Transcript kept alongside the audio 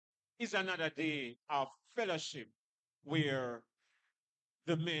is another day of fellowship where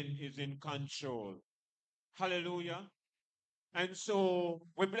the men is in control. Hallelujah. And so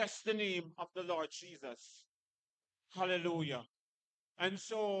we bless the name of the Lord Jesus. Hallelujah. And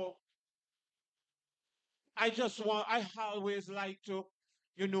so I always like to,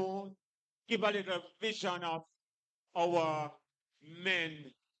 you know, give a little vision of our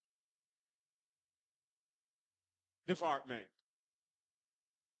men department.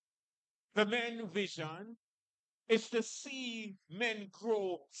 The men vision is to see men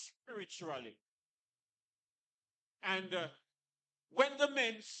grow spiritually. And when the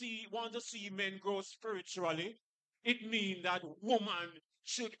men want to see men grow spiritually, it means that woman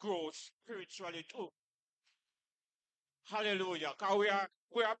should grow spiritually too. Hallelujah. Because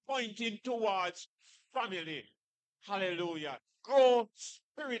we are pointing towards family. Hallelujah. Grow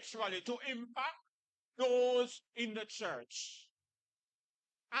spiritually to impact those in the church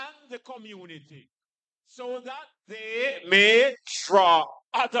and the community so that they may draw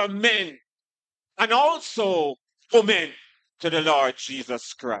other men and also women to the Lord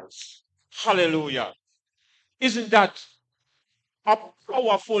Jesus Christ. Hallelujah. Isn't that a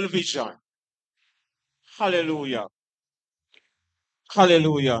powerful vision? Hallelujah.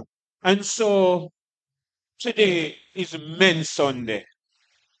 Hallelujah. And so today is Men's Sunday.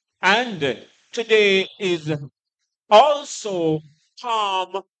 And today is also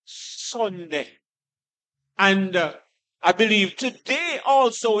Palm Sunday. And I believe today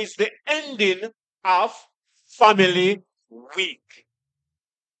also is the ending of Family Week.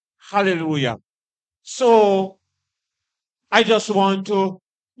 Hallelujah. So I just want to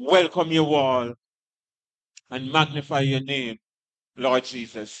welcome you all and magnify your name, Lord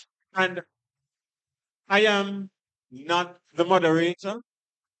Jesus. And I am not the moderator,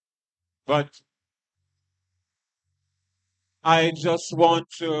 but I just want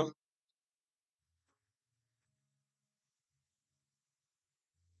to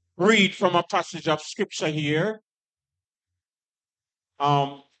read from a passage of scripture here.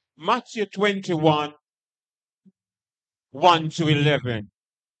 Matthew 21, 1 to 11.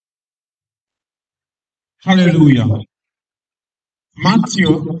 Hallelujah.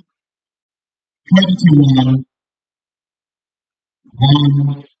 Matthew 21,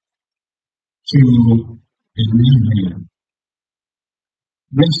 1 to 11.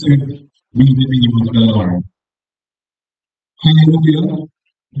 Blessed be the name of the Lord. Hallelujah.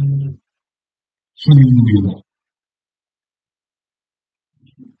 Hallelujah.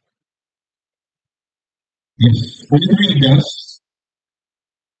 Yes. When you read this,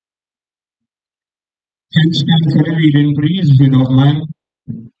 can you stand for the reading, please, if you don't mind?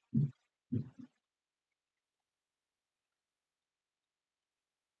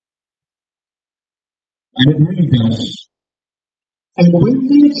 And it reads, and when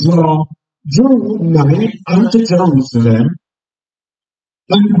they drew nigh unto Jerusalem,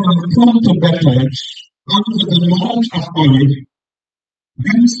 and were come to Bethphage, unto the Mount of Olives,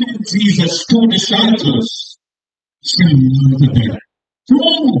 then said Jesus to the disciples, saying unto them, go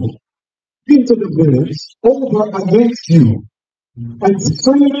into the village over against you, and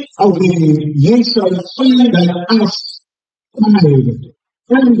straightway ye shall find an ass tied,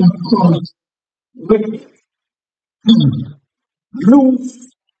 and a colt with him. Loose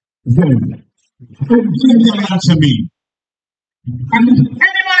them, and bring them unto me. And if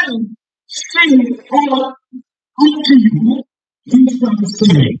anyone say aught unto you, he shall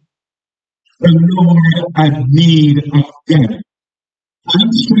say, the Lord had need of them.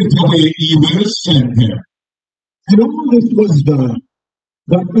 And straightway he will send them. And all this was done,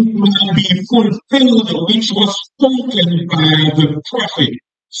 that it might be fulfilled which was spoken by the prophet,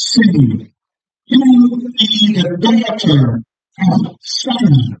 saying, you be the daughter of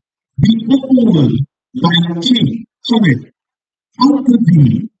Zion. Behold, thy king cometh unto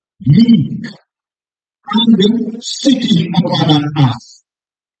thee, meek, and sitting upon an ass,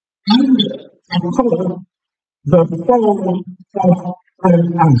 and upon the foal of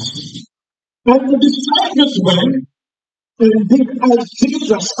an ass. And the disciples went and did as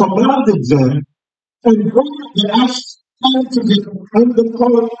Jesus commanded them, and brought the ass unto them, and the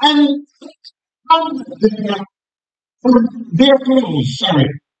foal, and their clothes, and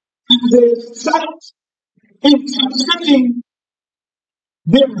they sat sitting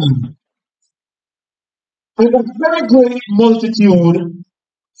thereon. And a very great multitude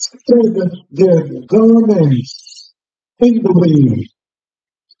spread their garments in the way,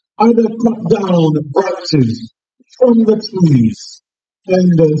 and they cut down branches from the trees,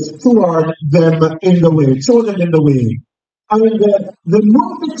 and stored them in the way, threw them in the way. And the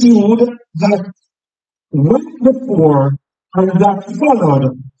multitude that went before and that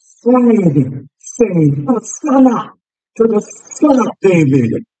followed Friday, saying, Hosanna to the Son of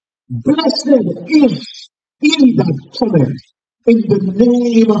David. Blessed is he that cometh in the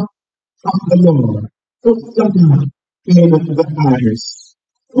name of the Lord. Hosanna in the highest.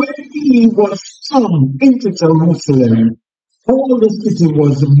 When he was come into Jerusalem, all the city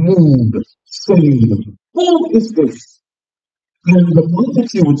was moved, saying, who is this? And the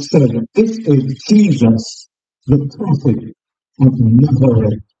multitude said, this is Jesus, the prophet of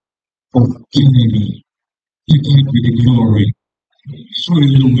Nazareth of Galilee. To God be the glory.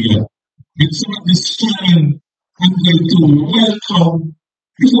 Hallelujah. It's at this time I'm going to welcome,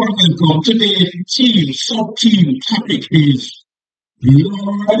 before I welcome today, sub-team topic is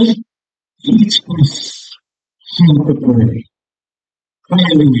Lord, teach us how to pray.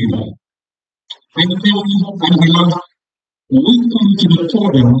 Hallelujah. And now I'm going to welcome to the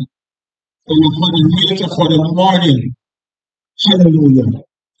podium for the minister for the morning. Hallelujah.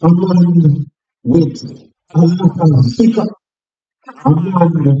 A man with a lot of vigor, a man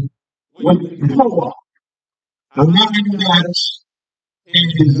with power, a man that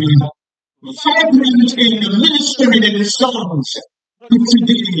is vibrant in the ministry and the songs. But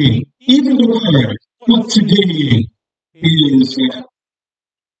today, even the word, but today is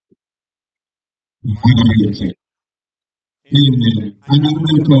violent. Amen. And I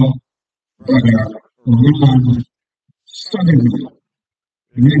welcome Brother Roman Sullivan.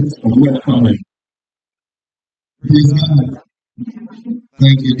 Yes, welcome. Praise God.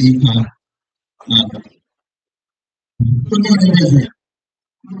 Thank you, Deepa. Good morning, brethren.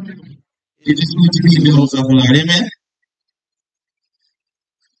 It is good to be in the house of the Lord. Amen.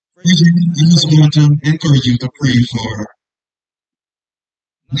 Brethren, I just want to encourage you to pray for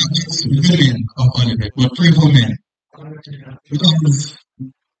not just women of Olivet, but pray for men. Because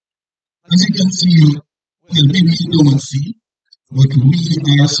as you can see, well, maybe you don't see, but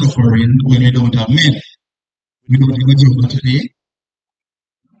we are suffering when we don't have men. We don't have a job today,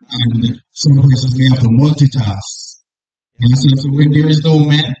 and some persons may have to multitask. And so when there is no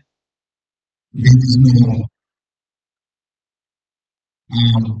man, there is no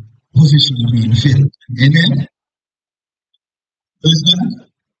position being filled. Amen.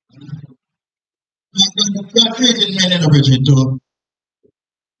 God created men and a virgin to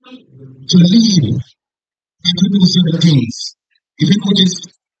lead and to do certain things. If you notice,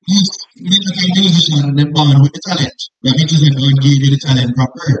 most musicians are born with the talent. That means that God gave you the talent from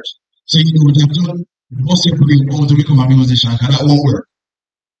birth. So you don't have to bust your brain out to become a musician, and that won't work.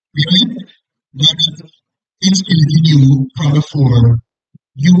 Really? God instilled in you from before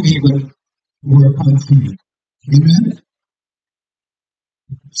you even were conceived. Amen?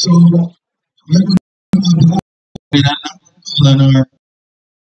 So, we're going to have our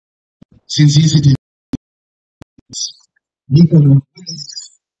sincerity. We're going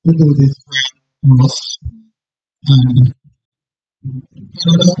to do this for us. And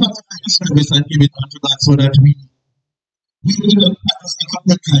let's not take the service and give it unto God so that we will at the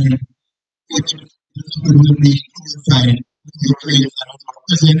same time, which will be glorified with your praise and with your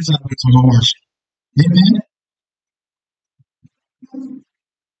presence and with your worship. Amen.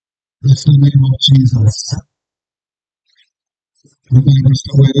 Bless the name of Jesus. The Bible is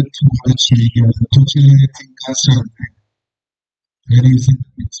the way to the tree, touching anything concerning. There is in the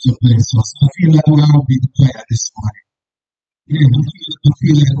midst of blessings. I feel like we are being quiet this morning. Yeah, I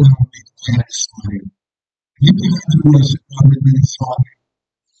feel like we are being quiet this morning. You can have the worship God with me this morning.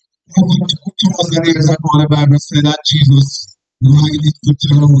 Over 2,000 years ago, the Bible said that Jesus ride into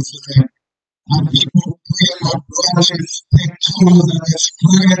Jerusalem and people bring up branches, take tools, and they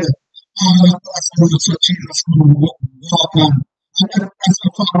spread all across the road so Jesus could walk on. And that's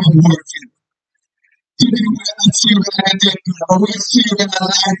the power of working. Today we are not serving a dead God, but we are serving a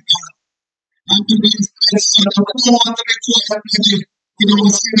live God. And today is the son of we don't want to be quiet, maybe we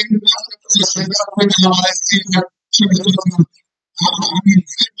don't see the person that we don't want to see the church. I mean,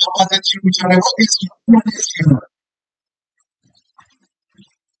 as a church, and what is here?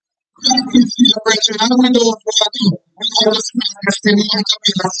 God is here, brethren, and we don't want to. We are just manifesting more to be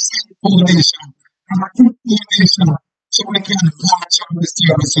a safe foundation, a good foundation, so we can launch on the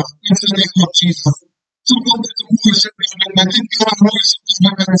service in the name of Jesus. So go to the worship God, and if you are worship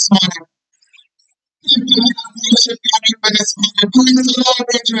God this morning, if you are worship God this morning, praise the Lord,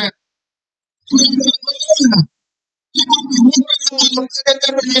 brethren. Praise the Lord. You will be moving on to the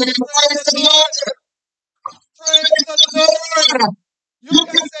praise the Lord. Praise the Lord. You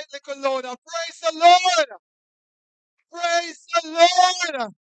can say it like a Lord. Praise the Lord. Praise the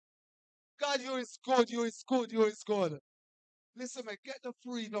Lord. God, you is good. You is good. You is good. Listen, man, get the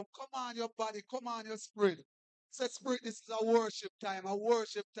freedom. Come on, your body. Come on, your spirit. Say, Spirit, this is a worship time, a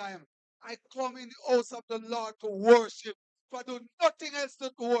worship time. I come in the house of the Lord to worship. For I do nothing else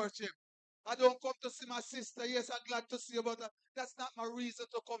to worship. I don't come to see my sister. Yes, I'm glad to see you, but that's not my reason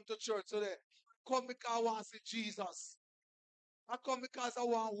to come to church today. Come because I want to see Jesus. I come because I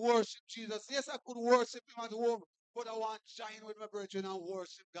want to worship Jesus. Yes, I could worship him at home, but I want to join with my brethren and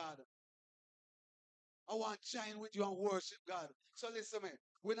worship God. I want to join with you and worship God. So listen, man.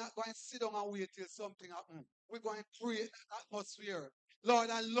 We're not going to sit down and wait till something happens. We're going to create an atmosphere. Lord,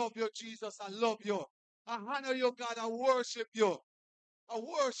 I love you, Jesus. I love you. I honor you, God. I worship you. I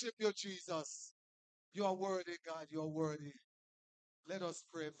worship you, Jesus. You are worthy, God. You are worthy. Let us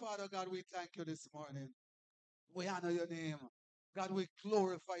pray. Father God, we thank you this morning. We honor your name. God, we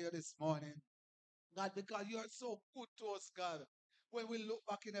glorify you this morning. God, because you are so good to us, God. When we look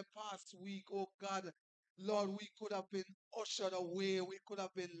back in the past week, oh God, Lord, we could have been ushered away. We could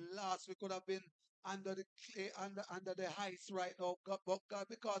have been lost. We could have been under the clay, under the ice right now, God. But God,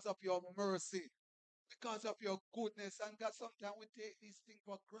 because of your mercy, because of your goodness, and God, sometimes we take these things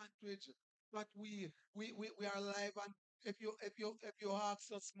for granted. But we are alive, and if you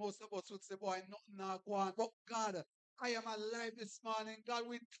ask us, most of us would say, boy, nothing now go on. But God, I am alive this morning. God,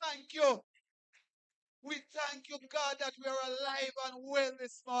 we thank you. We thank you, God, that we are alive and well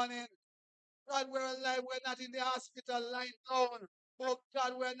this morning. God, we're alive. We're not in the hospital lying down. Oh,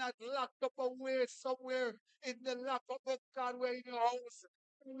 God, we're not locked up away somewhere in the lockup. Oh, God, we're in your house.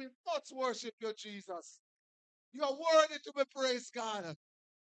 We must worship you, Jesus. You are worthy to be praised, God.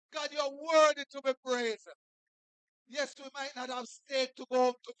 God, you are worthy to be praised. Yes, we might not have steak to go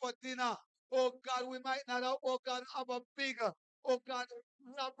home to for dinner. Oh God, we might not have, oh God, have a bigger, oh God,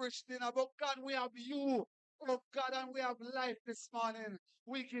 lavish dinner. But God, we have you. Oh God, and we have life this morning.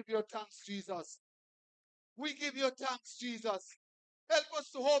 We give you thanks, Jesus. We give you thanks, Jesus. Help us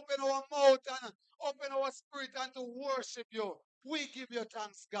to open our mouth and open our spirit and to worship you. We give you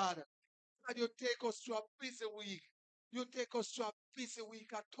thanks, God. God, you take us through a busy week. You take us through a busy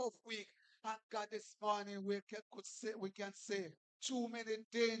week, a tough week. And God, this morning we can say, too many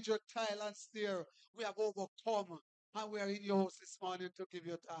danger, trial, and snare we have overcome. And we are in your house this morning to give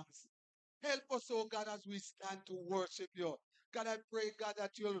you thanks. Help us, oh God, as we stand to worship you. God, I pray, God,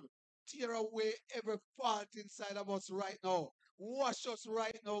 that you'll tear away every fault inside of us right now. Wash us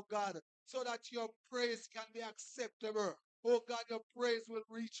right now, God, so that your praise can be acceptable. Oh God, your praise will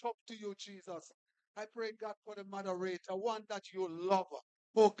reach up to you, Jesus. I pray, God, for the moderator, one that you love.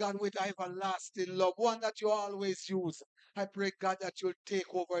 Oh God, with everlasting love, one that you always use. I pray, God, that you'll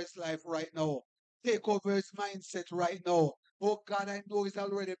take over his life right now. Take over his mindset right now. Oh God, I know he's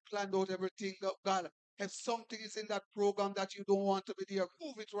already planned out everything. Oh God, if something is in that program that you don't want to be there,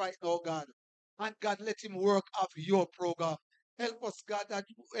 move it right now, God. And God, let him work off your program. Help us, God, that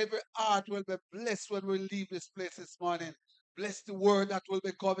every heart will be blessed when we leave this place this morning. Bless the word that will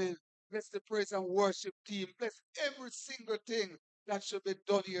be coming. Bless the praise and worship team. Bless every single thing that should be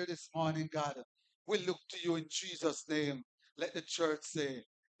done here this morning, God. We look to you in Jesus' name. Let the church say,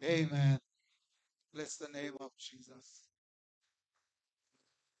 Amen. Bless the name of Jesus.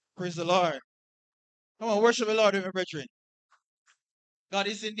 Praise the Lord. Come on, worship the Lord with me, brethren. God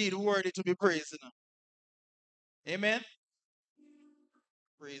is indeed worthy to be praised. Amen.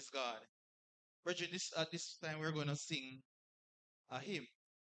 Praise God. Brethren, at this time we're going to sing a hymn,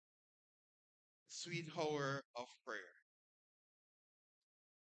 Sweet Hour of Prayer.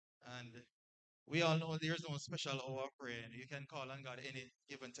 And we all know there's no special hour of prayer. You can call on God any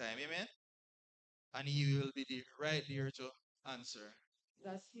given time. Amen. And He will be right there to answer.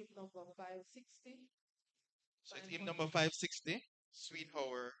 That's hymn number 560. So it's hymn number 560, Sweet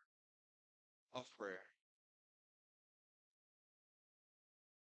Hour of Prayer.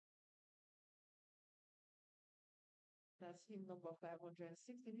 That's hymn number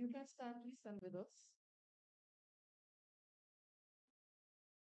 560. You can stand, please stand with us.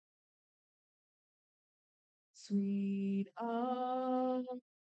 Sweet hour of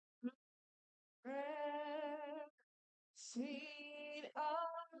prayer, sweet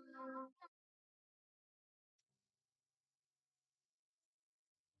hour.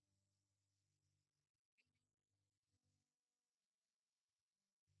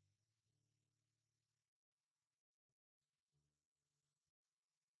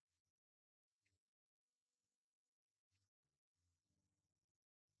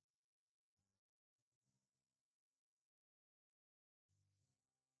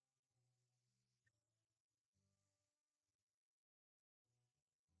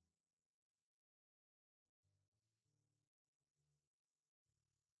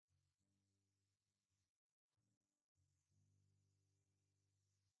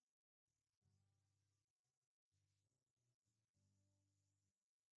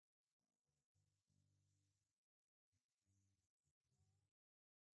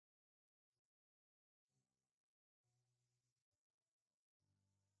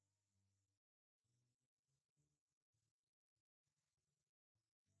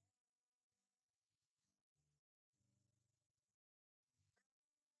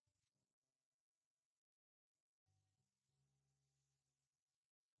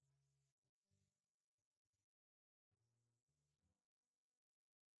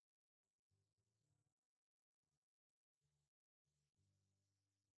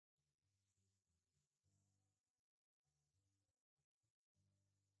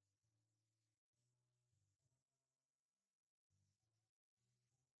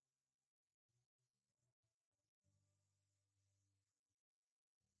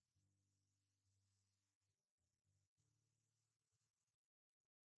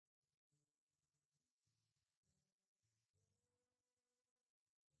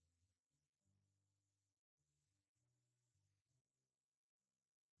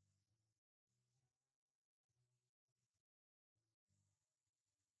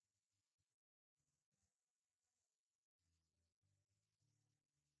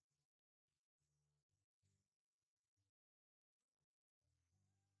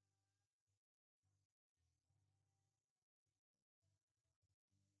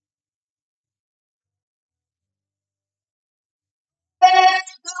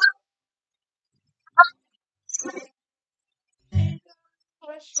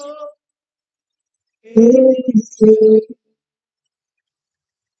 show. And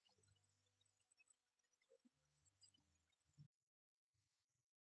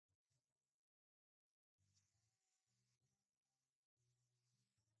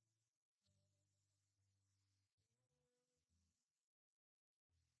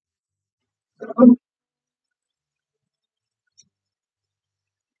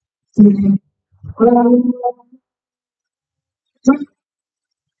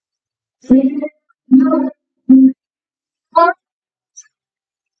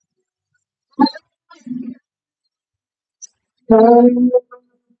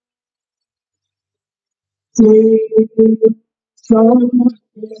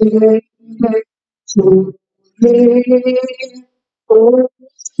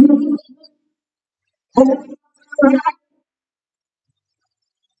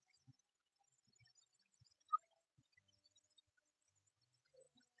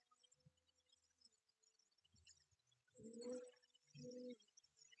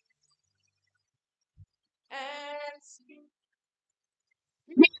speak,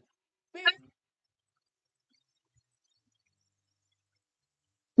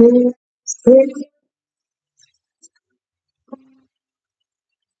 speak,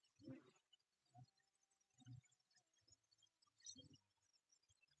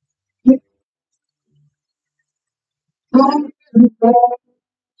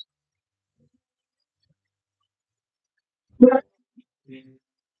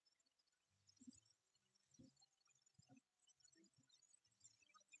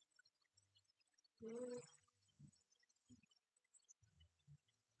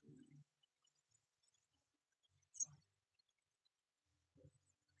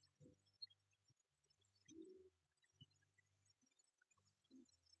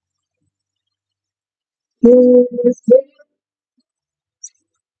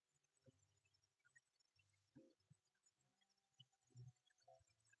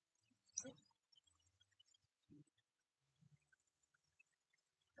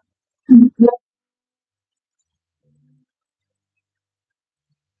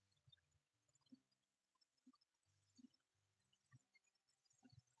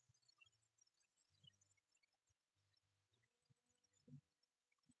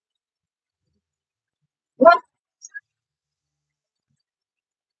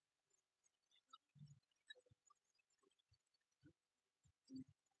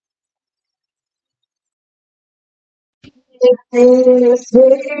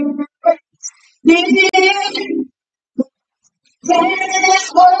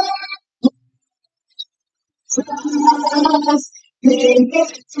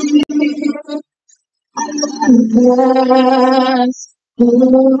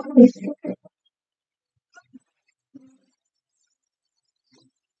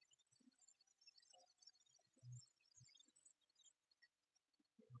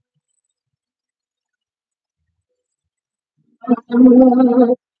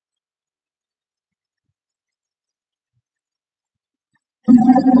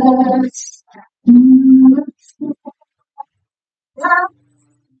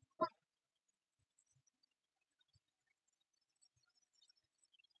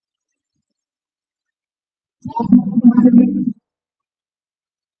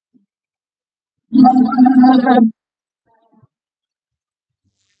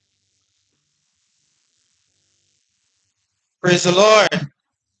 Praise the Lord.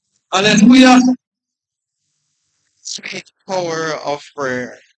 Hallelujah. Sweet power of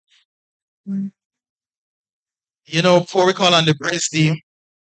prayer. You know, before we call on the praise team,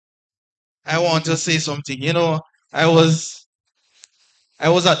 I want to say something. You know, I was I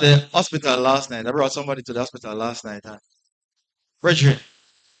was at the hospital last night. I brought somebody to the hospital last night. Brethren,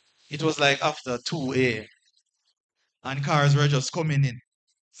 it was like after 2 a.m. and cars were just coming in,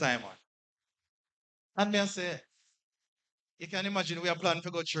 Simon. And me I say, you can imagine we are planning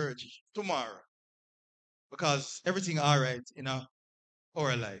to go to church tomorrow because everything all right in our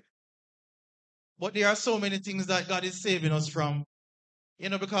life. But there are so many things that God is saving us from,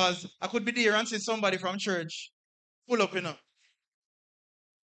 because I could be there and see somebody from church pull up,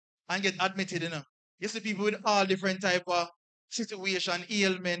 and get admitted. You see people with all different type of situation,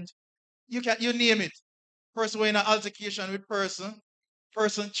 ailment. You name it. Person were in an altercation with person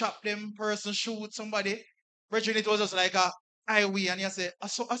chop them, person shoot somebody. Brethren, it was just like a highway, and you say, I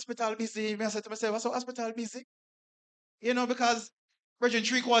saw hospital busy. I said to myself, I saw hospital busy. Because brethren,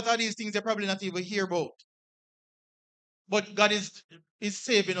 three-quarters of these things they probably not even hear about. But God is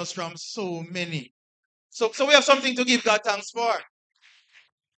saving us from so many. So we have something to give God thanks for.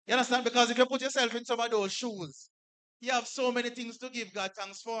 You understand? Because if you put yourself in some of those shoes, You have so many things to give God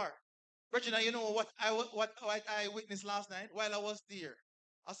thanks for. Regina, you know what I witnessed last night while I was there?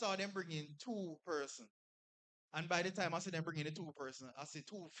 I saw them bringing two person. And by the time I see them bringing the two person, I see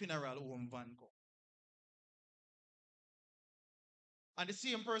two funeral home van go. And the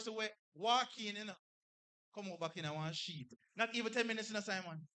same person where walking in, come over back in a one sheet. Not even 10 minutes in a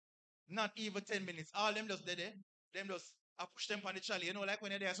Simon. Not even 10 minutes. All them just there. Them just, I push them on the trolley. You know, like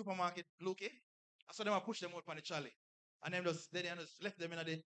when they're at the supermarket, look, I saw them, I push them out on the trolley. And them just, they just left them in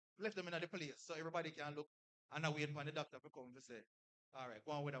the place. So everybody can look. And I wait for the doctor to come to say, all right,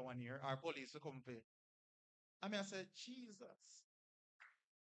 go on with that one here. Our police to come for. I said, Jesus.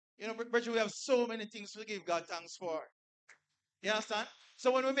 You know, Bridget, we have so many things to give God thanks for. You understand?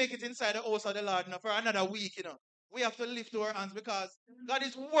 So when we make it inside the house of the Lord, for another week, we have to lift our hands because God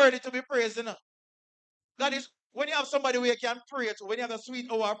is worthy to be praised. God is, when you have somebody where you can pray to, when you have a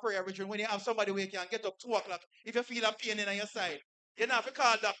sweet hour prayer, Richard, when you have somebody where you can get up 2 o'clock, if you feel a pain in your side, you don't have to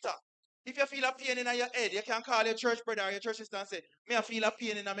call doctor. If you feel a pain in your head, you can call your church brother or your church sister and say, me I feel a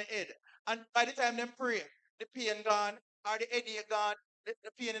pain in my head. And by the time them pray, the pain gone, or the headache gone,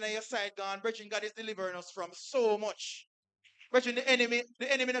 the pain in your side gone. Brethren, God is delivering us from so much. Brethren, the enemy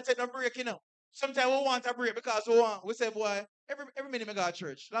not take no break, Sometimes we want a break because we say, boy, every minute I go to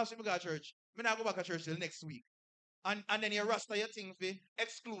church. Last week I go to church. I not go back to church till next week. And then you rasta your things to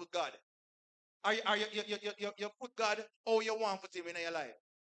exclude God. You put God how you want put him in your life.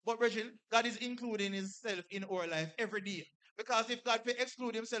 But brethren, God is including himself in our life every day. Because if God will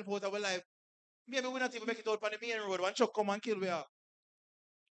exclude himself out of our life, maybe we not even make it out on the main road. One truck come and kill we are.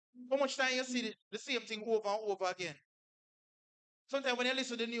 How much time you see the same thing over and over again? Sometimes when you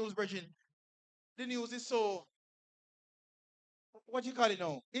listen to the news, brethren, the news is so, what you call it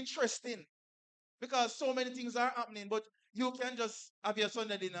now? Interesting. Because so many things are happening, but you can just have your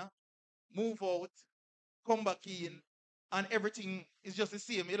Sunday dinner, move out, come back in, and everything is just the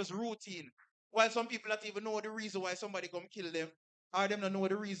same. It is routine. While some people not even know the reason why somebody come kill them, or them not know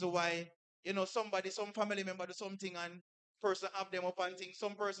the reason why, some family member do something and person have them up and things.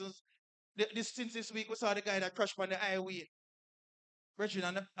 Some persons, since this week we saw the guy that crashed on the highway, Reggie,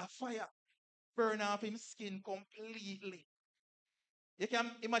 and a fire burn off his skin completely. You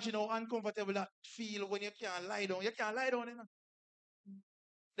can imagine how uncomfortable that feel when you can't lie down. You can't lie down.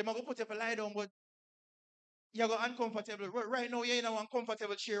 They might go put you to lie down, but you're uncomfortable. Right now, you're in a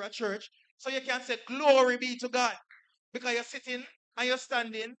uncomfortable chair at church. So you can say, glory be to God. Because you're sitting and you're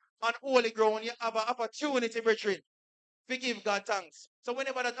standing on holy ground. You have an opportunity, brethren, to give God thanks. So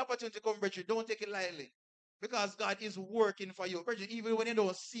whenever that opportunity comes, brethren, don't take it lightly. Because God is working for you. Brethren, even when you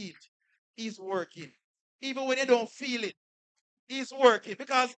don't see it, He's working. Even when you don't feel it, He's working.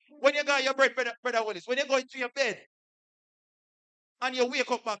 Because when you got your bread, brother Willis, when you go into your bed, and you wake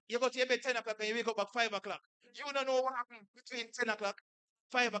up back, you go to your bed 10 o'clock and you wake up back 5 o'clock. You don't know what happened between 10 o'clock,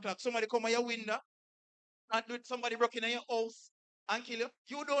 5 o'clock. Somebody come at your window and somebody broke in your house and kill you.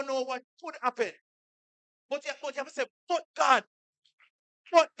 You don't know what could happen. But you have to say, but God.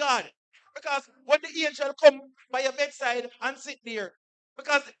 Because when the angel come by your bedside and sit there,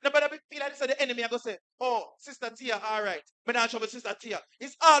 because nobody feel like this is the enemy, I go say, oh, Sister Tia, all right. But not trouble Sister Tia.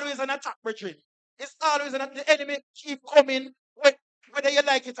 It's always an attack, brethren. It's always the enemy keep coming whether you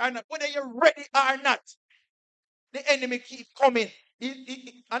like it or not, whether you're ready or not. The enemy keep coming.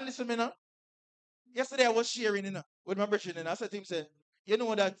 And listen, me now. Yesterday I was sharing, with my brethren, and I said to him, say, you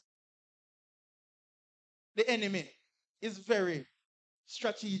know that the enemy is very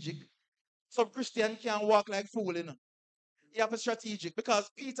strategic. Some Christian can't walk like fool, You have a strategic because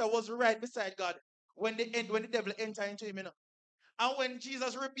Peter was right beside God when the devil entered into him, And when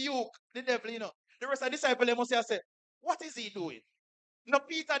Jesus rebuked the devil, the rest of the disciples they must have said, what is he doing? No,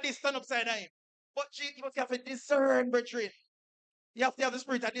 Peter did stand upside him. But you have to discern, brethren. You have to have the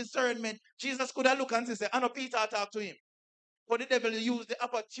spirit of discernment. Jesus could have looked and said, I know Peter talked to him. But the devil used the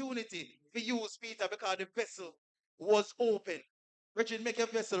opportunity to use Peter because the vessel was open. Richard, make your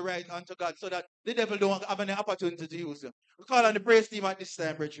vessel right unto God so that the devil don't have any opportunity to use you. We call on the praise team at this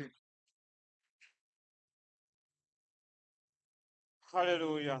time, Richard.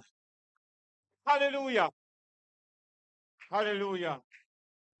 Hallelujah. Hallelujah. Hallelujah.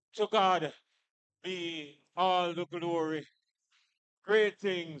 To God be all the glory. Great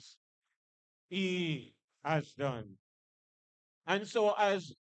things He has done. And so,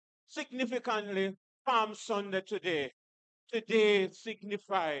 as significantly, Palm Sunday today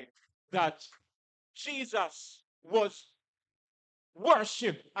signified that Jesus was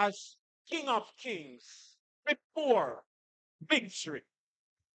worshipped as King of Kings before victory.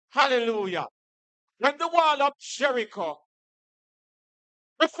 Hallelujah. When the wall of Jericho,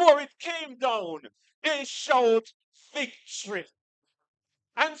 before it came down, they shout victory.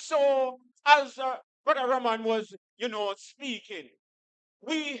 And so, as Brother Raman was, speaking,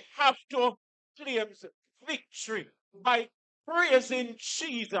 we have to claim victory by praising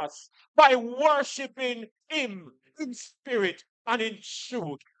Jesus, by worshiping Him in spirit and in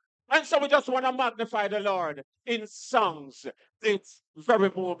truth. And so we just want to magnify the Lord in songs this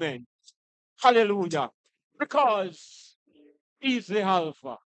very moment. Hallelujah. Because He's the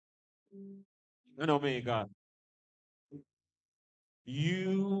Alpha and Omega.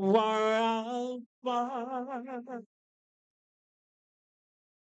 You are Alpha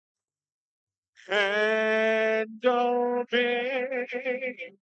and Omega.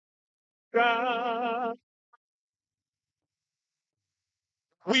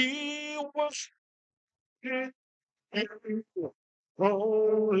 We worship you,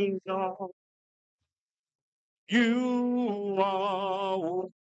 oh Lord. You are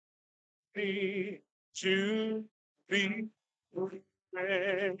worthy to be praised.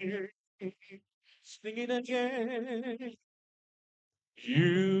 Sing it again.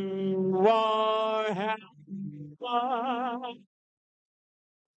 You are Alpha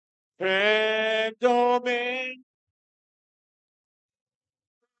and Omega.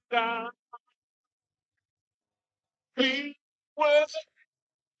 We worship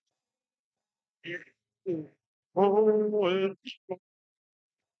you. Oh,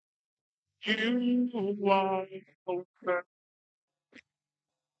 you are Alpha.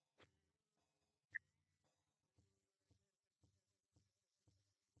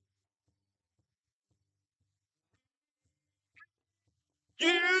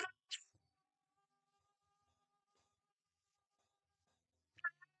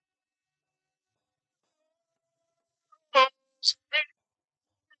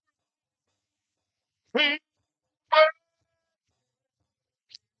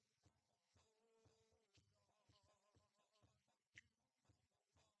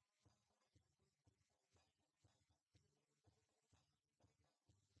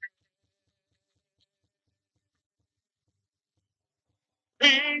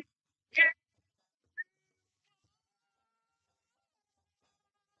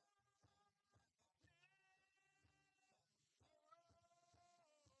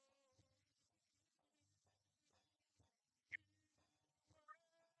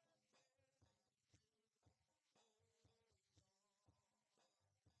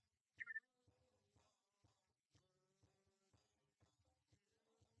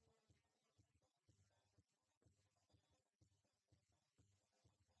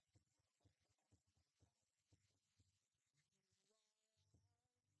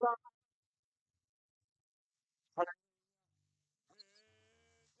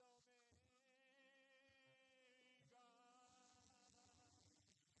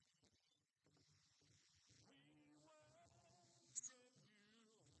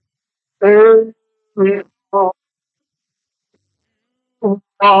 You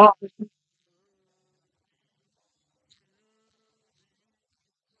are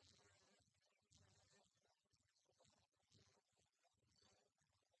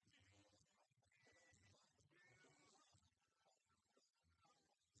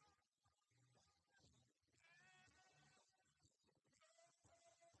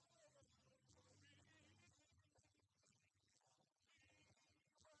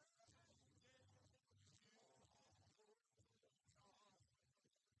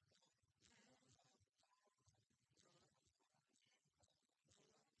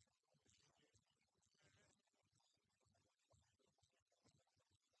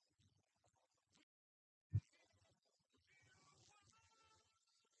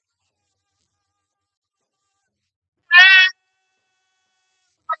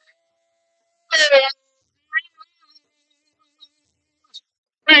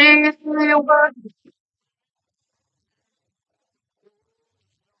we worship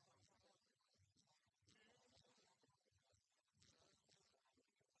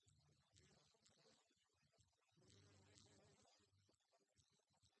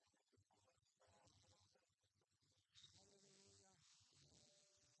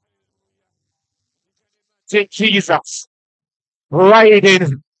Jesus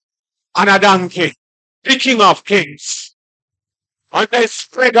riding on a donkey, the King of Kings. And they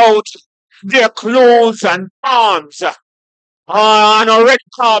spread out their clothes and arms on a red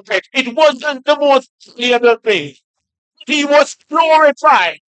carpet. It wasn't the most playable thing. He was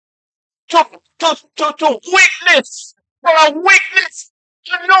glorified to, to witness, for a witness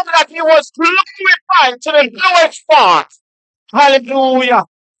to know that he was glorified to the lowest part. Hallelujah.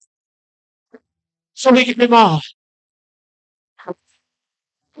 So we give him all.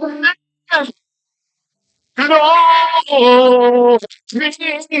 No,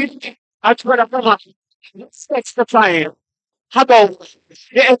 I try to come on. Let's testify about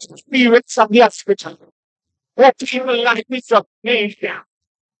the experience of the hospital. What people like this of nation.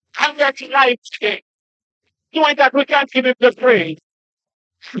 And that life today, knowing that we can't give him the praise.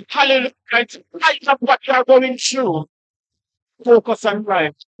 Hallelujah. In spite of what you are going through, focus on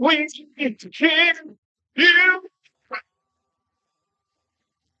life. We need to give you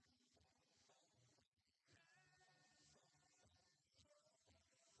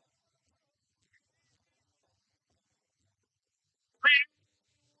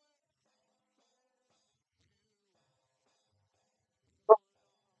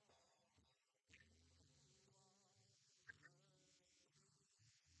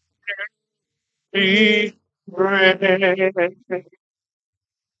praise.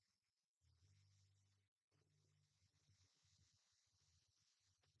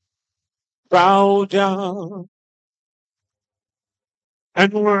 Bow down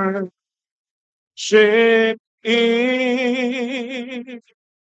and worship Him.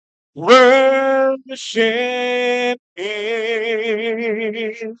 Worship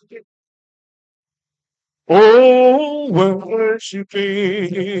Him. Oh, worship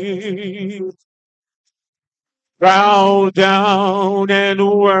Him. Bow down and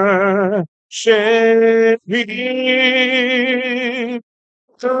worship Him.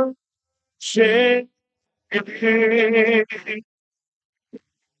 Worship Him. Worship Him.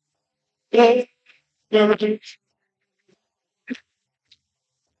 Bow down and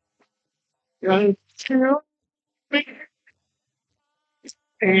worship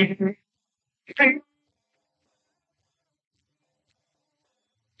Him.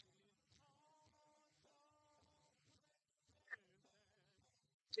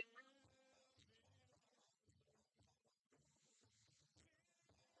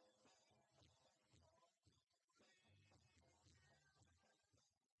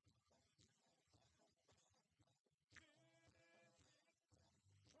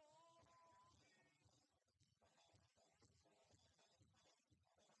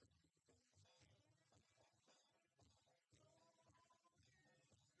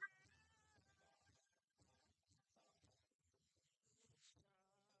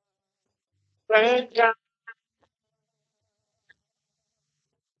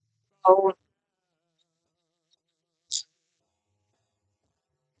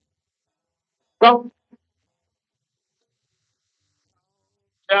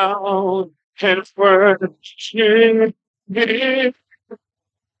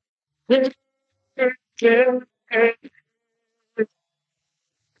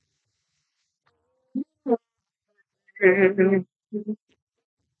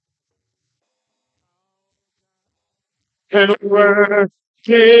 And worship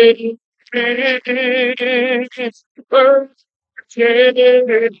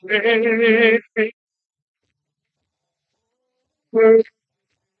Him. Worship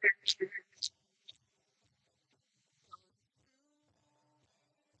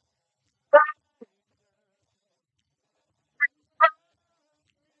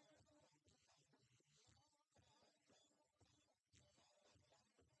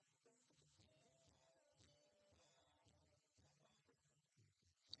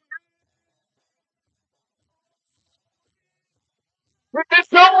This is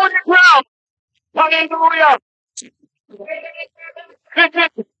the only ground. Hallelujah.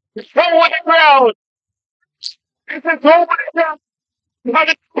 This is the only ground. This is the only ground.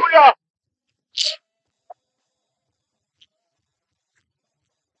 Hallelujah.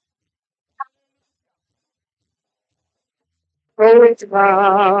 Praise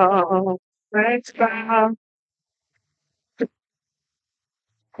God. Praise God.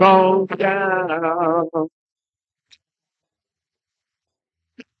 Go down.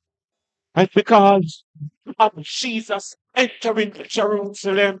 And because of Jesus entering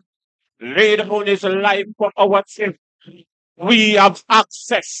Jerusalem, laid down his life for our sin, we have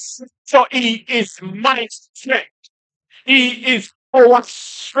access. So he is my strength. He is our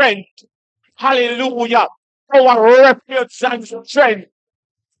strength. Hallelujah. Our refuge and strength.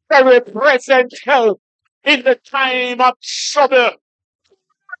 Very present help in the time of trouble.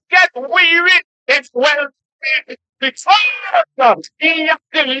 Get weary, it's well because he has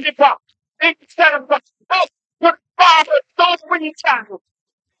delivered instead of the good father, those we can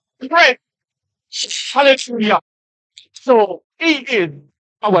pray. Hallelujah. So he is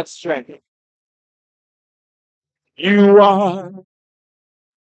our strength. You are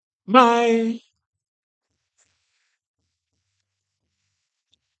my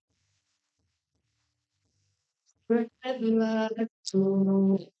strength.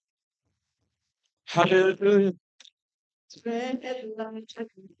 Hallelujah.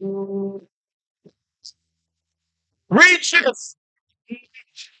 Reaches.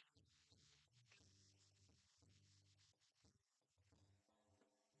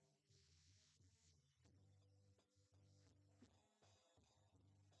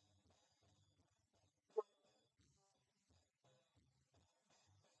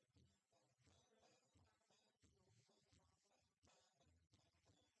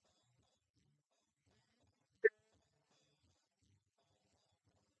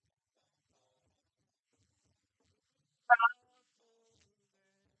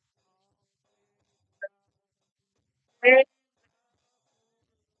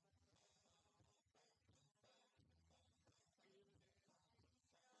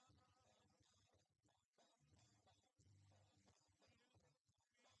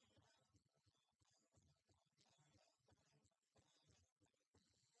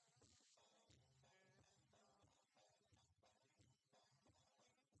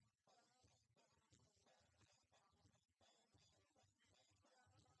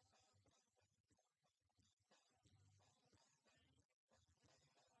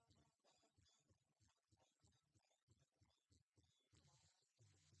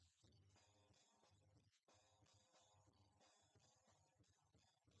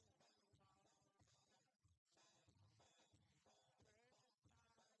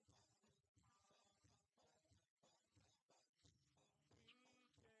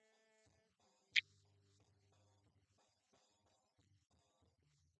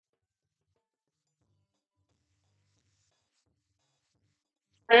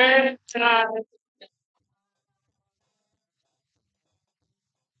 And time.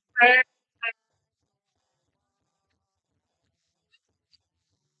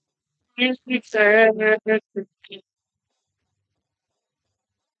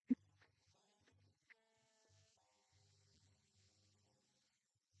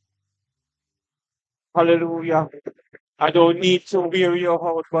 Hallelujah. I don't need to wear your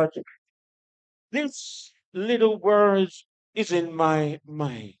out, but this little words is in my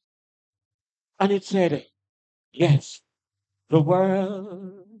mind. And it said, yes, the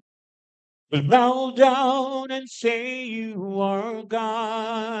world will bow down and say you are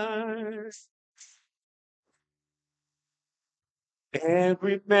God.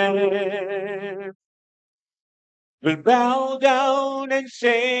 Every man will bow down and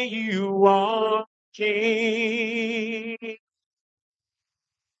say you are King.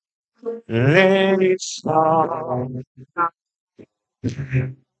 Let it start.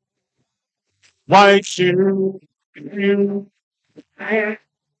 Why should you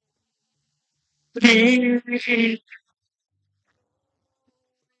be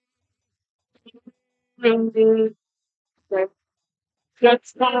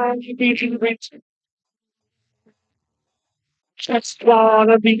just wanna be with you. Just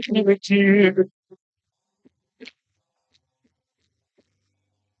wanna be with you.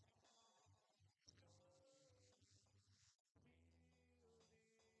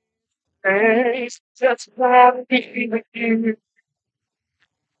 Hey, just wanna be with you.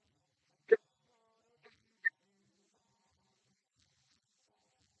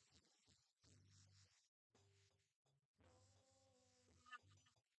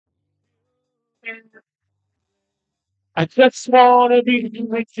 I just wanna be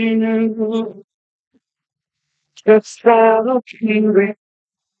with you. Just wanna be with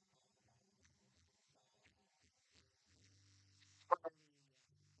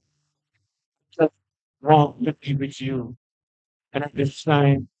just want to be with you. And at this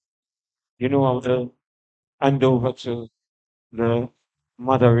time, I will hand over to the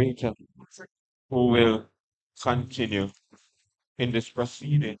moderator who will continue in this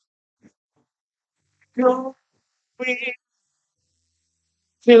proceeding. Go with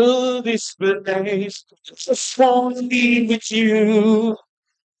to this place. Just wanna be with you.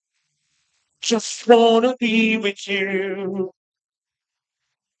 Just wanna be with you.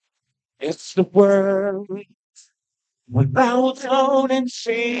 It's the world will bow down and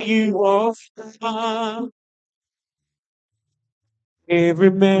say you are God.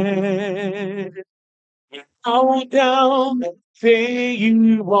 Every man bow down and say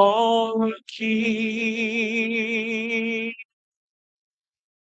you are King.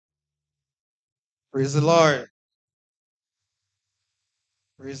 Praise the Lord.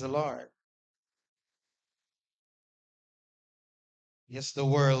 Praise the Lord. Yes, the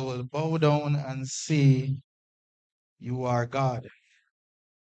world will bow down and say, you are God.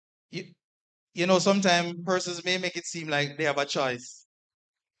 You, sometimes persons may make it seem like they have a choice,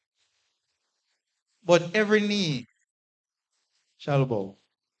 but every knee shall bow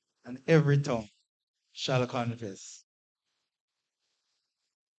and every tongue. shall confess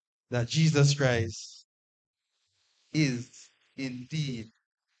that Jesus Christ is indeed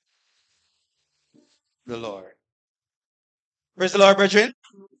the Lord. Praise the Lord, brethren.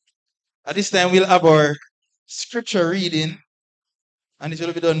 At this time, we'll have our scripture reading, and it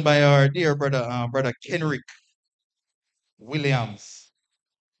will be done by our dear brother, brother Kenrick Williams.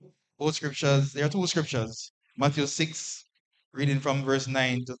 Both scriptures, there are two scriptures. Matthew 6, reading from verse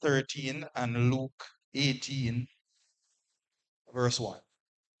 9 to 13, and Luke 18, verse 1.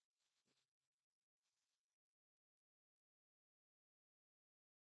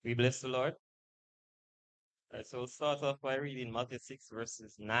 We bless the Lord. So we'll start off by reading Matthew 6,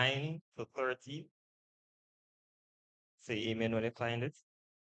 verses 9 to 13. Say amen when you find it.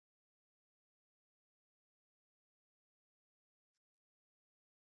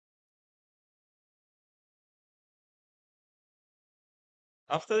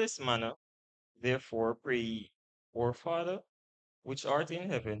 After this manner, therefore pray ye, Our Father, which art in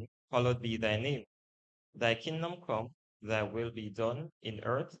heaven, hallowed be thy name. Thy kingdom come, thy will be done in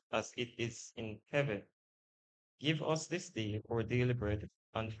earth as it is in heaven. Give us this day our daily bread,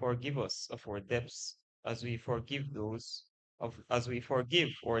 and forgive us of our debts, as we forgive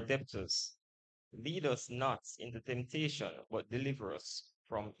our debtors. Lead us not into temptation, but deliver us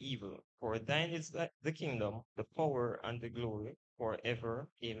from evil. For thine is the kingdom, the power, and the glory, forever.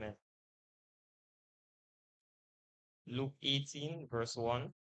 Amen. Luke 18, verse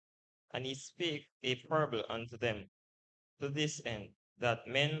 1. And he spake a parable unto them, to this end, that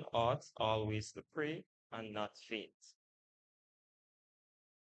men ought always to pray and not faint.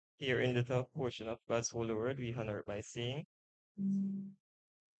 Here in the top portion of God's holy word, we honor it by saying,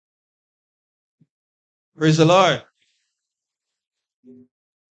 Praise the Lord.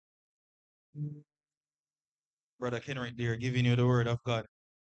 Brother Kenrick there giving you the word of God.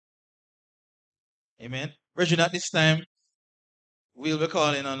 Amen. Brethren, at this time, we'll be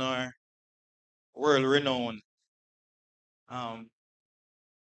calling on our world-renowned,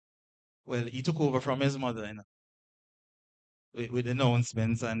 well, he took over from his mother, with the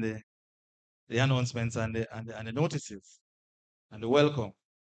announcements and the announcements and the notices and the welcome.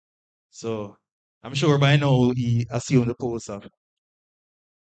 So I'm sure by now he assumed the post of,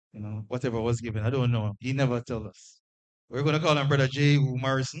 whatever was given. I don't know. He never tell us. We're going to call on Brother J. U.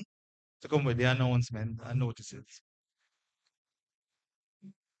 Morrison to come with the announcement and notices.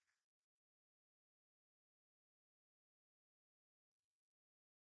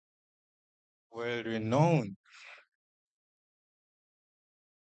 World renowned.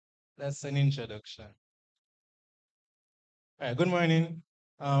 That's an introduction. All right, good morning,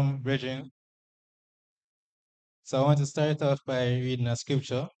 brethren. So I want to start off by reading a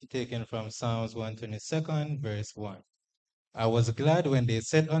scripture taken from Psalms 122, verse 1. I was glad when they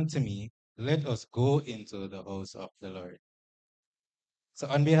said unto me, let us go into the house of the Lord. So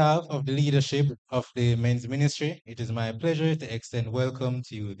on behalf of the leadership of the men's ministry, it is my pleasure to extend welcome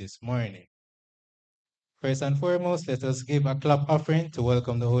to you this morning. First and foremost, let us give a clap offering to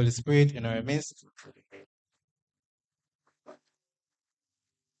welcome the Holy Spirit in our midst.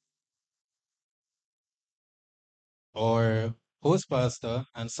 Our host pastor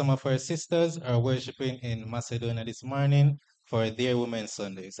and some of our sisters are worshiping in Macedonia this morning for their Women's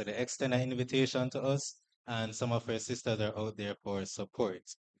Sunday. So they extend an invitation to us, and some of our sisters are out there for support.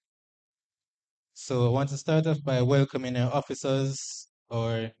 So I want to start off by welcoming our officers,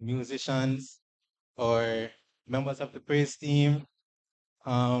 or musicians, or members of the praise team,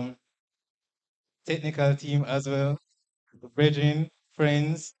 technical team as well, brethren,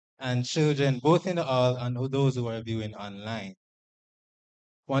 friends, and children, both in the hall and those who are viewing online.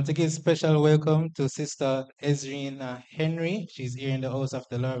 Want to give special welcome to Sister Ezrina Henry. She's here in the house of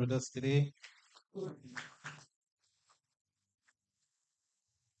the Lord with us today.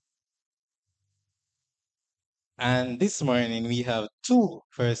 And this morning we have two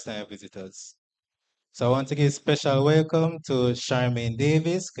first-time visitors. So I want to give special welcome to Charmaine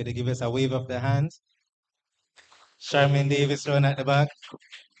Davis. Could you give us a wave of the hand? Charmaine Davis run at the back.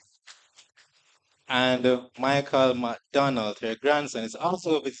 And Michael McDonald, her grandson, is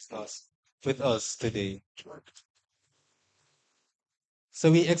also with us today.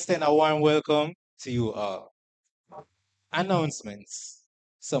 So we extend a warm welcome to you all. Announcements.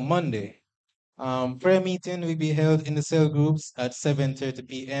 So Monday, prayer meeting will be held in the cell groups at 7:30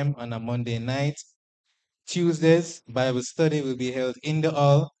 p.m. on a Monday night. Tuesdays, Bible study will be held in the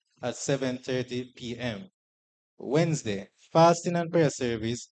hall at 7:30 p.m. Wednesday, fasting and prayer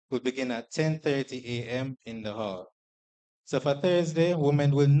service will begin at 10:30 a.m. in the hall. So for Thursday,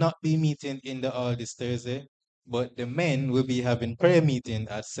 women will not be meeting in the hall this Thursday, but the men will be having prayer meeting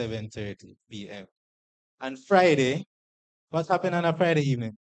at 7:30 p.m. And Friday, what happened on a Friday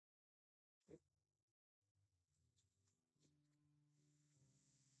evening?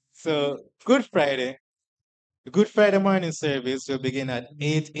 So the Good Friday morning service will begin at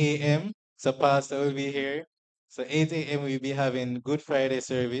 8 a.m. So Pastor will be here. So 8 a.m. we'll be having Good Friday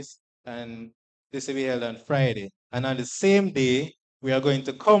service, and this will be held on Friday. And on the same day, we are going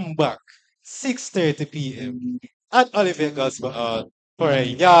to come back 6:30 p.m. at Olivet Gospel Hall for a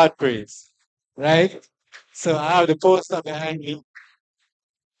yard praise. Right? So I have the poster behind me,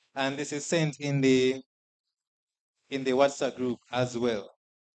 and this is sent in the WhatsApp group as well.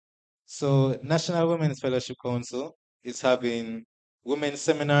 So National Women's Fellowship Council is having women's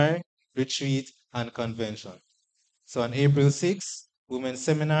seminar, retreat, and convention. So on April 6th, women's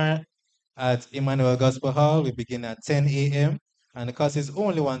seminar at Emmanuel Gospel Hall will begin at 10 a.m. and the cost is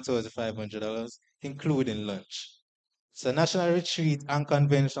only $1,500, including lunch. So national retreat and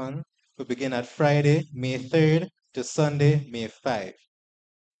convention will begin at Friday, May 3rd to Sunday, May 5th.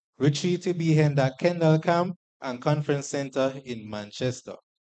 Retreat will be held at Kendall Camp and Conference Center in Manchester.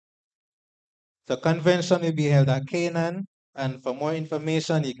 The convention will be held at Canaan, and for more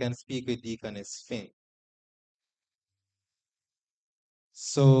information, you can speak with Deaconess Finn.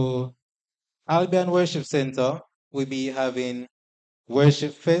 So, Albion Worship Center will be having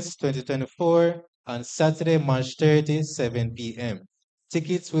Worship Fest 2024 on Saturday, March 30, 7 p.m.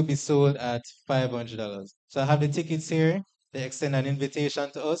 Tickets will be sold at $500. So I have the tickets here. They extend an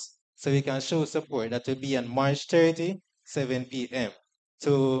invitation to us so we can show support. That will be on March 30, 7 p.m. If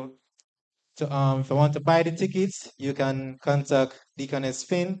you want to buy the tickets, you can contact Deaconess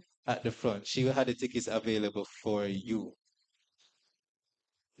Finn at the front. She will have the tickets available for you.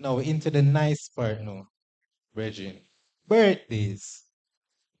 Now we're into the nice part now, Brethren. Birthdays.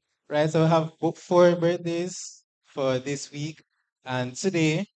 Right, so we have booked 4 birthdays for this week. And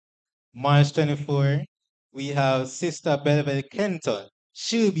today, March 24, we have Sister Belville Kenton.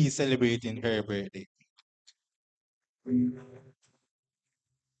 She'll be celebrating her birthday.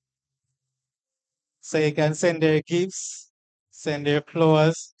 So you can send their gifts, send their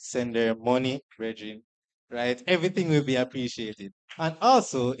flowers, send their money, Regine. Right? Everything will be appreciated. And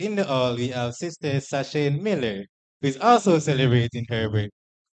also in the hall, we have Sister Sashane Miller, who is also celebrating her birthday.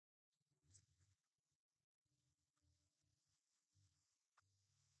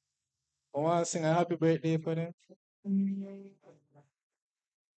 I want to sing a happy birthday for them.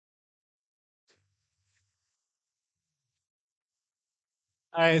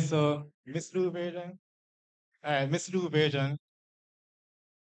 All right, so Miss Lou Virgin. All right, Miss Lou Virgin.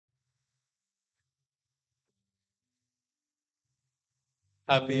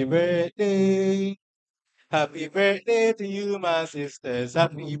 Happy birthday. Happy birthday to you, my sisters.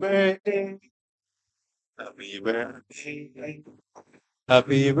 Happy birthday. Happy birthday.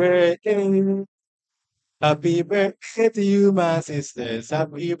 Happy birthday. Happy birthday to you, my sisters.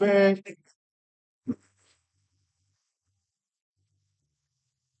 Happy birthday.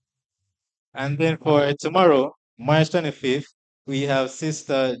 And then for tomorrow, March 25th, we have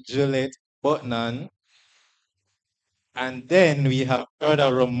Sister Juliet Botnan. And then we have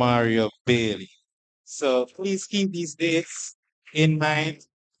Brother Romario Bailey. So please keep these dates in mind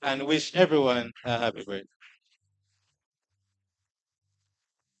and wish everyone a happy birthday.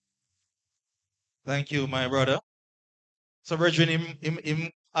 Thank you, my brother. So, brethren, him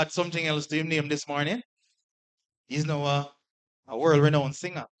add something else to him name this morning. He's now a world-renowned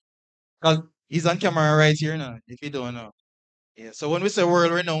singer. Cause he's on camera right here now, if you don't know. Yeah. So when we say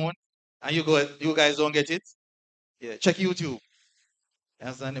world-renowned, and you guys don't get it, yeah, check YouTube.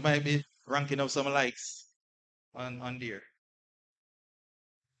 And it might be ranking up some likes on there.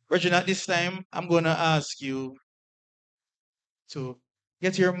 Brethren, at this time, I'm gonna ask you to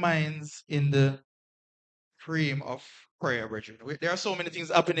get your minds in the frame of prayer, brethren. There are so many things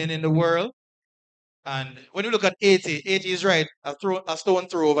happening in the world. And when you look at 80, 80 is right, a stone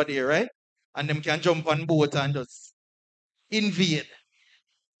throw over there, right? And them can jump on boat and just invade,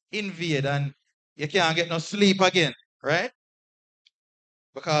 and you can't get no sleep again, right?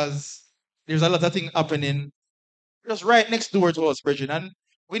 Because there's a lot of things happening just right next door to us, brethren. And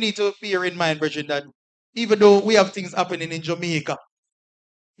we need to bear in mind, brethren, that even though we have things happening in Jamaica,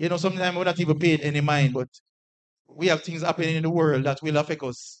 sometimes we're not even paid any mind, but we have things happening in the world that will affect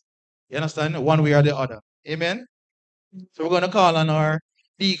us. You understand? One way or the other. Amen? So we're going to call on our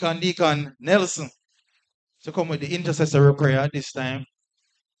Deacon Nelson, to come with the intercessory prayer at this time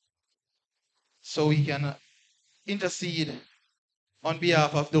so we can intercede on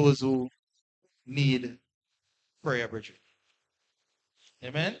behalf of those who need prayer, brethren.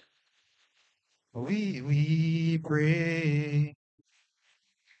 Amen? We pray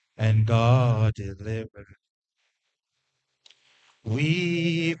and God deliver.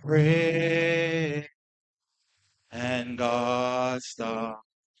 We pray, and God stop.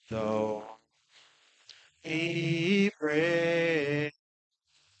 Though we pray,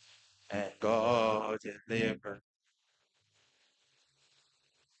 and God deliver.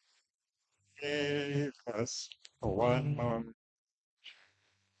 Give us one more.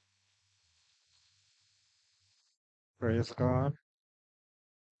 Praise God.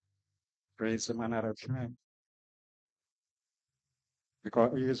 Praise Him another time.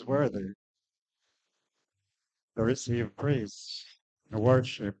 Because He is worthy to receive praise,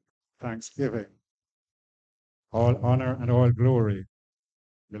 worship, thanksgiving. All honor and all glory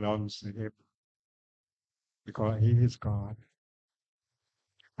belongs to Him because He is God.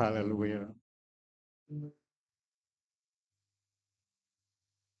 Hallelujah.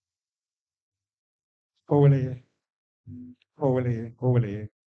 Holy, holy, holy,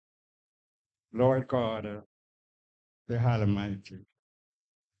 Lord God, the Almighty.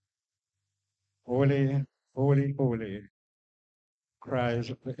 Holy, holy, holy,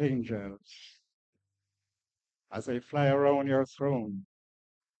 cries the angels as they fly around your throne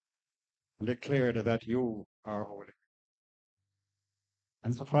and declared that you are holy.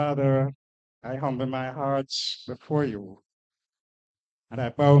 And so, Father, I humble my heart before you and I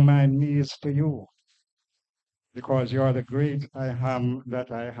bow my knees to you because you are the great I am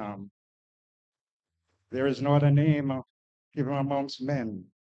that I am. There is not a name given amongst men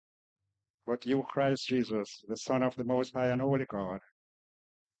but you, Christ Jesus, the Son of the Most High and Holy God.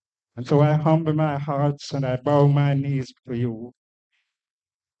 And so I humble my heart and I bow my knees to you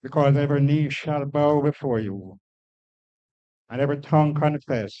because every knee shall bow before you and every tongue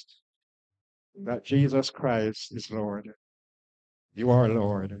confess that Jesus Christ is Lord. You are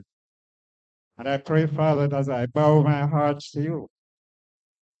Lord. And I pray, Father, that as I bow my heart to you,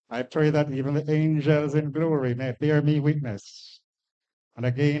 I pray that even the angels in glory may bear me witness. And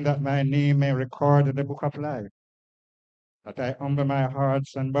again, that my name may record in the book of life, that I humble my heart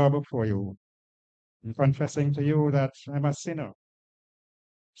and bow before you, in confessing to you that I'm a sinner,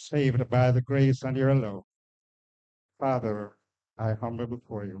 saved by the grace and your love. Father, I humble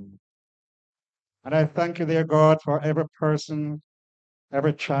before you. And I thank you, dear God, for every person,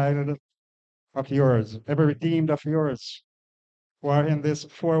 every child of yours, every redeemed of yours, who are in these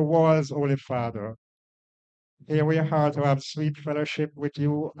four walls, Holy Father. Here we are to have sweet fellowship with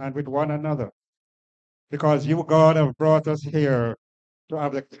you and with one another, because you, God, have brought us here to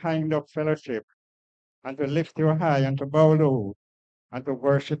have the kind of fellowship and to lift you high and to bow low and to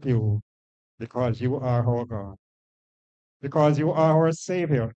worship you, because you are our God, because you are our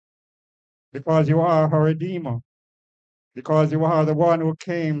Savior, because you are our Redeemer, because you are the one who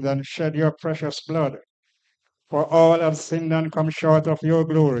came and shed your precious blood. For all have sinned and come short of your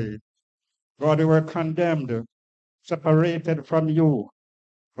glory. God, we were condemned, separated from you,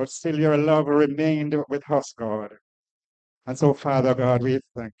 but still your love remained with us, God. And so, Father God, we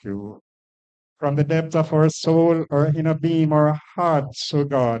thank you. From the depth of our soul, our inner being, our hearts, O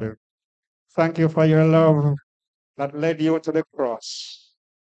God, thank you for your love that led you to the cross.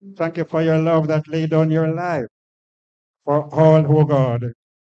 Thank you for your love that laid down your life for all, O God,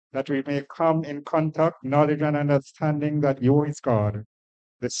 that we may come in contact, knowledge, and understanding that you is God,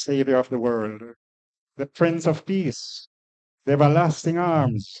 the Savior of the world, the Prince of Peace, the everlasting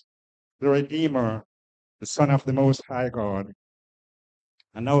arms, the Redeemer, the Son of the Most High God.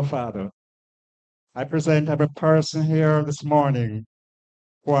 And now, Father, I present every person here this morning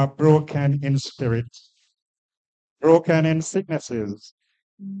who are broken in spirit, broken in sicknesses,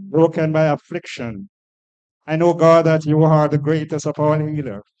 broken by affliction. I know, God, that you are the greatest of all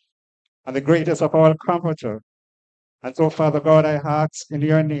healers and the greatest of all comforter. And so, Father God, I ask in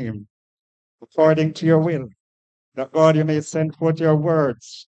your name, according to your will, that God, you may send forth your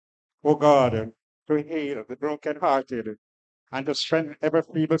words, O God, to heal the brokenhearted and to strengthen every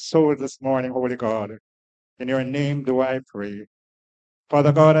feeble soul this morning, Holy God. In your name do I pray.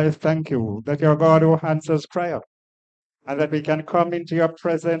 Father God, I thank you that you're God who answers prayer and that we can come into your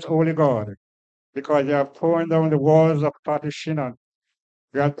presence, Holy God, because you have torn down the walls of partition.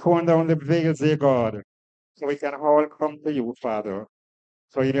 You have torn down the veils, dear God, so we can all come to you, Father.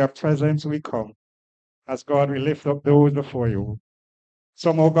 So in your presence we come. As God, we lift up those before you.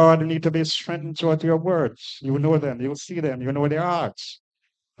 Some, oh God, need to be strengthened toward your words. You know them, you see them, you know their hearts.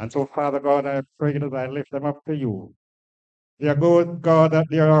 And so, Father God, I pray that I lift them up to you. They are good, God, that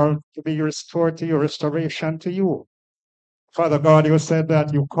they are to be restored to you, restoration to you. Father God, you said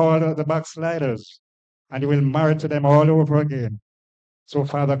that you called the backsliders and you will marry to them all over again. So,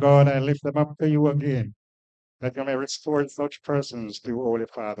 Father God, I lift them up to you again. that you may restore such persons to you, Holy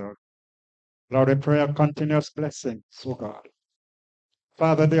Father. Lord, we pray a continuous blessing, O God.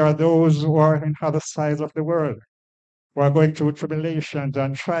 Father, there are those who are in other sides of the world who are going through tribulations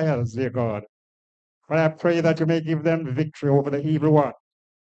and trials, dear God. But I pray that you may give them victory over the evil one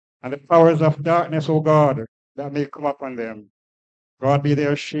and the powers of darkness, O God, that may come upon them. God, be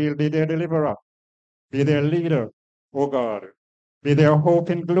their shield, be their deliverer, be their leader, O God. Be their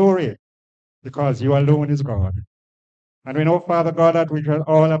hope in glory, because you alone is God. And we know, Father God, that we shall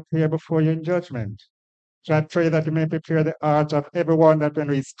all appear before you in judgment. So I pray that you may prepare the hearts of everyone that when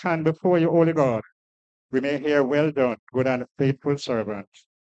we stand before you, Holy God, we may hear, well done, good and faithful servant.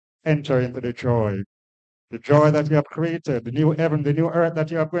 Enter into the joy that you have created, the new heaven, the new earth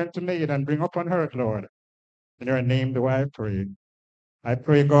that you are going to make and bring upon earth, Lord. In your name do I pray. I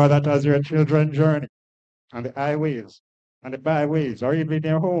pray, God, that as your children journey on the highways and the byways, or even in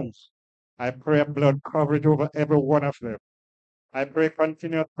their homes, I pray a blood coverage over every one of them. I pray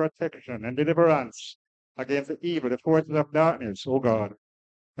continued protection and deliverance against the evil, the forces of darkness, O God,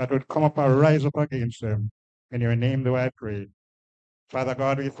 that would come up and rise up against them. In your name do I pray. Father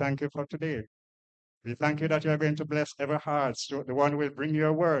God, we thank you for today. We thank you that you are going to bless every heart, so the one who will bring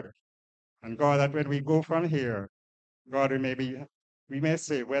your word. And God, that when we go from here, God, we may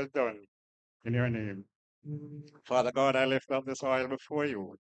say, well done in your name. Father God, I lift up this oil before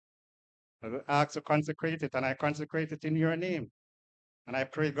you. I ask to consecrate it, and I consecrate it in your name. And I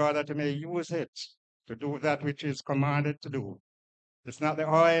pray, God, that you may use it to do that which is commanded to do. It's not the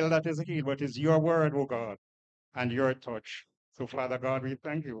oil that is healed, but it's your word, O God, and your touch. So, Father God, we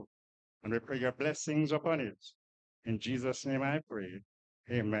thank you, and we pray your blessings upon it. In Jesus' name I pray.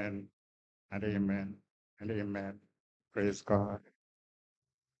 Amen and amen and amen. Praise God.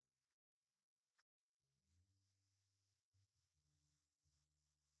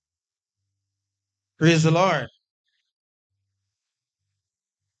 Praise the Lord.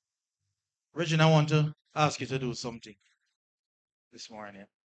 Regina, I want to ask you to do something this morning.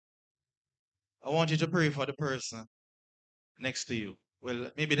 I want you to pray for the person next to you.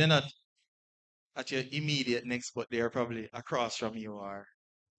 Well, maybe they're not at your immediate next, but they're probably across from you. Or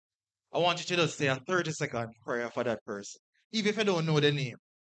I want you to just say a 30-second prayer for that person. Even if you don't know the name,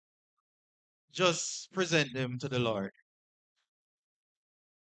 just present them to the Lord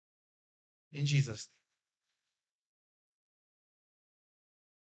in Jesus.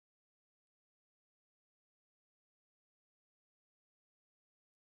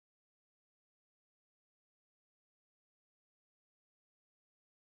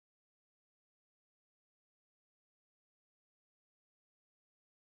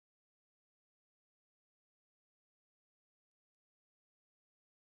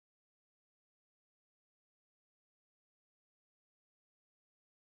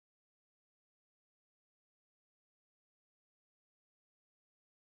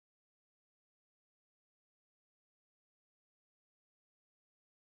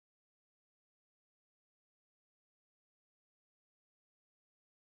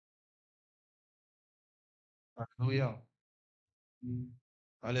 Hallelujah.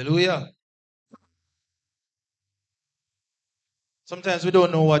 Hallelujah. Sometimes we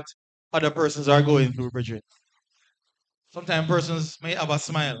don't know what other persons are going through, Bridget. Sometimes persons may have a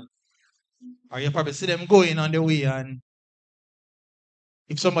smile, or you probably see them going on their way, and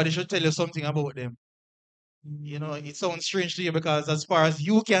if somebody should tell you something about them, it sounds strange to you because as far as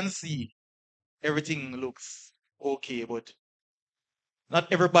you can see, everything looks okay, but not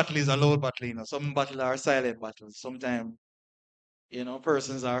every battle is a loud battle, Some battles are silent battles. Sometimes,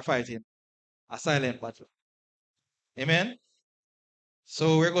 persons are fighting a silent battle. Amen?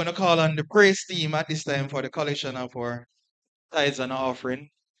 So we're going to call on the praise team at this time for the collection of our tithes and offering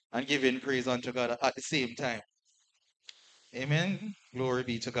and giving praise unto God at the same time. Amen. Glory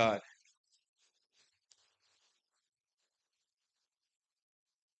be to God.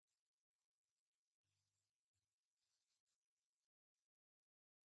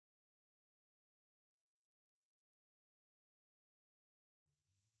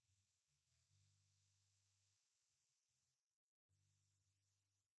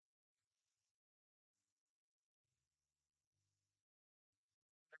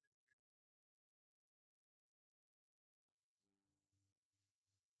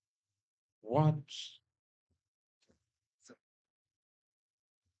 What?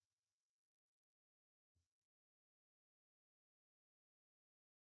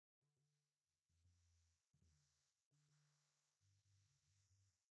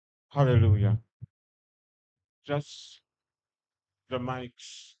 Hallelujah. Just the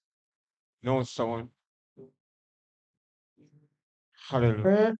mics. No sound.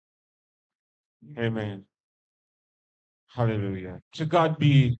 Hallelujah. Amen. Hallelujah. To God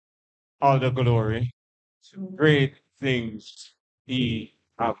be all the glory. Great things he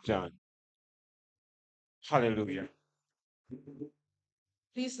have done. Hallelujah.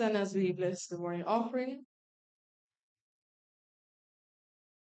 Please stand as we bless the morning offering.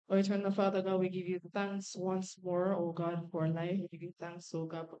 O eternal Father God, we give you thanks once more, O God, for life. We give you thanks, O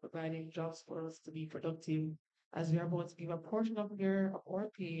God, for providing jobs for us to be productive. As we are about to give a portion of our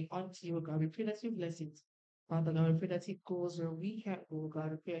pay unto you, O God, we pray that you bless it. Father God, we pray that it goes where we can't go,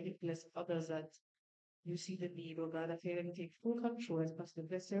 God. We pray that you bless others that you see the need, oh God. I pray that you take full control as Pastor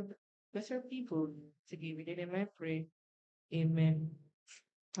bless your people to give it. In your name I pray. Amen.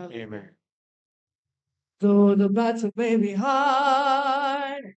 Hallelujah. Amen. Though the battle may be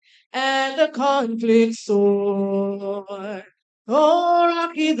hard and the conflict sore, oh,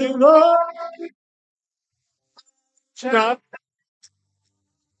 rocky the road, Stop.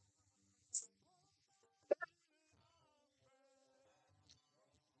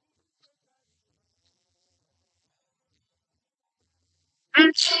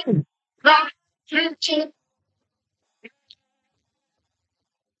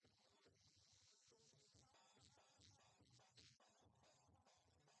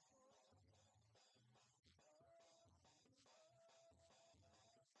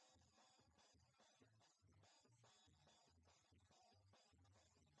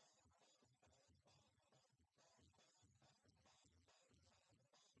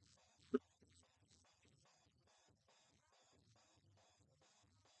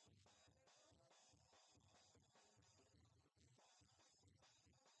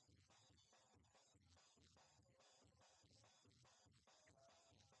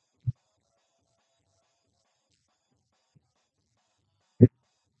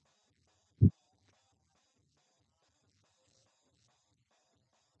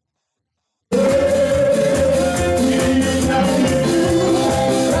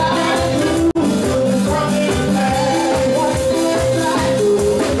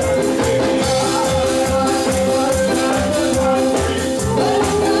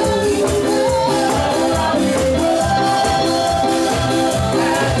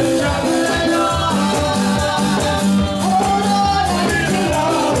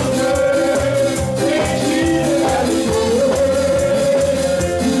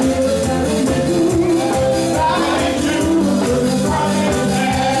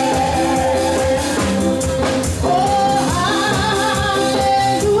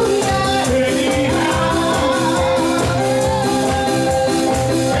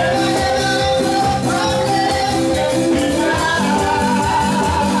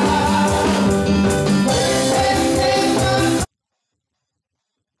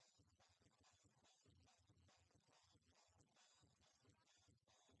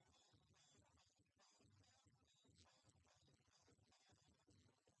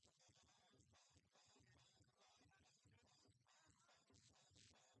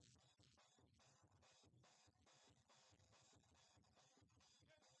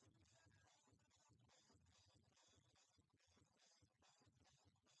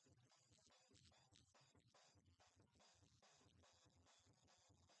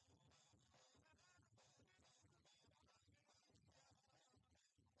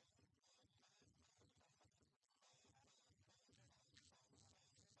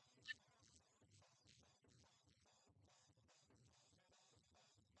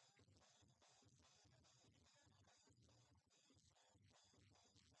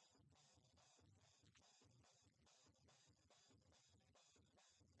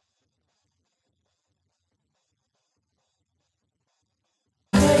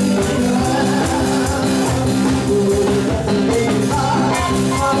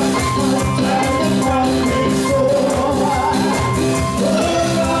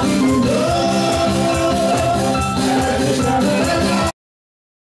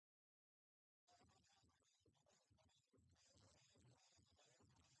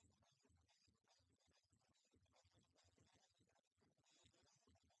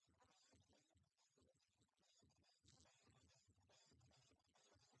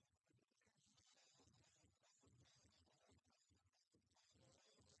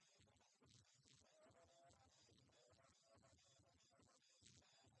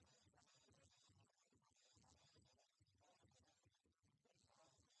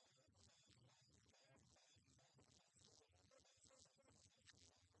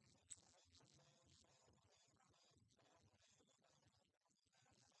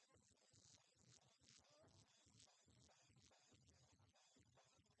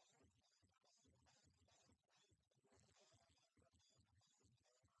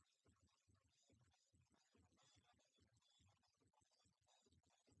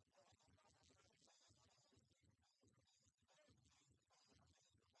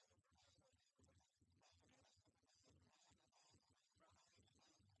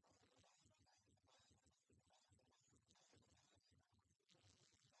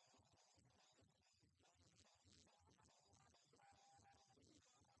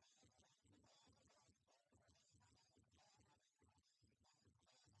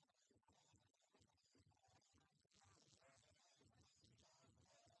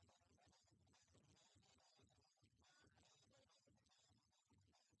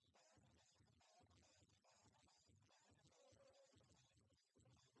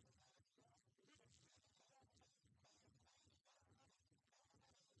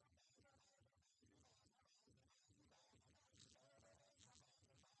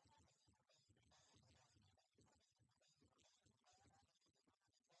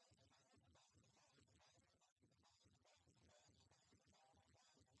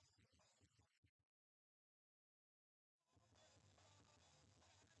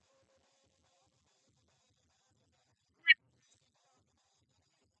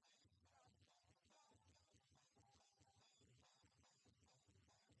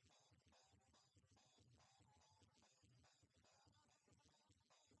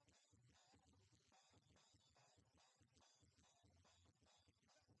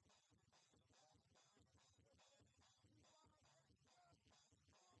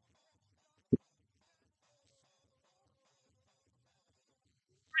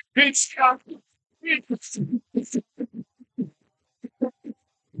 It's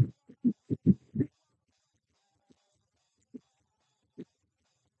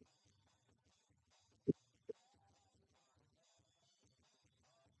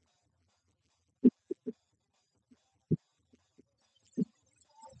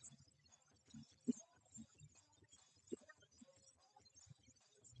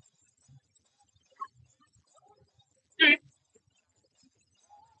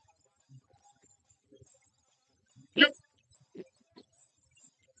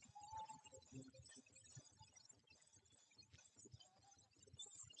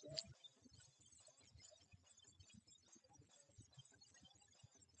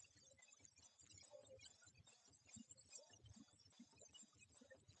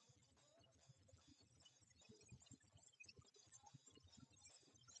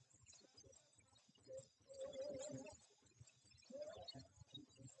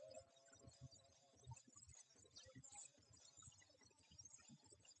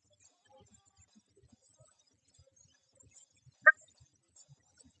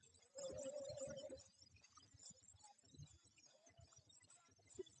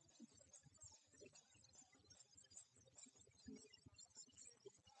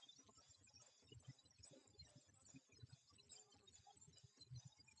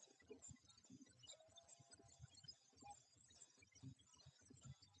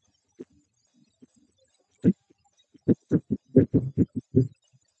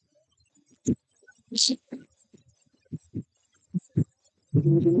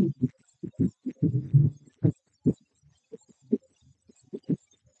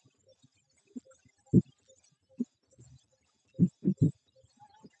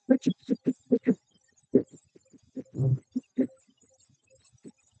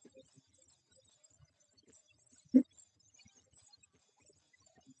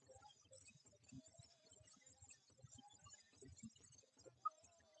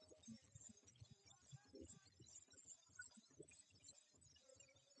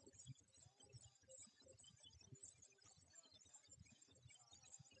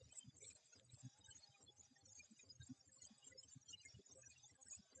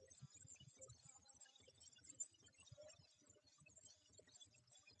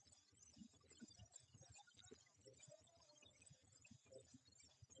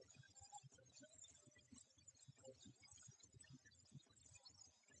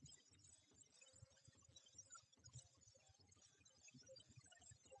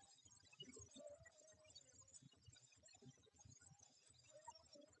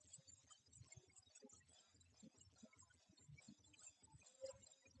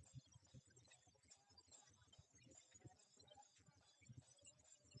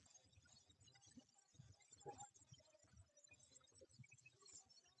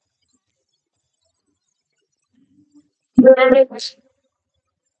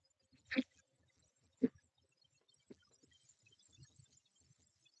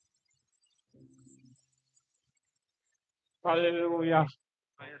Hallelujah.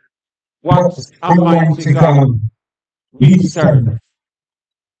 What What a mighty Almighty God God we we serve. serve.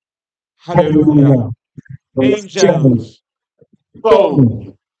 Hallelujah. Hallelujah. Those Angels bow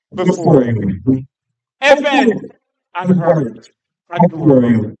bow before before you. you. Heaven Heaven and and earth earth adore adore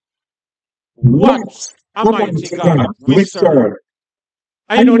you. you. What What a mighty Almighty God God we we serve. serve.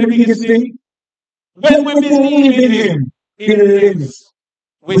 And you And know you the know the biggest biggest thing? thing? When When we we believe believe in in Him, Him, He He lives lives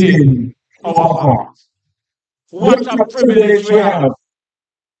within within our our heart. heart. What What a a privilege privilege we we have. have.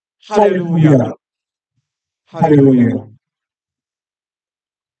 Hallelujah. Hallelujah. Hallelujah. Hallelujah.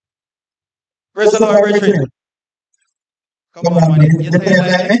 Praise Praise the the Lord, Lord, brethren. brethren. Come Come on, on, man. man. You You tired tired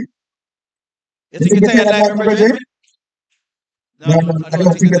like like me? me? You You think think you you tired tired like like me, me, brethren? brethren? No, No, I I don't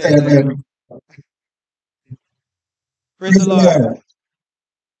don't think you think you tired tired like like me. me. Praise Praise the the Lord. Lord.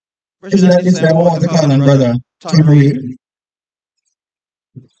 Brethren, Brethren, at at this this time, time, I I want want to to call call on on Brother Brother Tonry. Tonry.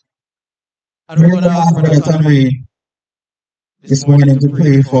 And we're We're going to going to ask ask Brother Brother Tonry Tonry this this morning morning to to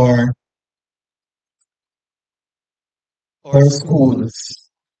pray pray for for our our school schools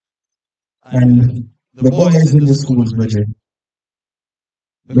and and the the boys boys in in the the school, schools, brethren. brethren.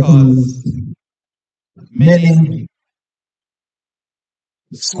 Because Because many many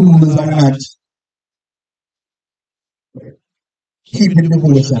schools schools are are not not keeping keeping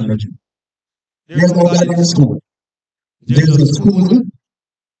devotion, devotional. brethren. There's There's no no God God in in the school. school. There's There's just a school school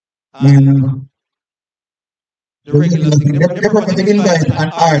and and the the regular regular thing. thing. They They prefer prefer to to invite invite an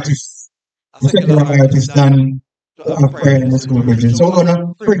an artist, artist, a a secular secular artist, artist, than than to to have have prayer prayer in in the the school, school, brethren. brethren. So So we're we're going to going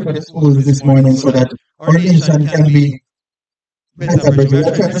to pray pray for for the the schools schools this this morning morning so so that that our our nation nation can can be be better, better, brethren. We brethren. are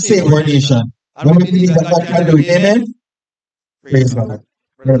We are trying trying to to save save our our nation. nation. And we And we believe believe that that God God can can do do it. it. Amen. Amen. Praise Praise God. God.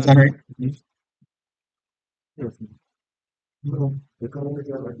 Brother Tanner.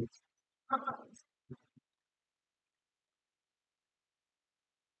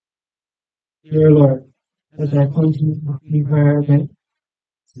 Dear Lord, as I continue to prepare again,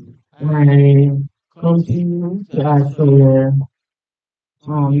 I continue to ask for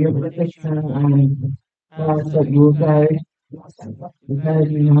your protection and ask that you guide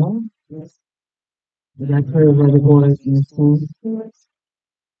me now. That I pray over the boys in school.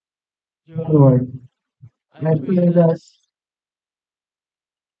 Lord, I pray that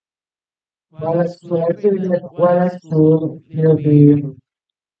I pray that while at school there'll be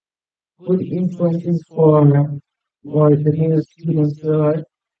good influences for the new students, Lord.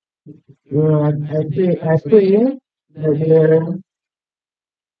 Lord, I pray that there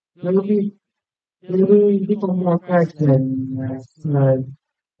will be they will become more Christ-like. Lord,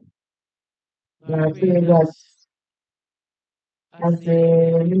 I pray that as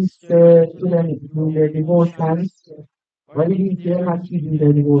they minister to them in their devotions, or even if they're not keeping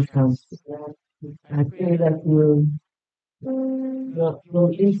their devotions, I pray that you'll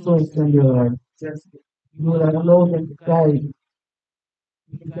influence them, Lord. You will allow them to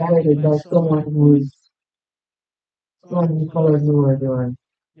be guided by someone who follows the word, Lord.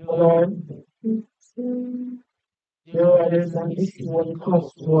 Lord, there's an issue when it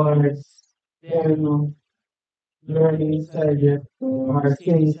comes towards their learning inside or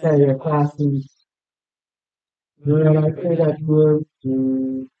staying inside your classrooms. Lord, I pray that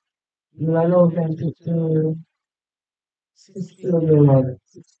you allow them to still your love.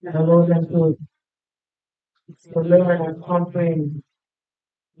 Allow them to learn and comprehend.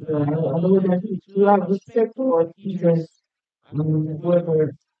 Allow them to have respect for teachers and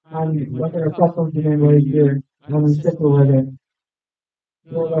whoever and whatever faculty member is there and respect over them.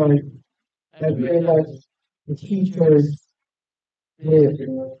 Lord, I pray that the teachers,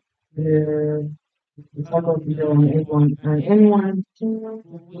 the the the faculty and anyone who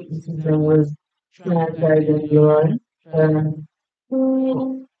witnesses them will try and guide them, Lord. Um,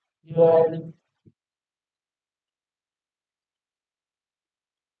 Lord,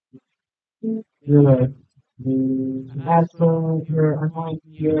 Lord, ask for your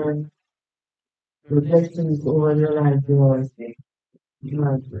anointing, your blessings over your life, Lord.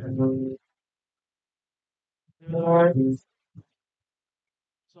 Lord, Lord,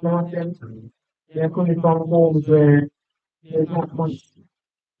 some of them, they're coming from homes where there's not much,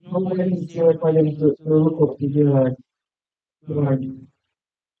 nobody is there for them to look up to, Lord. Lord,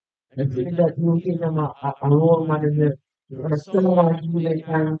 I pray that you give them a role model or someone who they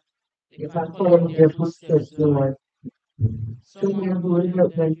can follow in their footsteps, Lord. Someone who will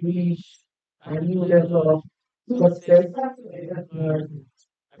help them reach a new level of success, Lord.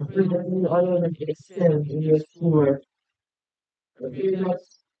 I pray that you allow them to excel in their schoolwork. I pray that,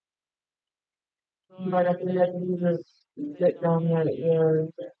 Lord, I pray that you just let down your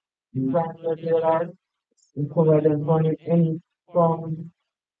wrath of your Lord and cover them from any form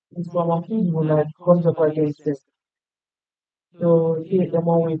of evil that comes up against them. So take them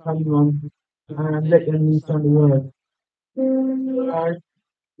away from you and let them loose on the world. Lord,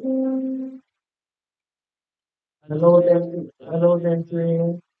 allow them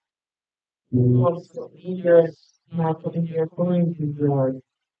to also in their not in their communities, Lord.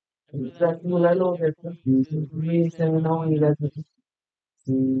 That you will allow them to raise them in a way that is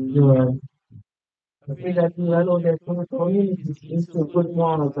Lord. I pray that you will allow their communities to instill good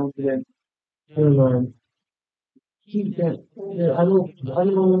morals unto them, dear Lord. Keep them, allow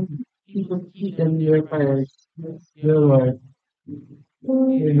people to keep them in your prayers, dear Lord.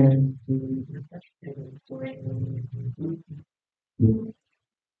 Amen.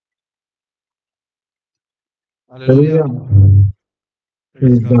 Hallelujah. Hallelujah.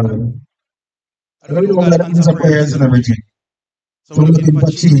 Praise Praise God. God. I So know we we know know God God answer answers prayers, prayers you and know. everything. So So we're we're looking looking for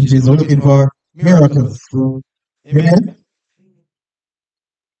for changes. changes. We're We're looking looking for for miracles. miracles. Amen. Amen.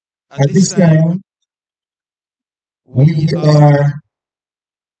 At At this this time, time, we we are are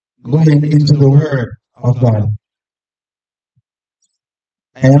going going into into the the Word Word of of God. God.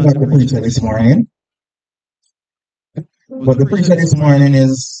 I I am am not not the the preacher preacher this this morning, morning, but the but the preacher preacher this this morning morning is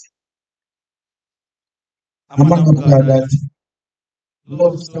is a a man man of of God God that that loves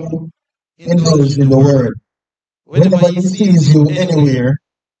loves to to indulge indulge in in the the Word. Word. Whenever Whenever he he sees sees you you anywhere, anywhere,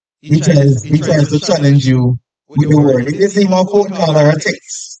 he he tries tries to to challenge challenge you you with with the the Word. Word. If If you you see see him him a on phone phone call call or or a a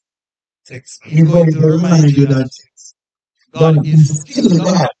text, text, he's he's going going to to remind remind you you that that God God is is still still God,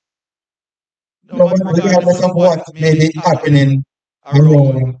 God. no, No, regardless regardless of of what what may may be be happening happening around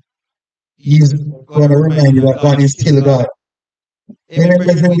you. around, He's he's going going to to remind you remind you that that God God is is still still God. God. Amen, Amen, brethren.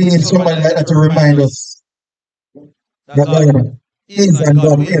 brethren. We We need need somebody somebody like like that that to to remind remind us us that that God God is and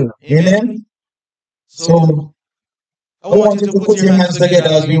God will. Amen. So I I want you to put your hands together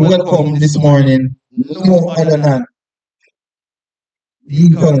as we welcome this morning no other than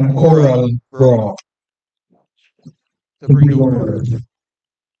Deacon Coral Brown to to bring bring the the word. word.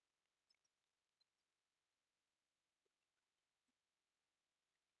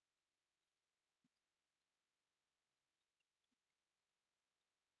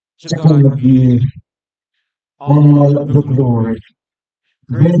 To To God God be be all all the the glory. glory.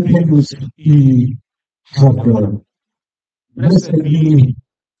 Great Great things things He He have have done. done. Blessed Blessed be be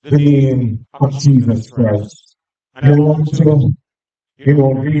the the name name of of Jesus Jesus Christ. Christ. And I And I want want to, to, greet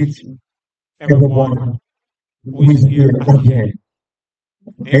greet everyone everyone who who is is here here again. again.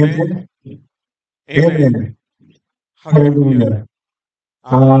 Amen. Amen. Amen. Amen. Hallelujah. Hallelujah.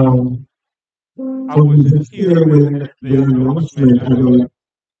 Um, Um, I I wasn't wasn't here here when when the the announcement. announcement, I I will will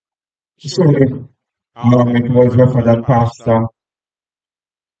show show it. it. It It was was referred for that that pastor. pastor.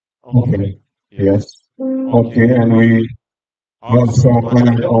 Okay. Okay. Yes. Yes. Okay. Okay. And And we we also also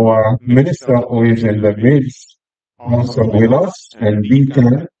honored honored our minister minister who who is is in in the the midst, midst, also also with with us, us, and and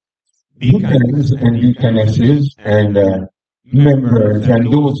deacons deacons and and deaconesses, deaconesses and and members members and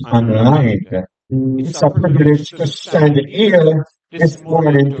and those those online. online. It's It's a a privilege privilege to to stand stand here here this this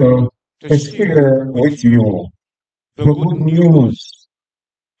morning morning to to share share with with you you the the good good news. news.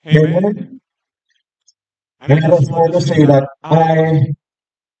 Amen. Amen. And I And I just just want want to to say say that that I I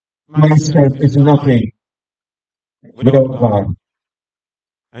myself myself is is nothing nothing without without God. God.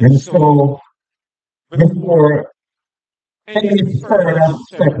 And And so so before before any any further further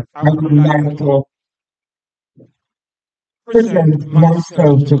step, step, I I would would like like to to present present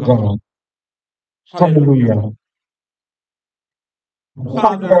myself myself to to God. God. Hallelujah. Hallelujah.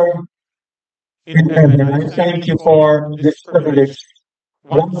 Father Father in in heaven, heaven, I I thank you thank you for for this this privilege privilege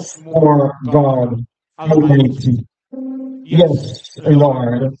once once more, more, God God Almighty. Almighty. Yes, Yes,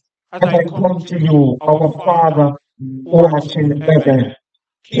 Lord, Lord, as as I I come come to to you, you, our our Father Father who who art art in in heaven, heaven,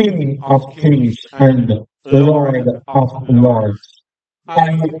 King King of of kings kings and and Lord Lord of of lords. lords.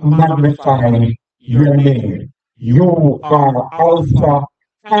 I I magnify magnify your your name. name. You You are are Alpha Alpha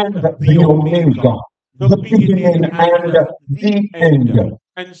and and the the Omega, Omega, the the beginning beginning and and the the end. end.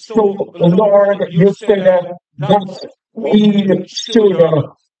 And so, So, Lord, Lord, you you said said that that we we should should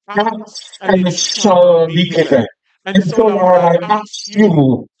ask ask and and it it shall shall be be given. given. And And so, so, Lord, Lord, I I ask ask you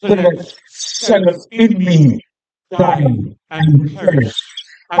you to to let let self self in in me me die die and and perish, perish,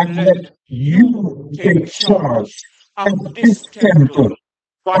 and and let let you you take take charge charge of of this this temple, temple,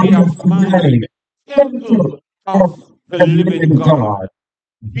 body body of of mine, mine, temple temple of of the the living living God. God.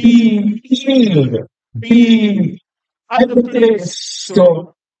 Be Be healed, healed, be be at at the the place place to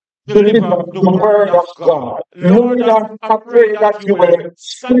to deliver deliver the the word word of of God. God. Lord, Lord, I I pray pray that that you you will will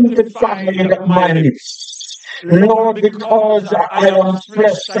sanctify sanctify my my lips. lips. Lord, Lord, because because I I am am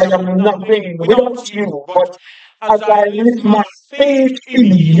flesh, flesh, I I am am nothing nothing without without you. you. But But as as I I lift lift my my faith faith in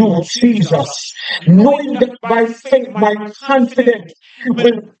in you, you, Jesus, Jesus, knowing knowing that that by by faith faith my my confidence confidence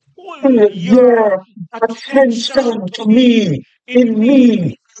will will pull pull your your attention attention to to me, me, in in me,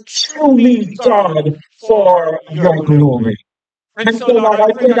 me, through me, truly, God, God, for for your your glory. glory. And And so, so, Lord, Lord, I I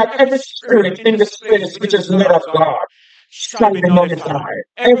pray pray that that every every spirit spirit in in this this place place which which is is not not of of God God shall shall be be nullified. nullified.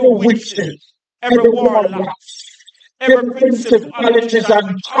 Every Every witches, witches, every every warlock, warlocks, every every principalities principalities and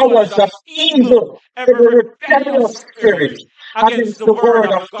and powers powers of of evil, evil, every every rebellious rebellious spirit spirit against against the the word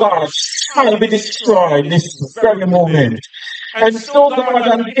word of of God God shall shall be be destroyed destroyed this this very very moment. moment. And And so, so, God, God,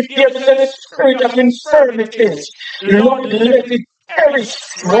 and and if if there there is is any any spirit spirit of of infirmities, infirmities, Lord, Lord, let let it it perish perish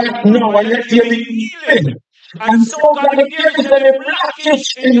right right now now and and let let there there be be healing. healing. And And so, so, God, God, if if there there is is any any blockage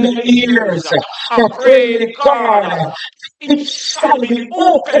blockage in in the the ears, ears, I I pray, pray, God, God, it it shall shall be be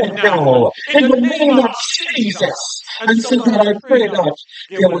open open now now in in the the name name of of Jesus. Jesus. And And so, so, God, God, I I pray pray that that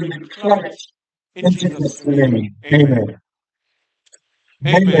there there will will be be clarity clarity in in Jesus' Jesus' name. name. Amen. Amen.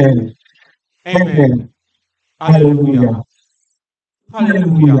 Amen. Amen. Amen. Amen. Hallelujah. Hallelujah.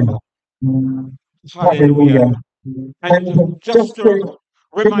 Hallelujah. Hallelujah. Hallelujah. Hallelujah. And And just just to to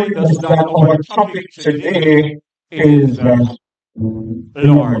remind remind us us that that our our topic topic today today is is Lord,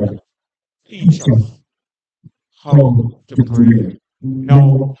 Lord, teach teach us us how how to to pray. pray. Now,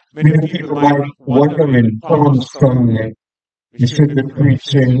 Now, many many people people might might be wondering, wondering, Pastor, Pastor, we we should should be be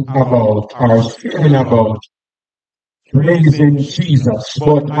preaching preaching about about or or sharing sharing about about praising praising Jesus. Jesus.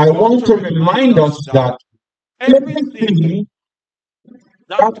 But But I I want want to to remind remind us us that that everything everything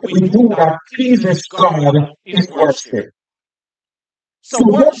that that we we do do that that pleases pleases God God is is worship. worship. So So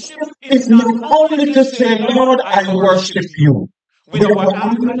worship worship is is not not only only to to say, say, Lord, Lord, I I worship worship you you with with our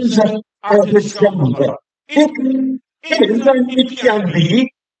our hands hands or or to to jump. jump. It It is is and and it it can can be,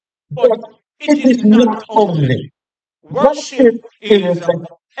 be, but but it it is is not not only. only. Worship is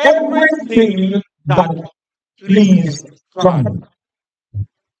everything that pleases God.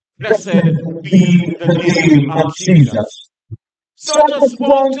 Blessed be the name of Jesus. So I just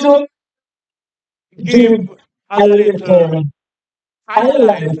want to give a little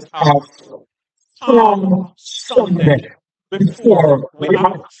highlight of Palm Sunday before we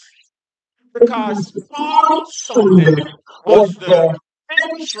act. Because Palm Sunday was the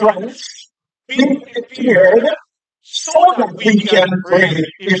entrance being prepared so that we can pray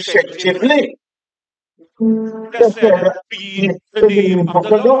effectively. Blessed be the name of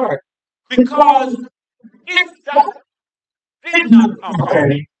the Lord. Because if that did not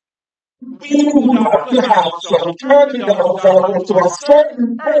happen, we would have perhaps turned it over to a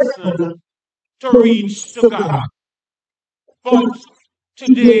certain person to reach to God. But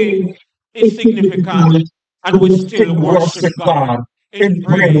today is significant, and we still worship God in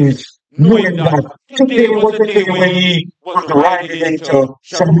praise, knowing that today was the day when He was riding into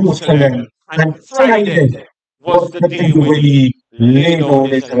Jerusalem, and Friday was the day when He laid down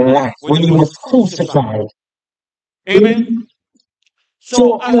His life, when He was crucified. Amen.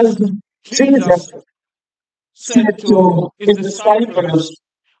 So as Jesus said to His disciples,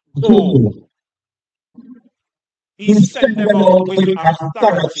 go, He sent them out with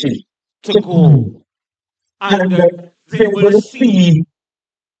authority to go. And they will see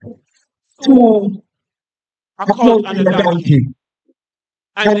two a colt and a donkey.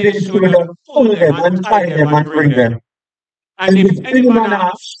 And they should pull them and tie them and bring them. And if any man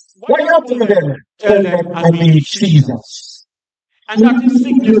asks, what happened to them? Tell them, I mean Jesus. And that is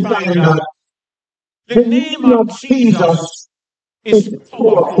signifying that the name of Jesus is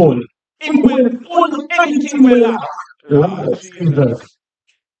powerful. It will pull anything we lack. Lord Jesus.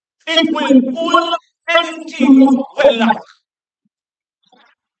 It will pull anything we lack.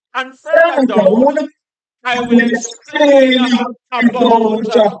 And further down, I will explain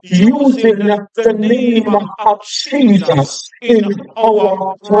about using the name of Jesus in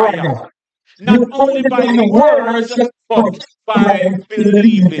our prayer. Not only by the words, but by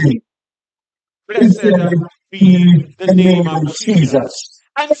believing. Blessed be the name of Jesus.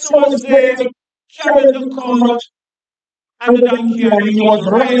 And so as they carried the colt and the donkey and he was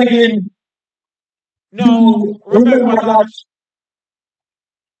riding. Now, remember that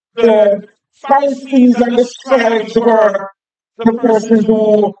the Pharisees and the scribes were the persons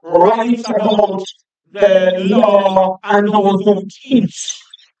who write about the law and those who teach.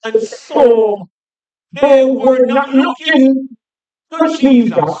 And so they were not looking to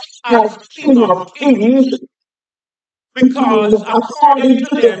Jesus as King of Kings, because according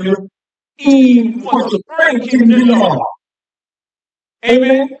to them, He was breaking the law.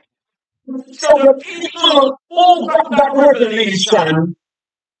 Amen. So the people who got that revelation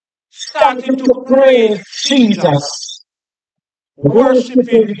started to praise Jesus,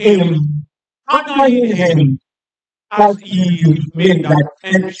 worshiping Him, honoring Him as He made that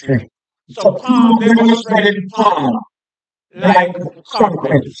entry. So palm, they were spreading palm like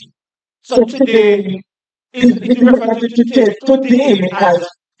carpets. So today is referred to today as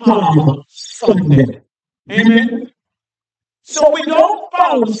Palm Sunday. Amen. So without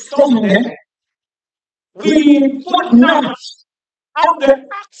Palm Sunday, we would not have the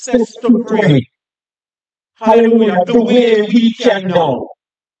access to pray. Hallelujah. The way we can now.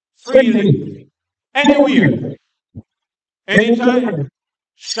 Freely. Anywhere. Anytime.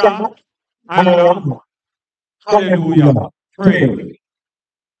 Stop. And hallelujah. Pray.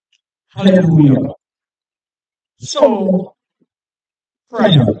 Hallelujah. So,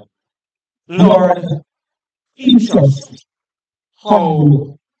 prayer. Lord, teach us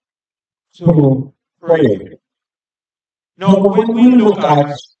how to pray. Now, when we look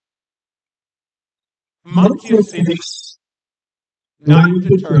at Matthew 6, 9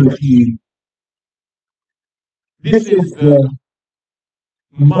 to 13, this is the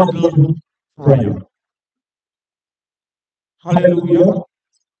model prayer. Hallelujah.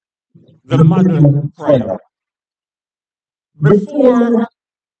 The model prayer. Before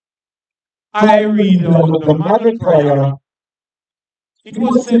I read out the model prayer, it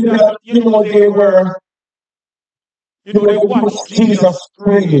was said that, they watched Jesus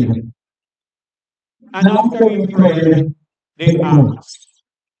praying. And after he prayed, they asked.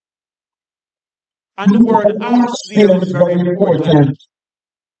 And the word ask there is very important.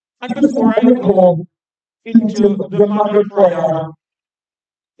 And before I go into the model prayer,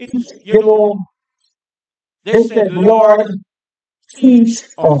 it's, they said, Lord, teach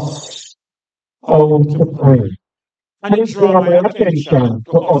us how to pray. And it drew my attention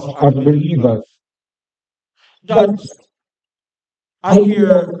to us as believers. That I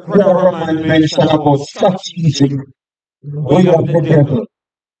hear Brother Roman mention about strategic way of the devil.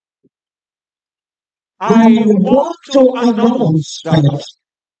 I want to announce that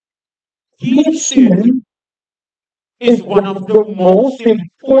teaching is one of the most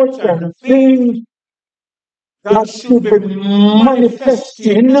important things that should be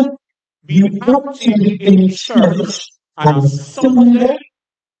manifesting, be active in church on a Sunday,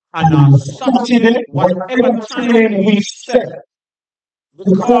 on a Saturday, whatever time we set.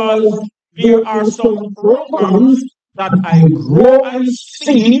 Because there are some programs that I grow and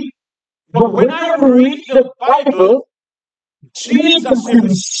see, but when I read the Bible, Jesus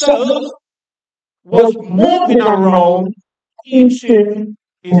himself was moving around teaching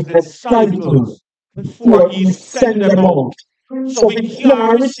his disciples before he sent them out. So we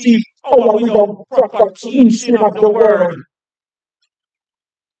can't receive power without proper teaching of the word.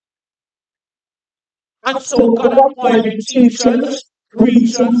 And so God appointed teachers,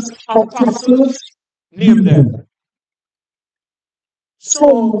 preachers, apostles, name them.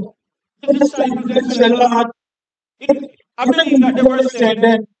 So the disciples they said, Lord, I believe that they were saying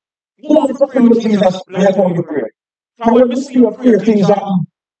then, you want to pray with Jesus like how you pray. Now when we see your prayer things happen,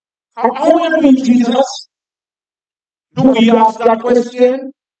 how will we Jesus? Do we ask that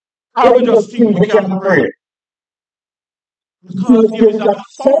question? Or we just think we can pray? Because there is a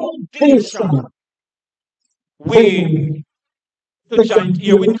foundation way to join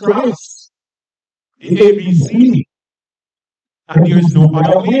here with Christ, the ABC, and there is no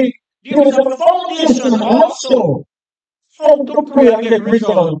other way. There is a foundation also how to pray and get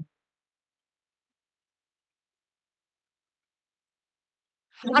result.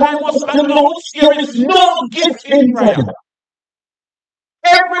 And I must announce there is no gift in prayer.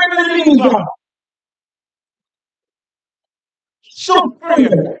 Every believer should pray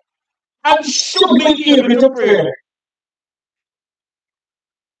and should be able to pray.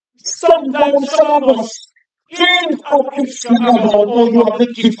 Sometimes some of us think a picture about how you have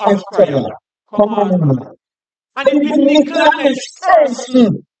the gift of prayer. Come on, man. And it will neglect this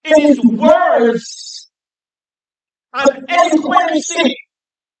person in his words and eloquency.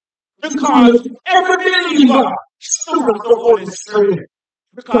 Because every believer should have the Holy Spirit.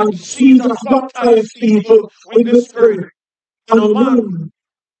 Because Jesus baptized people with the Spirit. And a man.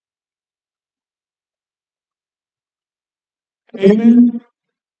 Amen.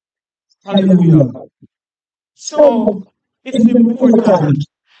 Hallelujah. So it's important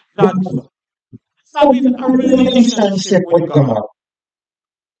that having a relationship with God.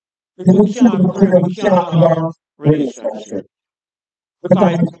 If we can't pray, we can't have a relationship.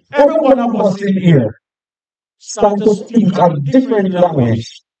 Because every one of us in here start to speak a different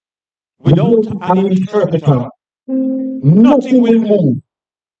language without an interpreter. Nothing will move.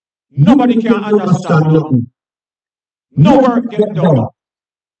 Nobody can understand nothing. No work get done.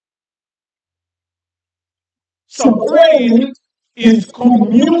 So praying is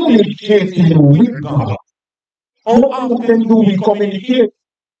communicating with God. How often do we communicate?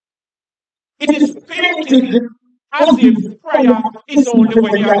 It is painted as if prayer is only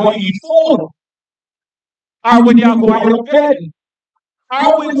when you are going to eat food, or when you are going to bed,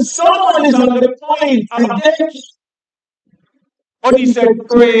 or when someone is on the point of death. But he said,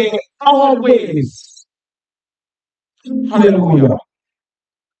 pray always. Hallelujah.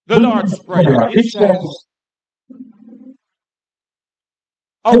 The Lord's Prayer, it says,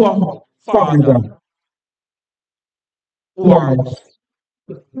 our Father who art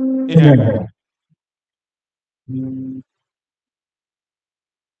in heaven.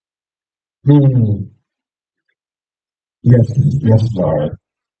 Yes, Lord.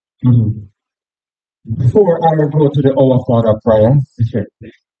 Before I go to the Our Father prayer,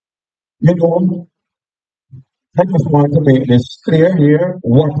 you know, I just want to make this clear here.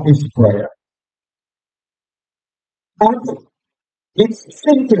 What is prayer? At its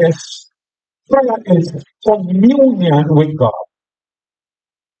simplest, prayer is communion with God.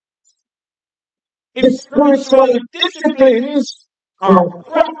 Its spiritual disciplines are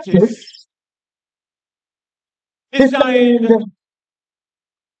practice designed.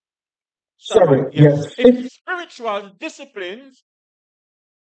 Its spiritual disciplines.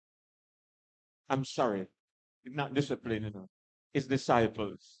 I'm sorry, it's not discipline, it's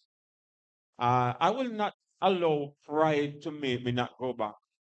disciples. I will not allow pride to make me not go back.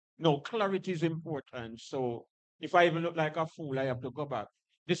 No, clarity is important. So if I even look like a fool, I have to go back.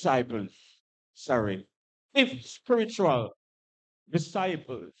 Disciples, sorry. If spiritual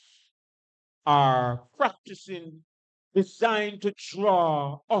disciples are practicing designed to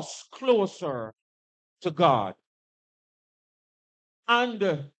draw us closer to God and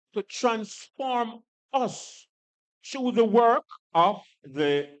to transform us through the work of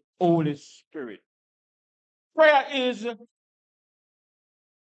the Holy Spirit. Prayer is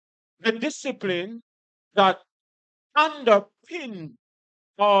the discipline that underpin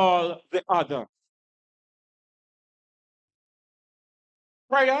all the other.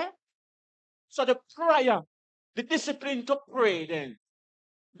 Prayer, so the prayer, the discipline to pray then.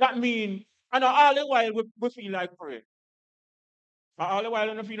 That means, and all the while we feel like pray. All the while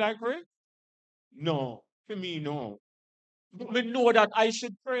I don't feel like pray? No. For me, no. But we know that I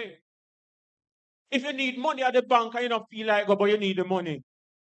should pray. If you need money at the bank and you don't feel like go, but you need the money,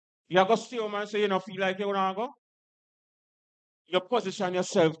 you have to stay home and say you don't feel like you want to go. You position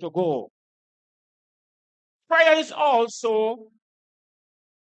yourself to go. Prayer is also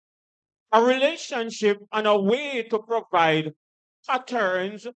a relationship and a way to provide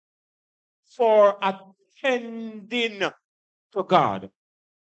patterns for attending to God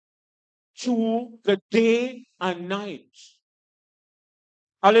through the day and night.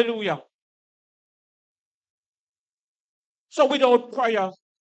 Hallelujah. So without prayer,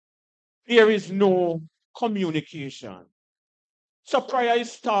 there is no communication. So prayer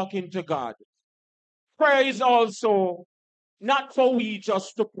is talking to God. Prayer is also not for we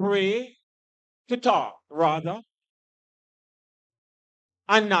just to pray, to talk, rather,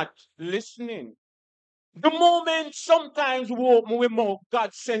 and not listening. The moment sometimes we open our mouth,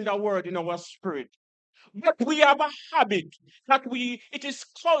 God send a word in our spirit. But we have a habit that it is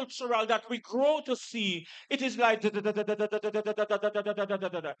cultural that we grow to see. It is like,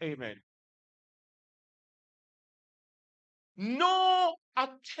 amen. No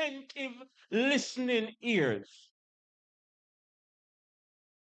attentive listening ears.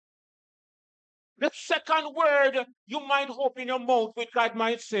 The second word you might open your mouth with, God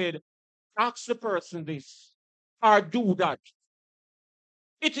might say, ask the person this or do that.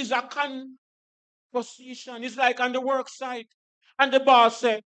 It is a conversation. It's like on the work site. And the boss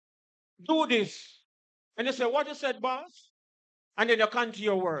said, do this. And they say, what you said, boss? And then you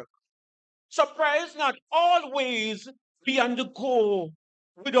continue your work. So prayer is not always be on the go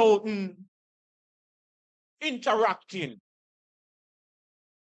without interacting.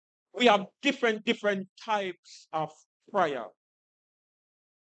 We have different types of prayer.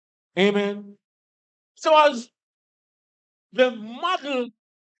 Amen. So as the model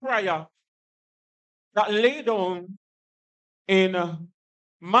prayer that laid down in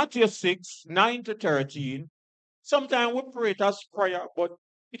Matthew 6, 9 to 13, sometimes we pray it as prayer, but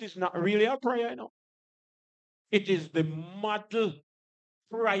it is not really a prayer, you know. It is the model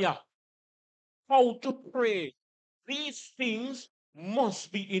prayer. How to pray. These things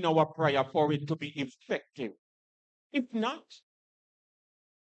must be in our prayer for it to be effective. If not,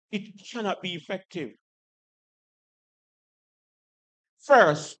 it cannot be effective.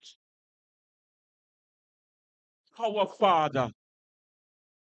 First, our Father.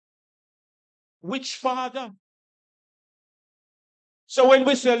 Which Father? So when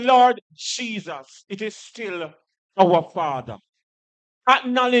we say Lord Jesus, it is still our Father.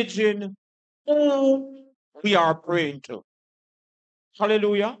 Acknowledging who we are praying to.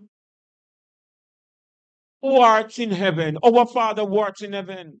 Hallelujah. Who art in heaven, our Father who art in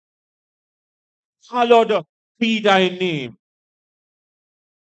heaven. Hallowed be thy name.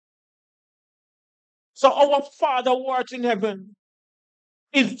 So our Father who art in heaven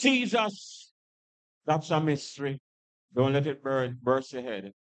is Jesus. That's a mystery. Don't let it burst your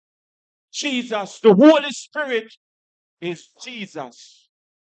head. Jesus, the Holy Spirit is Jesus.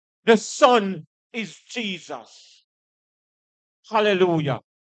 The Son is Jesus. Hallelujah.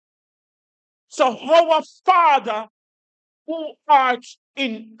 So our Father who art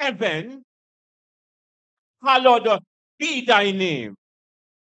in heaven, hallowed be thy name.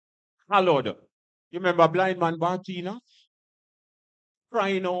 Hallowed. You remember blind man Bartina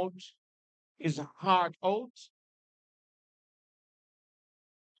crying out his heart out?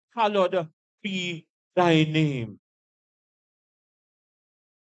 Hallowed be thy name.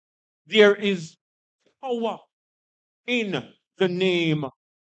 There is power in the name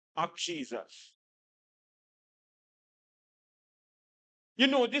of Jesus. You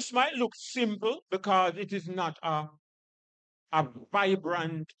know, this might look simple because it is not a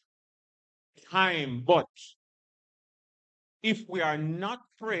vibrant time, but if we are not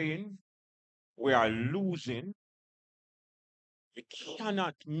praying, we are losing. We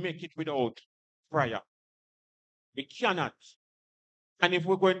cannot make it without prayer. We cannot. And if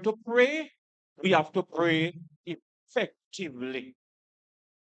we're going to pray, we have to pray effectively.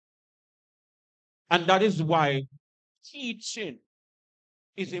 And that is why teaching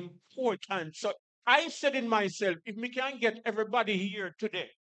is important. So I said in myself, if we can get everybody here today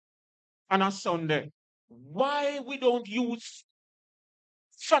on a Sunday, why we don't use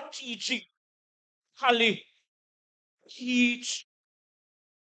strategically teach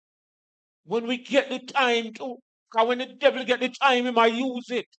when we get the time to. Because when the devil get the time, he might use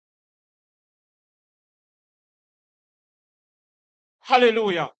it.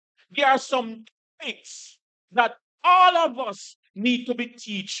 Hallelujah. There are some things that all of us need to be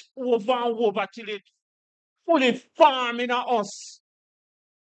teach over and over till it fully form in us.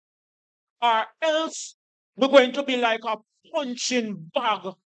 Or else we're going to be like a punching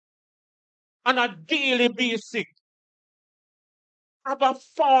bag on a daily basis of a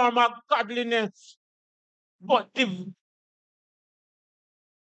form of godliness, but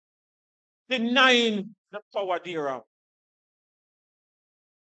denying the power thereof.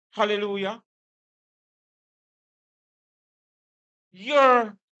 Hallelujah.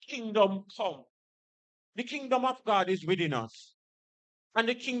 Your kingdom come. The kingdom of God is within us. And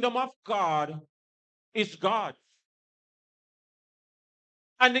the kingdom of God is God.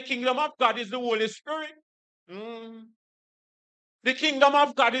 And the kingdom of God is the Holy Spirit. Mm. The kingdom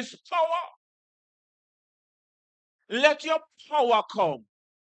of God is power. Let your power come.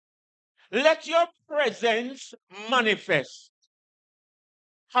 Let your presence manifest.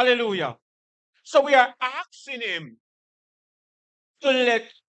 Hallelujah. So we are asking him to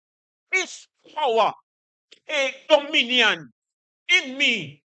let his power take dominion in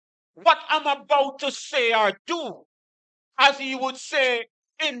me. What I'm about to say or do, as he would say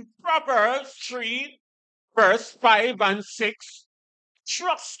in Proverbs 3, verse 5 and 6,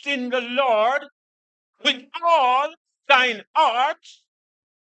 trust in the Lord with all thine heart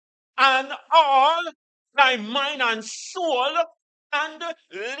and all thy mind and soul, and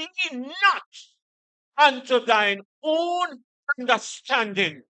lean not unto thine own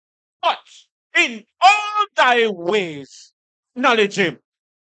understanding, but in all thy ways acknowledge him,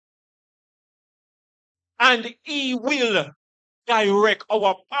 and he will direct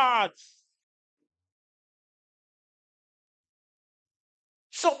our paths.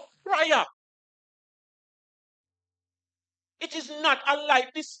 So prayer, it is not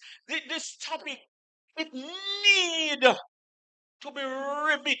unlike this topic. It need to be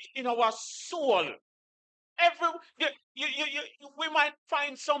rivet in our soul. Every we might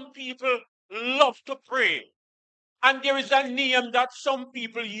find some people love to pray, and there is a name that some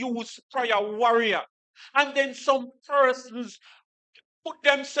people use, prayer warrior, and then some persons put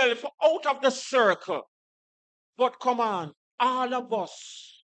themselves out of the circle. But come on, all of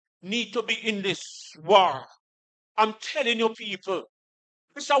us need to be in this war. I'm telling you, people,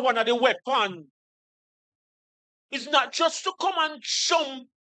 this is one of the weapons. It's not just to come and jump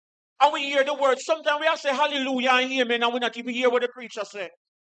and we hear the word. Sometimes we have to say hallelujah and amen, and we not even hear what the preacher said.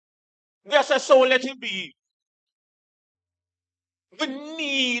 We have to say, so let it be. We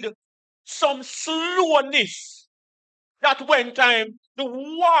need some slowness. That when time the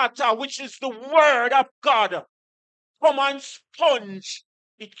water, which is the word of God, come and sponge,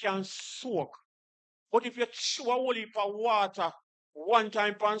 it can soak. But if you chew a whole heap of water one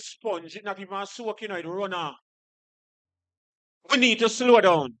time on sponge, it not even soak, it run off. We need to slow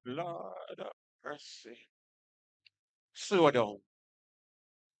down. Lord of mercy. Slow down.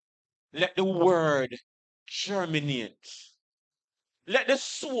 Let the word germinate. Let the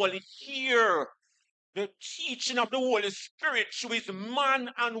soul hear the teaching of the Holy Spirit through his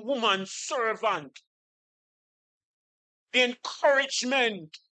man and woman servant. The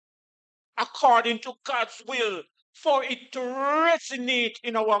encouragement according to God's will for it to resonate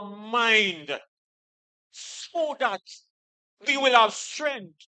in our mind so that we will have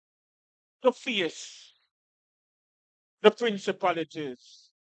strength to face the principalities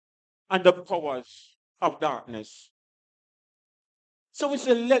and the powers of darkness. So we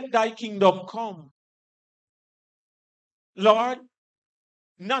say, let thy kingdom come. Lord,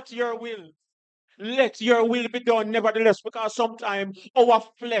 not your will. Let your will be done, nevertheless, because sometimes our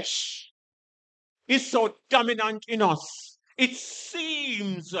flesh is so dominant in us. It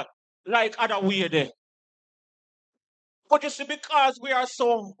seems like other way there. But you see, because we are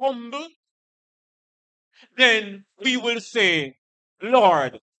so humble, then we will say,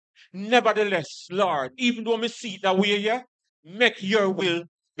 Lord, nevertheless, Lord, even though we see that we are here, make your will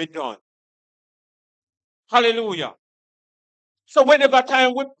be done. Hallelujah. So whenever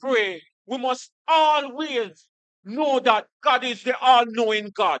time we pray, we must always know that God is the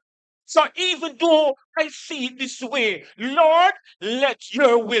all-knowing God. So even though I see it this way, Lord, let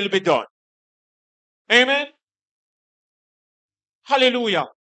your will be done. Amen. Hallelujah.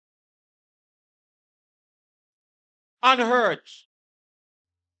 On earth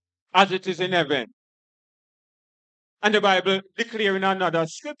as it is in heaven. And the Bible declaring another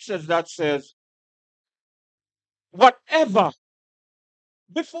scriptures that says, whatever,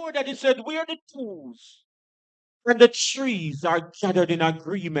 before that it said, where the tools? and the trees are gathered in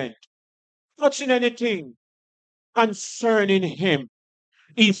agreement, touching anything concerning him.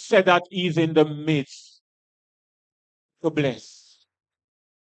 He said that he's in the midst to bless.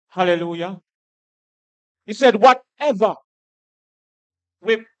 Hallelujah. He said, whatever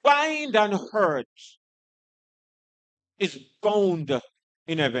we bind and hurt is bound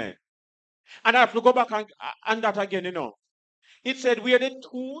in heaven. And I have to go back and that again, It said, where the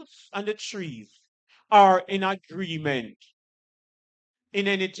tools and the trees are in agreement in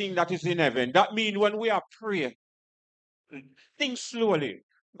anything that is in heaven. That means when we are praying, think slowly.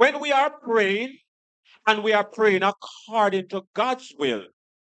 When we are praying and we are praying according to God's will,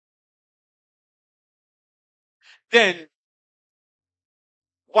 then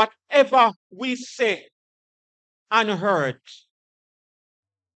whatever we say and hurt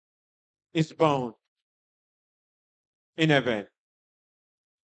is bound in heaven.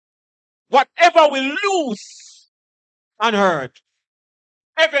 Whatever we lose and hurt,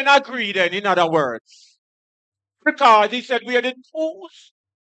 heaven agreed then, in other words. Because he said, where the tools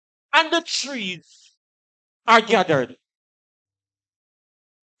and the trees are gathered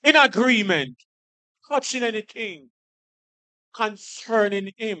in agreement, touching anything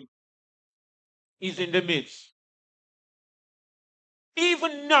concerning him, is in the midst.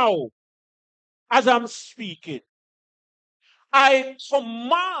 Even now, as I'm speaking, I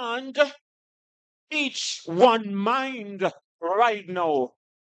command each one mind right now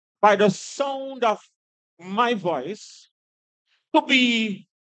by the sound of my voice to be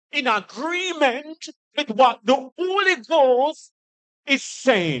in agreement with what the Holy Ghost is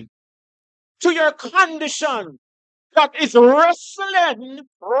saying to your condition that is wrestling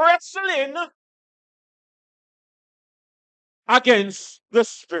against the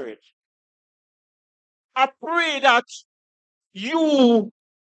spirit. I pray that you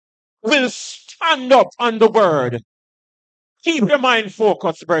will stand up on the word. Keep your mind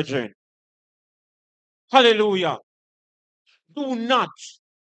focused, brethren. Hallelujah. Do not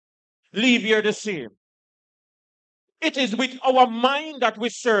leave here the same. It is with our mind that we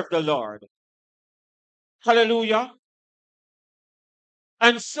serve the Lord. Hallelujah.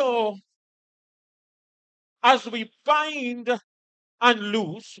 And so, as we bind and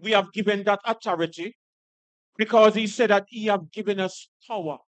loose, we have given that authority because he said that he have given us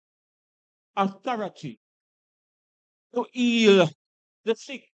power, authority to heal the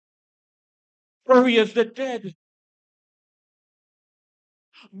sick, to raise the dead.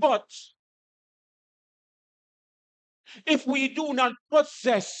 But if we do not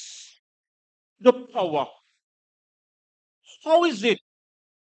possess the power, how is it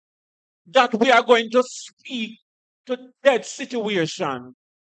that we are going to speak to dead situation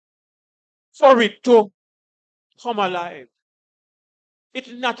for it to come alive?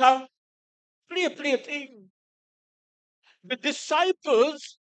 It's not a play thing. The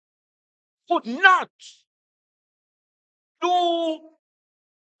disciples could not do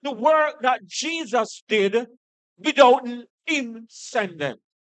the work that Jesus did without him send them.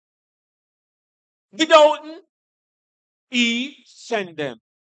 Without he send them.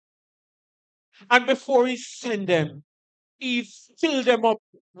 And before he sent them, he filled them up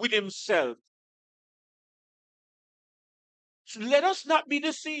with himself. So let us not be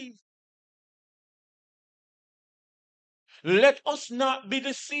deceived. Let us not be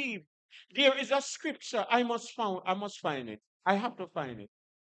deceived. There is a scripture I must find it. I have to find it.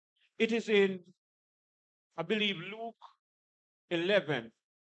 It is in, I believe, Luke 11.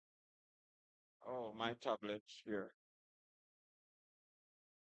 Oh, my tablet's here.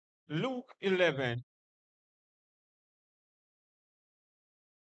 Luke 11.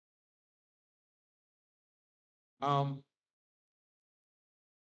 Oh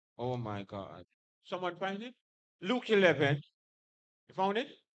my God. Someone find it? Luke 11. You found it?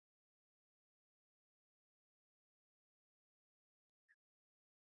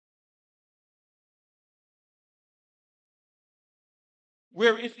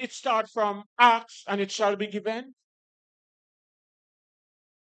 Where it starts from Acts and it shall be given.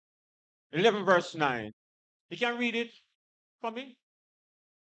 11 verse 9. You can read it for me?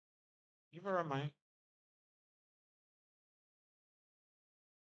 Give her a mic.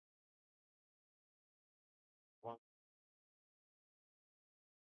 One.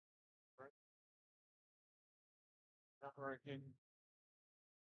 Not working.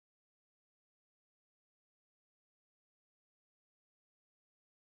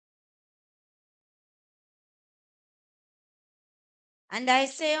 And I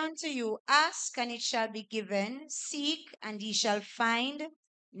say unto you, ask and it shall be given, seek and ye shall find,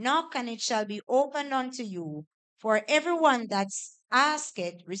 knock and it shall be opened unto you. For everyone that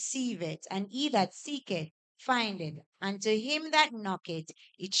asketh receiveth, and he that seeketh findeth, and to him that knocketh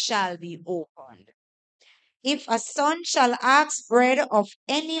it shall be opened. If a son shall ask bread of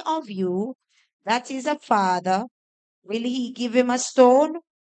any of you that is a father, will he give him a stone?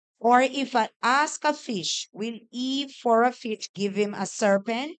 Or if I ask a fish, will he for a fish give him a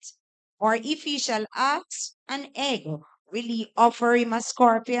serpent? Or if he shall ask an egg, will he offer him a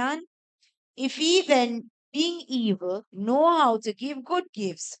scorpion? If ye then, being evil, know how to give good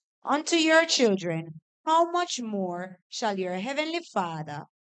gifts unto your children, how much more shall your heavenly Father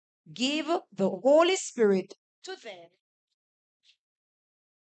give the Holy Spirit to them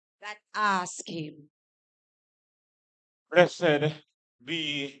that ask him? Blessed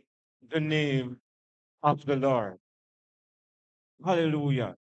be the name of the Lord.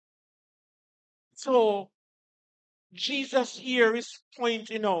 Hallelujah. So Jesus here is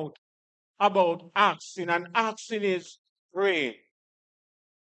pointing out about asking, and asking is praying,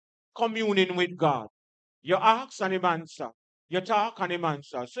 communing with God. You ask and him answer. You talk and him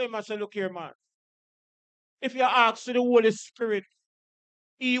answer. So he must say, look here, man. If you ask to the Holy Spirit,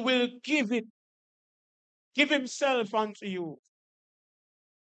 he will give it, give himself unto you.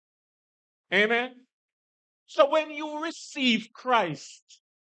 Amen. So when you receive Christ,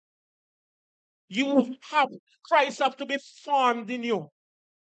 you have Christ have to be formed in you.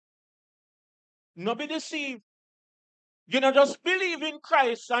 Not be deceived. You not just believe in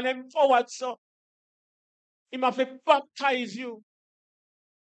Christ and empowered, so he must baptize you.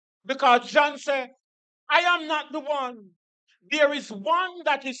 Because John said, I am not the one. There is one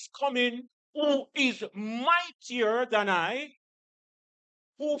that is coming who is mightier than I,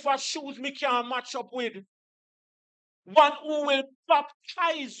 who for shoes me can't match up with. One who will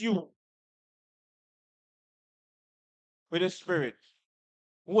baptize you with the Spirit,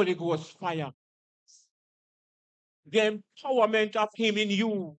 Holy Ghost fire. The empowerment of him in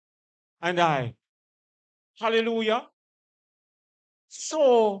you and I. Hallelujah.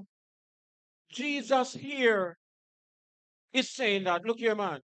 So Jesus here is saying that, look here,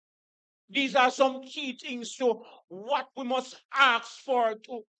 man. These are some key things to what we must ask for.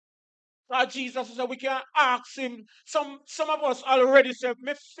 Jesus said we can ask him. Some of us already said,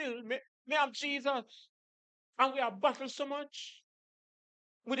 me feel, me have Jesus. And we have battled so much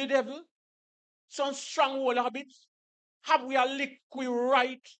with the devil. Some stronghold habits. Have we a liquid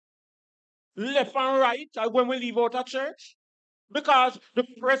right, left and right when we leave out of church? Because the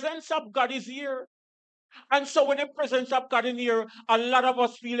presence of God is here. And so when the presence of God is here, a lot of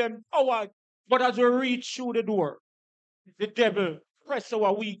us feel empowered. But as we reach through the door, the devil press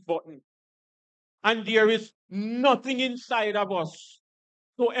our weak button. And there is nothing inside of us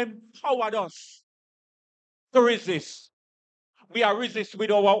to empower us to resist. We are resist with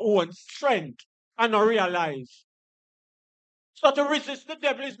our own strength and not realize. So to resist the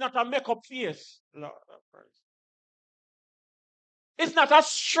devil is not a make-up face. Lord have mercy. It's not a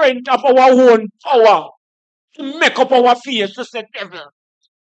strength of our own power to make up our face to say, devil,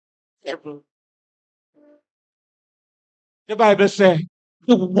 devil. The Bible says,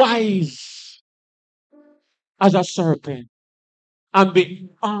 the wise as a serpent and be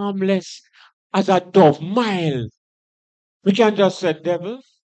harmless as a dove, mild. We can't just say, devil,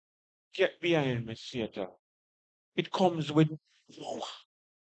 get behind me, Satan. It comes with power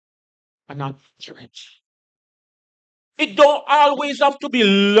and not threat. It don't always have to be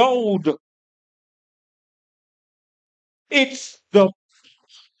loud. It's the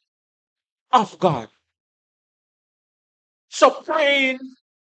of God. So praying,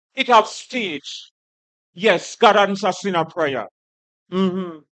 it have stage. Yes, God answers in a prayer.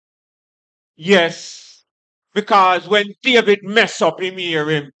 Yes. Because when David mess up, him hear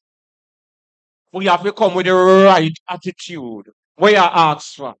him. We have to come with the right attitude. What you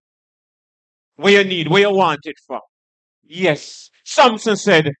ask for. What you need. What you want it for. Yes. Samson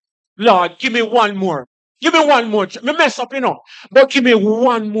said, Lord, give me one more. Give me one more. Me mess up, but give me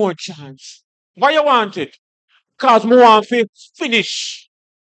one more chance. Why you want it? Because me want to finish.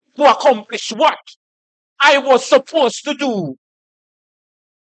 To accomplish what I was supposed to do.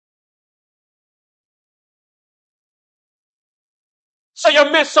 So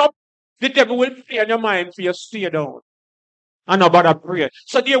you mess up, the devil will play in your mind for you to stay down and not bother pray.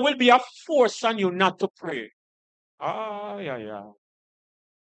 So there will be a force on you not to pray. Ah, yeah, yeah.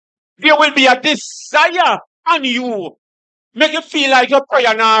 There will be a desire on you. Make you feel like your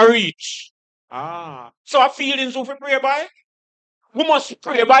prayer not reach. Ah. So our feelings we pray by? We must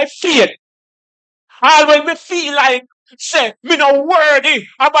pray by faith. And when we feel like, say, me not worthy,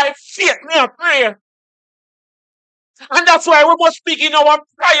 and by faith me a pray. And that's why we must speak in our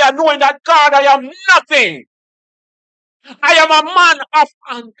prayer, knowing that God, I am nothing. I am a man of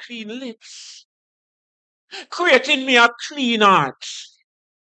unclean lips. Create in me a clean heart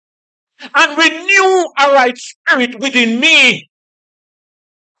and renew a right spirit within me.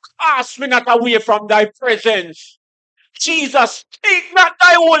 Cast me not away from thy presence. Jesus, take not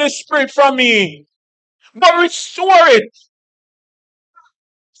thy Holy Spirit from me, but restore it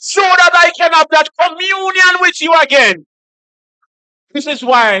so that I can have that communion with you again. This is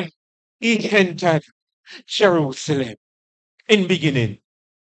why he entered Jerusalem in beginning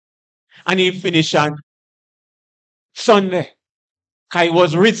and he finished on Sunday. I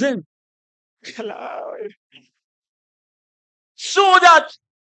was risen. So that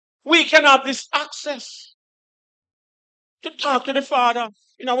we can have this access to talk to the Father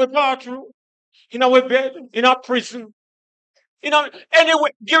in our bathroom, in our bed, in our prison. Anyway,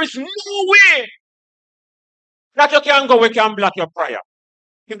 there is no way that you can go, we can block your prayer.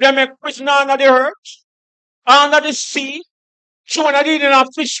 If they make prison under the earth, under the sea, Jonah didn't have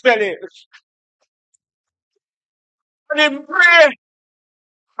fish belly. And then pray,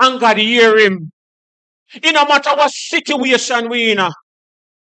 and God hear him. No matter what situation we in,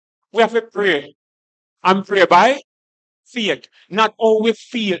 we have to pray. And pray by faith, not how we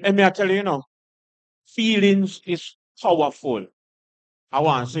feel. And me I tell you, feelings is powerful. I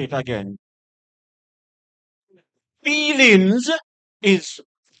want to say it again. Feelings is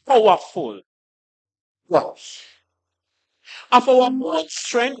powerful. Yes. Of our own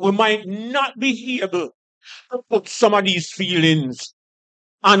strength, we might not be able to put some of these feelings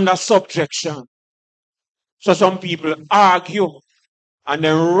under subjection. So some people argue and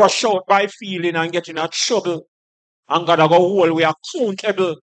then rush out by feeling and get in a trouble. And God go hold we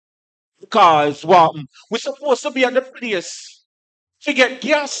accountable. Because what we're supposed to be at the place to get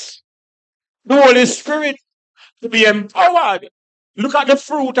gas, the Holy Spirit, to be empowered. Look at the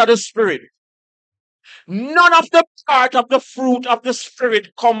fruit of the Spirit. None of the part of the fruit of the Spirit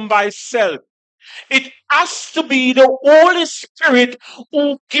come by self. It has to be the Holy Spirit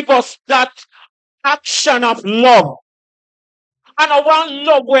who give us that action of love. And I want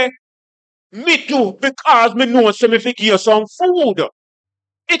love where me do because me know some if give you some food.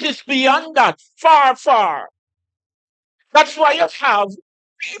 It is beyond that, far, far. That's why you have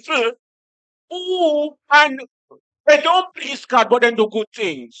people who and they don't please God, but then do good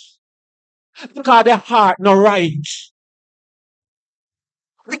things. Because their heart not right.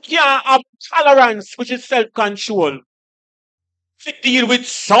 We can't have tolerance, which is self-control. To deal with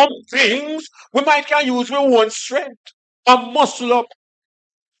some things, we might can use our own strength and muscle up.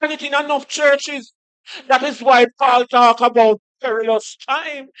 And it in enough churches. That is why Paul talk about perilous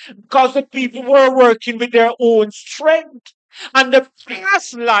time, because the people were working with their own strength. And the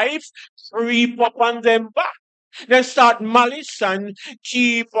past life creep up on them back. They start malice and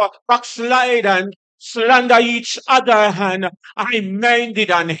keep backslide and slander each other and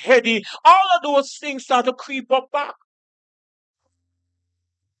high-minded and heady. All of those things start to creep up back.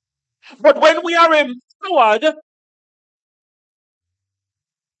 But when we are empowered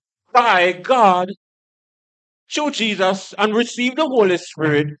by God through Jesus and receive the Holy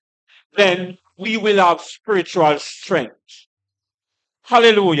Spirit, then we will have spiritual strength.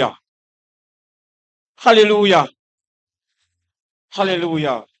 Hallelujah. Hallelujah.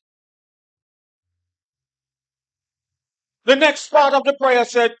 Hallelujah. The next part of the prayer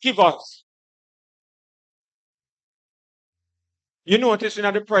said, give us. You notice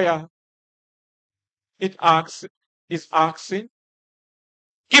in the prayer, it is asking,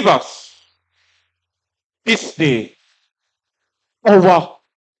 give us this day our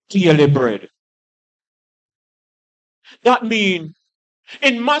daily bread. That means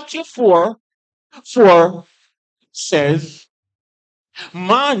in Matthew 4 says,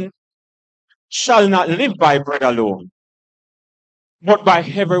 man shall not live by bread alone, but by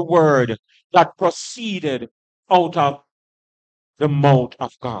every word that proceeded out of the mouth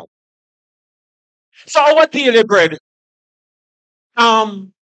of God. So our daily bread,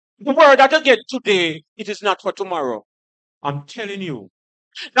 the word that you get today, it is not for tomorrow. I'm telling you.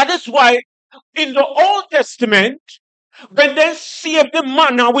 That is why in the Old Testament, when they saved the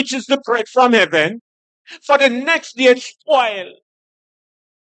manna, which is the bread from heaven, for the next day it spoiled.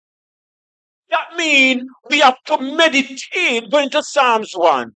 That means we have to meditate, going to Psalms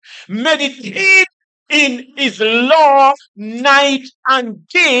 1. Meditate in his law night and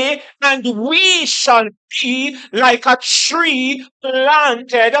day, and we shall be like a tree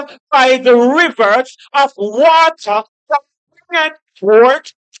planted by the rivers of water that bringeth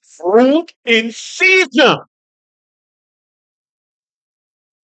forth fruit in season.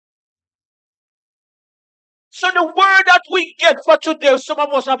 So the word that we get for today, some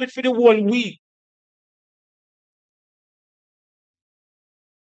of us have it for the whole week.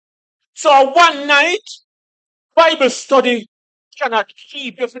 So one night, Bible study cannot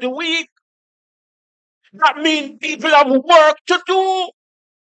keep you for the week. That means people have work to do.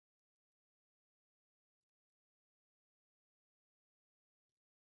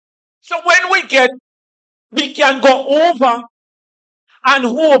 So when we can go over and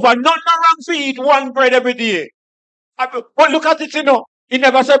over. Not wrong to eat one bread every day. But look at it, He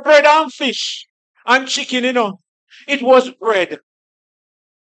never said bread and fish and chicken, It was bread.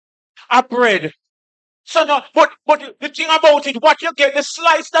 A bread. So no, but the thing about it, what you get, the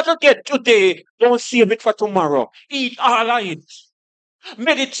slice that you get today, don't save it for tomorrow. Eat all of it.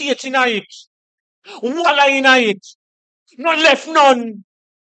 Meditate in it. Wallow in it. Not left none.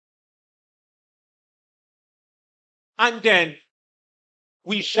 And then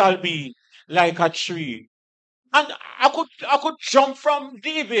we shall be like a tree. And I could jump from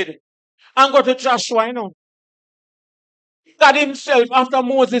David and go to Joshua. God himself, after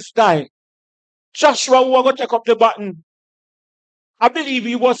Moses died, Joshua who was going to take up the baton. I believe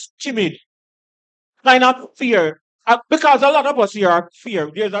he was timid, kind of fear. Because a lot of us here are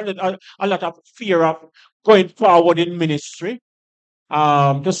fear. There's a lot of fear of going forward in ministry,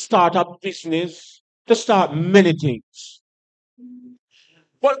 to start a business, to start many things.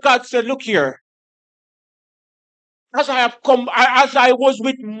 But God said, look here, as I was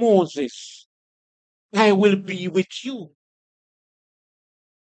with Moses, I will be with you.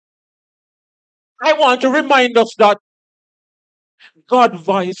 I want to remind us that God's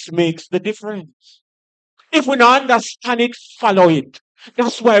voice makes the difference. If we don't understand it, follow it.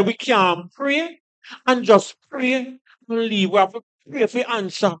 That's why we can't pray and just pray and leave. We have to pray for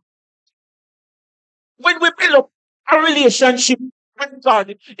answer. When we build up a relationship with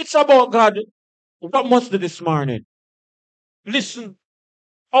God, it's about God. What must do this morning? Listen.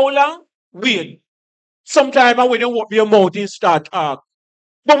 How long? Wait. Sometime when you open your mouth, you start talk.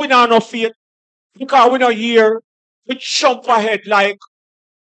 But we don't have faith because we not here. We jump ahead like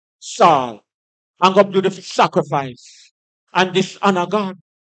Saul and go do the sacrifice and dishonor God.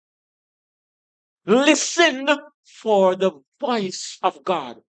 Listen for the voice of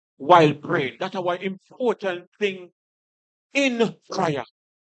God while praying. That's our important thing in prayer,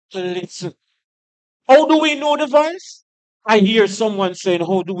 to listen. How do we know the voice? I hear someone saying,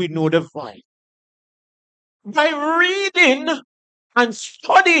 how do we know the voice? By reading and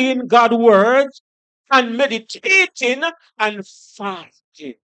studying God's word and meditating and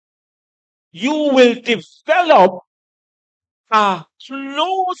fasting. You will develop a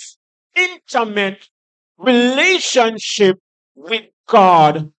close, intimate relationship with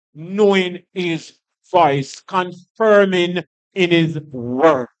God, knowing His voice, confirming in His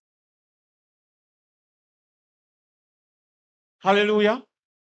word. Hallelujah.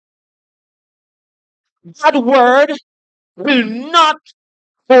 That word will not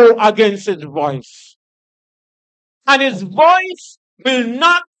go against His voice, and His voice will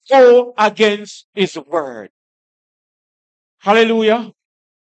not go against His word. Hallelujah.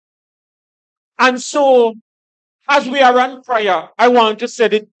 And so, as we are on prayer, I want to say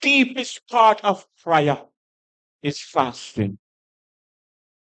the deepest part of prayer is fasting.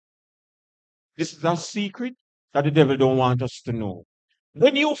 This is a secret that the devil don't want us to know.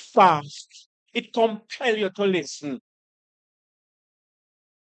 When you fast, it compels you to listen.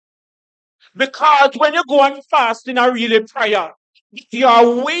 Because when you go and fast in a really prayer, you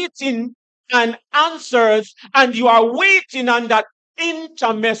are waiting on answers and you are waiting on that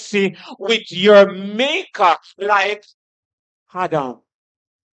intimacy with your maker, like Adam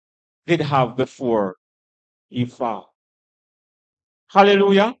did have before he fell.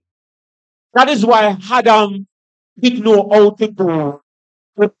 Hallelujah. That is why Adam didn't know how to do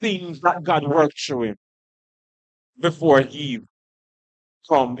the things that God worked through him before Eve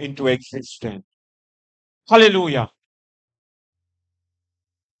come into existence. Hallelujah.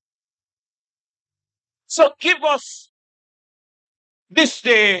 So give us this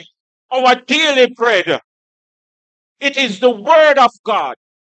day our daily bread. It is the word of God.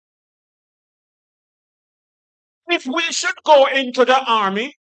 If we should go into the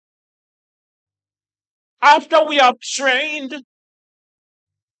army, after we have trained,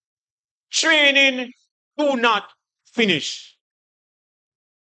 training do not finish.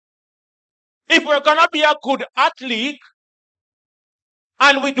 If we're going to be a good athlete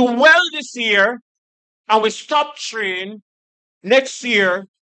and we do well this year and we stop training, next year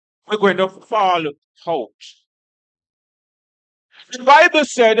we're going to fall out. The Bible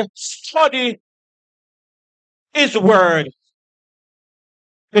said, study His word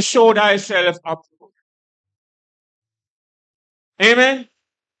to show thyself approved. Amen.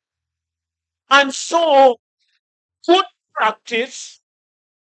 And so, good practice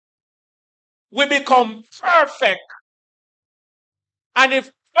we become perfect. And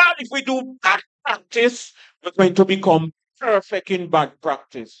if we do bad practice, we're going to become perfect in bad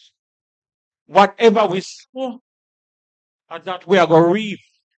practice. Whatever we sow, and that we are going to reap.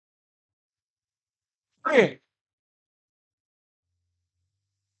 Pray.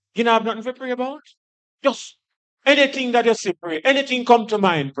 You know, have nothing to pray about? Just anything that you see, pray. Anything come to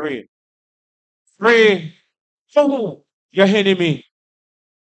mind, pray. Pray for who? Your enemy.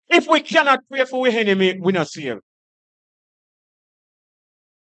 If we cannot pray for our enemy, we're not saved.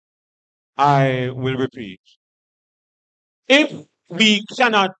 I will repeat. If we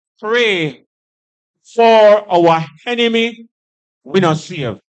cannot pray for our enemy, we're not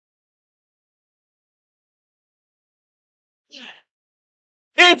saved.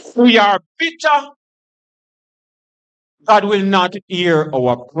 If we are bitter, God will not hear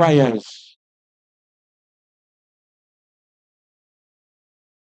our prayers.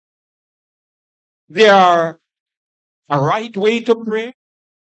 There are a right way to pray,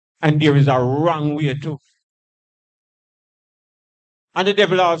 and there is a wrong way too. And the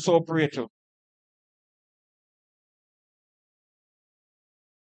devil also pray too.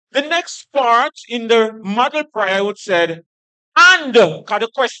 The next part in the model prayer would said, and, because the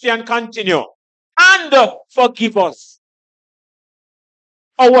question continue, and forgive us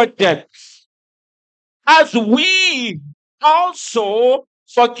our debts, as we also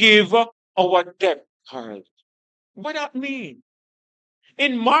forgive our debtors. What that mean?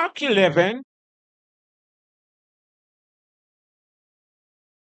 In Mark 11,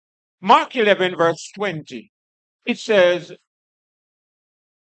 verse 20, it says,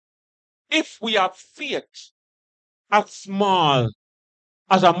 if we have faith as small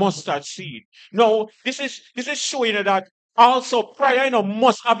as a mustard seed. No, this is showing you that also prayer,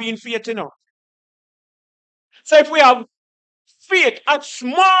 must have been faith, So if we have faith as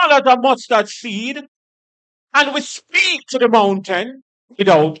small as a mustard seed, and we speak to the mountain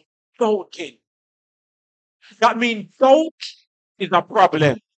without doubting, that means doubt is a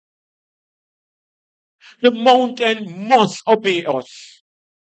problem. The mountain must obey us.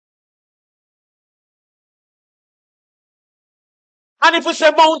 And if we say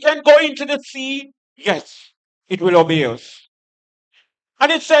mountain, go into the sea, yes, it will obey us.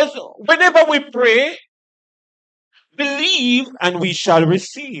 And it says, whenever we pray, believe and we shall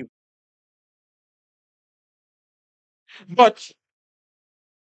receive. But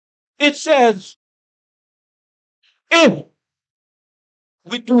it says, if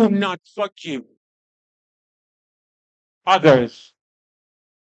we do not forgive others,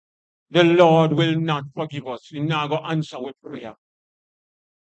 the Lord will not forgive us. He's not going to answer with prayer.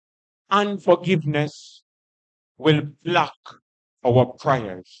 Unforgiveness will block our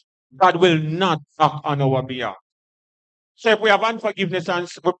prayers. God will not act on our behalf. So if we have unforgiveness and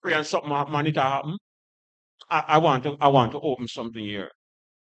we pray and something happen and it happen, I want to open something here.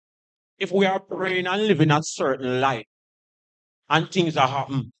 If we are praying and living a certain life and things are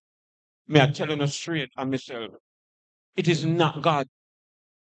happening, may I tell you straight and myself, it is not God.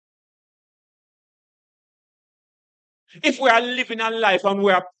 If we are living a life and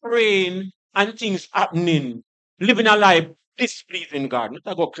we are praying and things happening, living a life displeasing God, let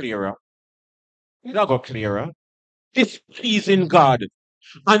that go clearer. Let that go clearer. Displeasing God.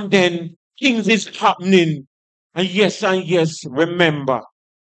 And then things is happening. And yes, remember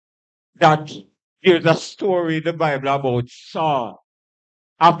that there's a story in the Bible about Saul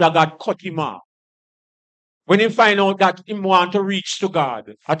after God cut him off. When he find out that he want to reach to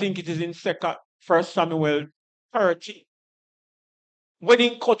God, I think it is in 1 Samuel 30. When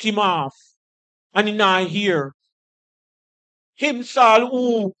he cut him off, and he now here, him Saul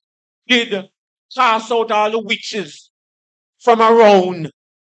who did cast out all the witches from around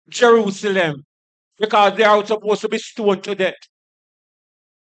Jerusalem because they are supposed to be stoned to death.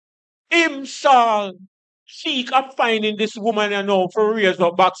 Him Saul seek of finding this woman for raise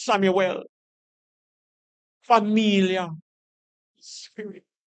up back Samuel. Familiar spirit.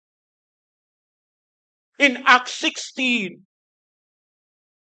 In Acts 16,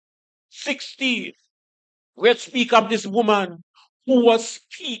 we speak of this woman who was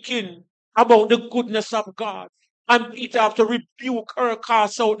speaking about the goodness of God. And Peter have to rebuke her,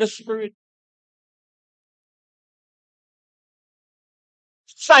 cast out the spirit.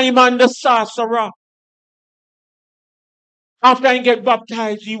 Simon the sorcerer, after he get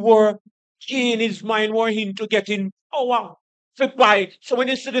baptized, he were in his mind were him to get in power. To buy. So when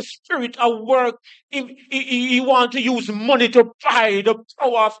you see the spirit at work, he want to use money to buy the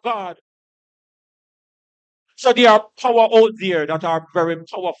power of God. So there are power out there that are very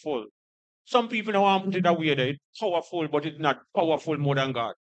powerful. Some people don't want to put it away. It's powerful, but it's not powerful more than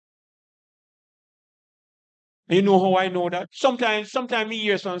God. And you know how I know that? Sometimes me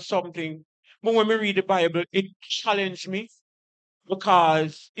hears on something, but when we read the Bible, it challenged me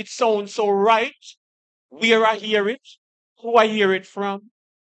because it sounds so right where I hear it, who I hear it from.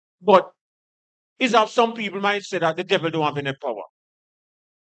 But is that some people might say that the devil don't have any power.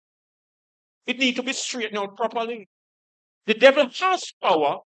 It needs to be straightened out properly. The devil has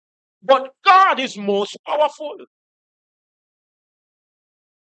power, but God is most powerful.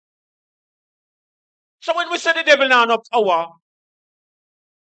 So when we say the devil now no power,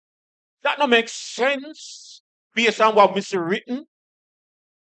 that no makes sense based on what we see written.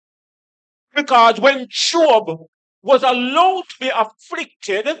 Because when Job was allowed to be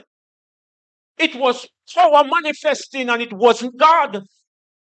afflicted, it was power manifesting and it wasn't God.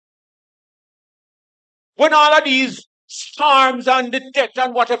 When all of these storms and the death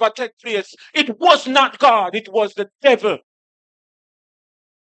and whatever took place, it was not God, it was the devil.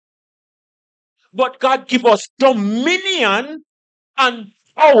 But God give us dominion and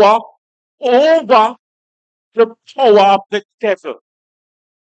power over the power of the devil.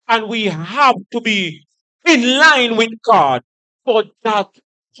 And we have to be in line with God for that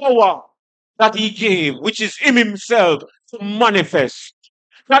power that He gave, which is Him Himself, to manifest.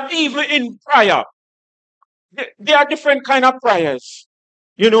 That even in prayer, there are different kind of prayers.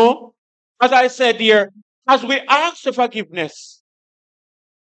 You know, as I said here, as we ask for forgiveness.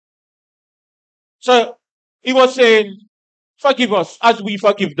 So He was saying, forgive us as we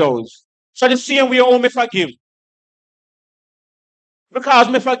forgive those. So the same way how me forgive. Because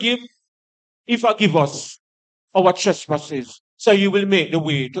me forgive, He forgive us our trespasses. So you will make the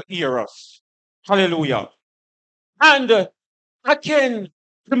way to hear us. Hallelujah. And again,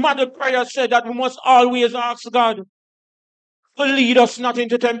 the mother prayer said that we must always ask God to lead us not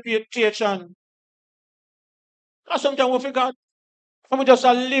into temptation. Because sometimes we forget and we just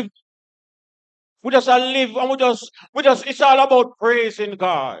live. We just live and it's all about praising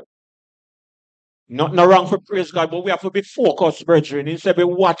God. Not no wrong for praise God, but we have to be focused, brethren. Instead, be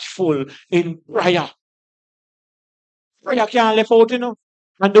watchful in prayer. Prayer can't left out,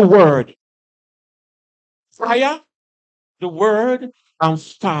 And the word. Prayer, the word, and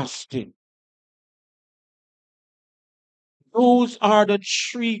fasting. Those are the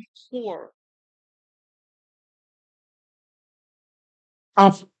three core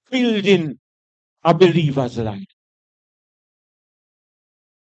of building a believer's life.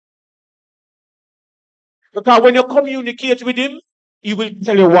 Because when you communicate with him, he will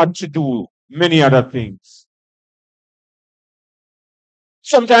tell you what to do, many other things.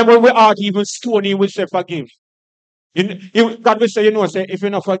 Sometimes when we are even stony, we say forgive. God will say, say, if you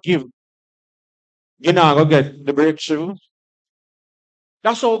not forgive, you're not going to get the breakthrough.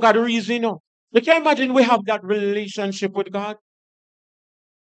 That's how God reason, You can imagine we have that relationship with God.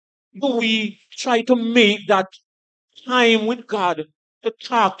 Do we try to make that time with God to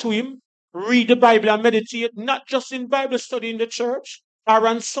talk to Him, read the Bible and meditate, not just in Bible study in the church or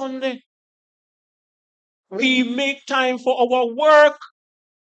on Sunday? We make time for our work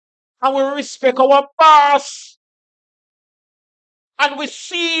and we respect our boss and we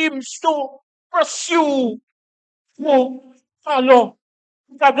seem to pursue, follow.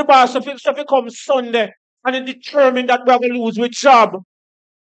 That the boss, if it comes Sunday and it determined that we're going to lose our job,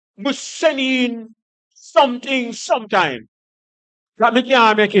 we send in something sometime. That we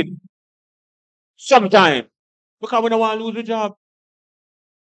can't make it sometime because we don't want to lose the job.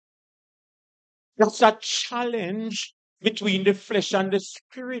 That's a challenge between the flesh and the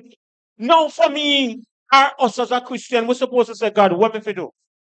spirit. Now, for me, us as a Christian, we're supposed to say, God, what me fi do?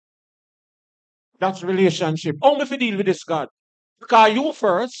 That's relationship. How me fi deal with this, God? Because you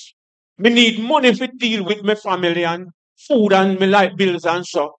first, me need money to deal with my family and food and my light bills and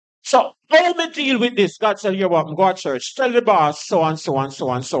so. So how me deal with this? God said, you're welcome, go to church. Tell the boss so and so and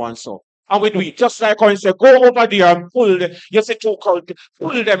so and so and so. And we do it. Just like I say, go over there and pull the, you see two cult,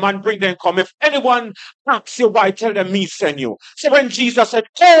 pull them and bring them come. If anyone asks you why, tell them me send you. So when Jesus said,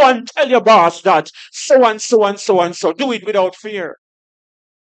 go and tell your boss that so and so and so and so, do it without fear.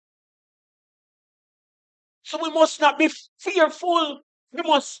 So we must not be fearful. We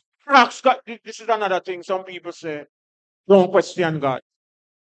must ask God. This is another thing some people say. Don't question God.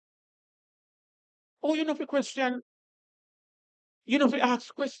 Oh, you know if you question, you know if you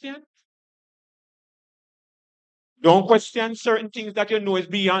ask question. Don't question certain things that you know is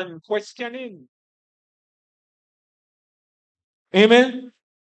beyond questioning. Amen.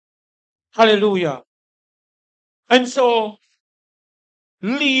 Hallelujah. And so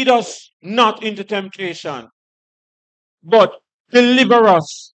lead us not into temptation, but deliver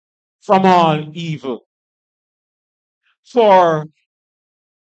us from all evil. For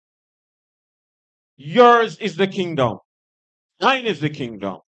Yours is the kingdom. Thine is the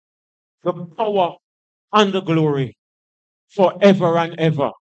kingdom, the power and the glory forever and ever.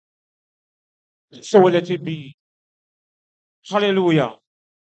 So let it be. Hallelujah.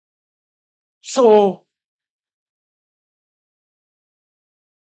 So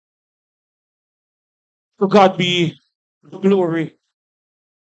to God be the glory.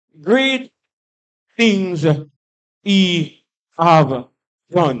 Great things he have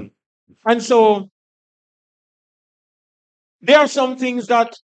done. And so there are some things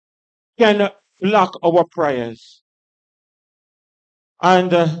that can block our prayers.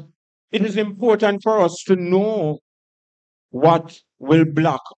 And it is important for us to know what will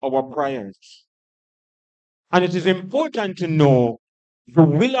block our prayers. And it is important to know the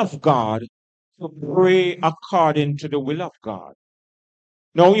will of God, to pray according to the will of God.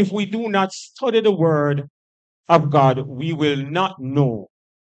 Now, if we do not study the word of God, we will not know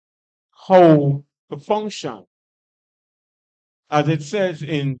how to function. As it says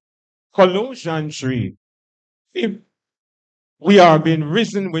in Colossians 3, if we are being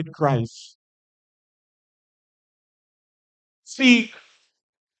risen with Christ, seek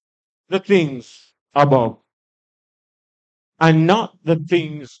the things above and not the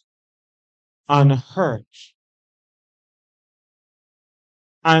things on earth.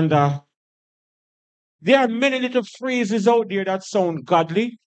 And there are many little phrases out there that sound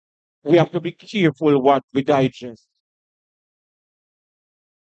godly. We have to be careful what we digest.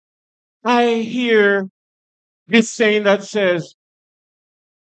 I hear this saying that says,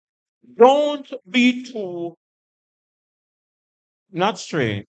 don't be too, not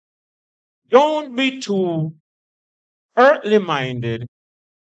straight, don't be too earthly minded,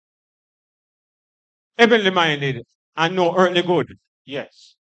 heavenly minded, and no earthly good.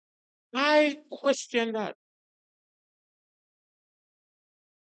 Yes. I question that.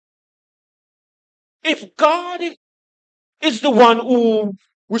 If God is the one who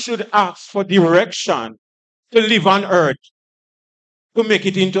we should ask for direction to live on earth, to make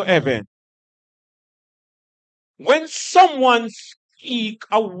it into heaven, when someone speak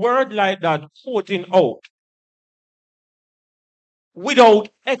a word like that, quoting out, without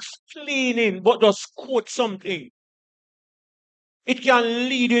explaining, but just quote something, it can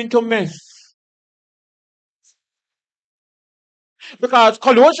lead you into mess. Because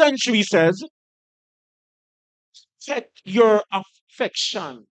Colossians 3 says, set your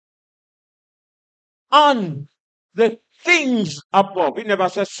affection on the things above. It never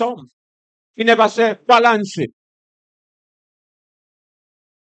says some. It never says balance it.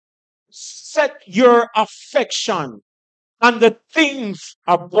 Set your affection on the things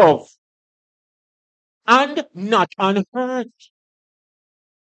above and not on earth.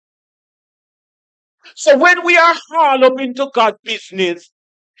 So when we are all up into God's business,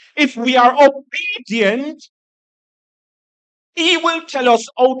 if we are obedient, He will tell us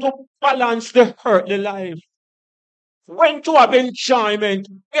how to balance the earthly life. When to have enjoyment,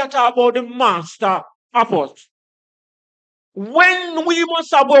 we are talking about the master of us. When we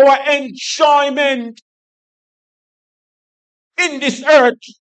must have our enjoyment in this earth,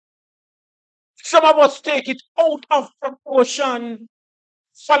 some of us take it out of proportion,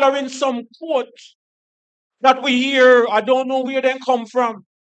 following some quote that we hear. I don't know where they come from.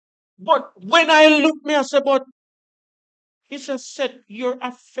 But when I look, me, I say, but he says, set your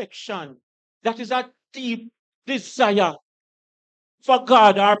affection. That is a deep desire for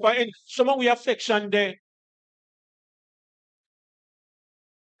God or for any. Some of we affection there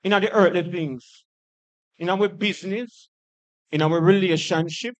in the earthly things, in our business, in our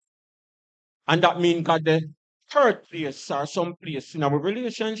relationship. And that means God the third place or some place in our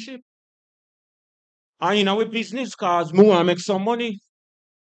relationship. And in our business, cause we want to make some money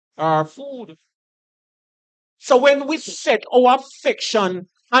or food. So when we set our affection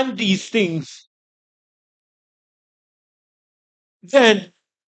on these things, then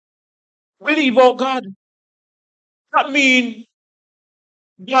we leave out God. That means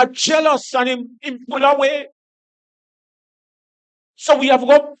God jealous and him pull away. So we have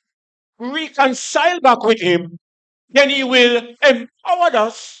got reconcile back with him. Then he will empower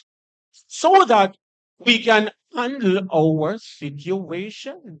us so that we can handle our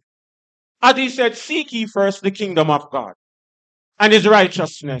situation. As he said, seek ye first the kingdom of God and his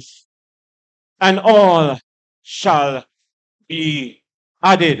righteousness, and all shall be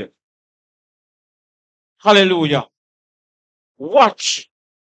added. Hallelujah. Watch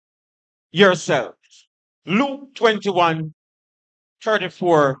yourselves. Luke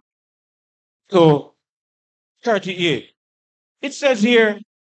 21:34 to 38. It says here,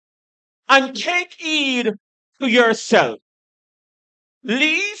 and take heed to yourself,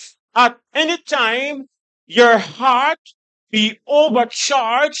 lest at any time your heart be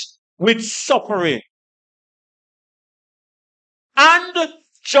overcharged with suffering and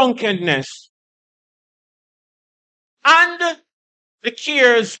drunkenness and the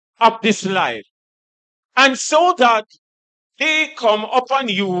cares of this life, and so that they come upon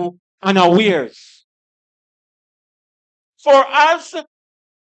you unawares. For as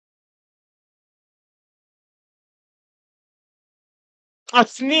a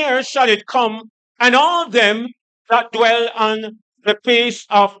snare shall it come, and all them that dwell on the face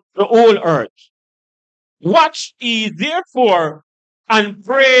of the whole earth. Watch ye therefore, and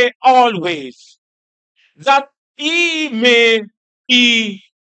pray always, that ye may be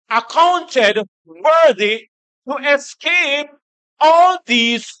accounted worthy to escape all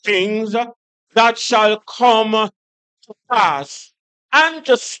these things that shall come to pass, and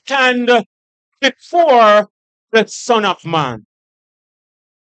to stand before the Son of Man.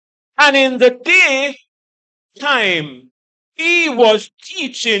 And in the daytime, he was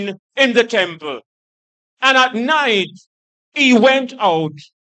teaching in the temple, and at night he went out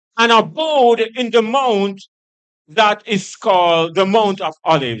and abode in the mount that is called the Mount of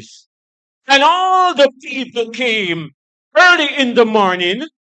Olives. And all the people came early in the morning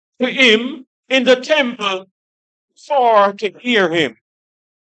to him in the temple for to hear him.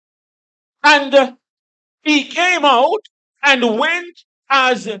 And he came out and went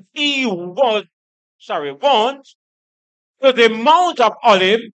as he was, wont to the Mount of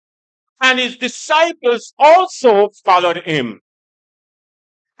Olives, and his disciples also followed him.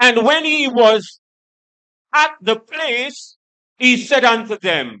 And when he was at the place, he said unto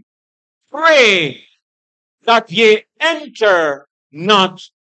them, pray that ye enter not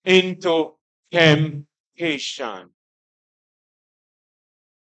into temptation.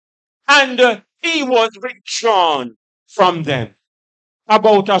 And he was withdrawn from them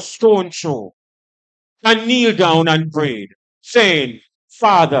about a stone throw, and kneeled down and prayed, saying,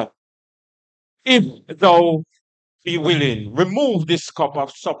 Father, if thou be willing, remove this cup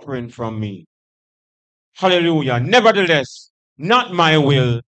of suffering from me. Hallelujah. Nevertheless, not my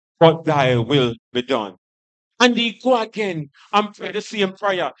will, but thy will be done. And he go again and pray the same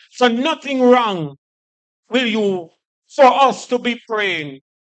prayer. So nothing wrong will you for us to be praying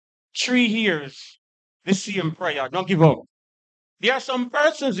 3 years the same prayer. Don't give up. There are some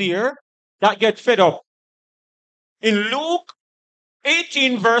persons here that get fed up. In Luke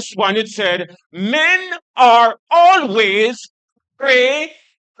 18 verse 1, it said, men are always pray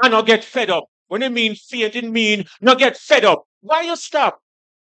and not get fed up. When it means fear, it didn't mean not get fed up. Why you stop?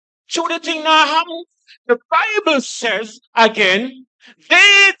 Should the thing not happen? The Bible says again,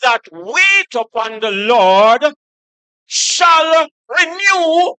 they that wait upon the Lord shall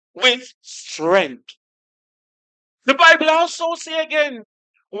renew with strength. The Bible also say again,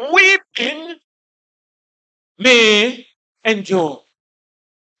 weeping may endure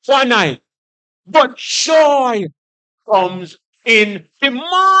for a night, but joy comes in the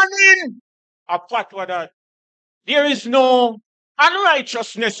morning. A patwa that there is no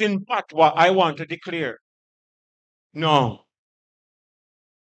unrighteousness in patwa, I want to declare. No,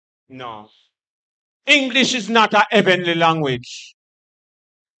 no. English is not a heavenly language.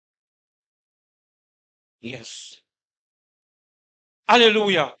 Yes.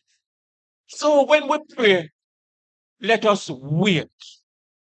 Hallelujah. So when we pray, let us wait.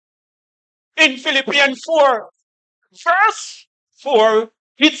 In Philippians 4, verse 4,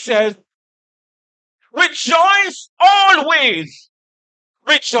 it says, rejoice always.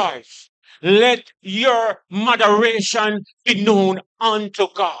 Rejoice. Let your moderation be known unto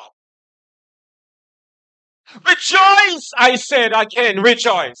God. Rejoice, I said again,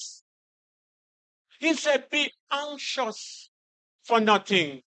 rejoice. He said, be anxious for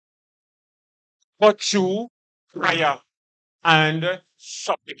nothing, but through prayer and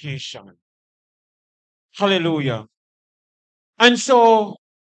supplication. Hallelujah. And so,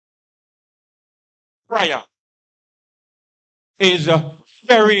 prayer is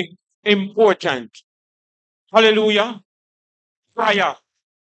very important. Hallelujah. Prayer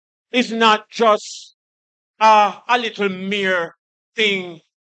is not just a little mere thing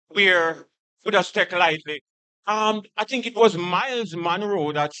where we just take lightly. I think it was Miles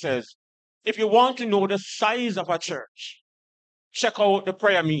Monroe that says, if you want to know the size of a church, check out the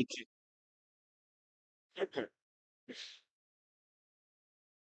prayer meeting.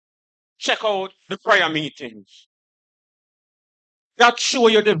 Check out the prayer meetings. That show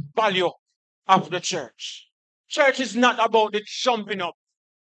you the value of the church. Church is not about the jumping up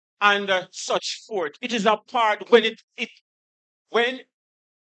and such forth. It is a part when when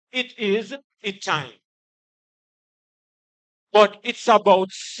it is a time. but it's about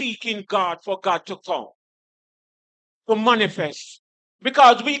seeking God for God to come, to manifest.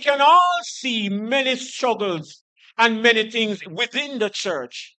 Because we can all see many struggles and many things within the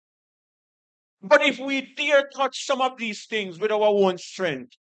church. But if we dare touch some of these things with our own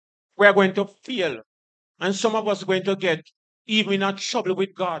strength, we're going to fail. And some of us are going to get even in trouble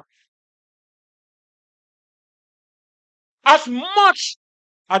with God. As much,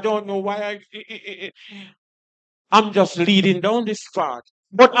 I don't know why I'm just leading down this path,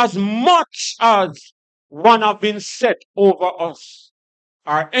 but as much as one have been set over us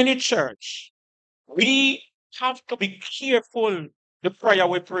or any church, we have to be careful the prayer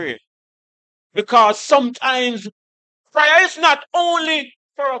we pray. Because sometimes prayer is not only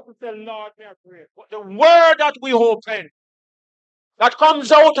for us to say, Lord, may I pray, but the word that we open, that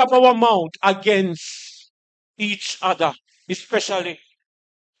comes out of our mouth against each other, especially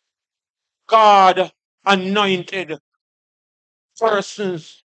God anointed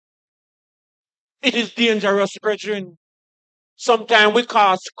persons. It is dangerous, brethren. Sometimes we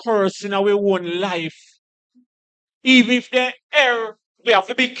cause curse in our own life. Even if they err, we have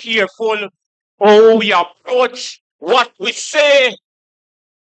to be careful how we approach what we say.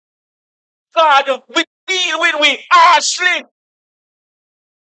 God, we deal with we harshly.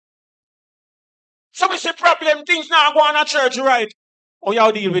 So we say problem, things now go on at church, right? How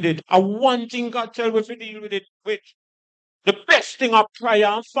you deal with it? And one thing God tell we to deal with it with. The best thing of prayer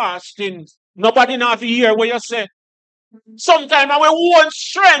and fasting. Nobody not hear what you say. Sometimes our own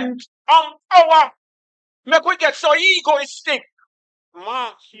strength and power make we get so egoistic.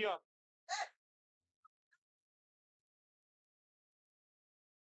 Man, here.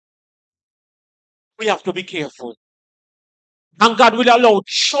 We have to be careful. And God will allow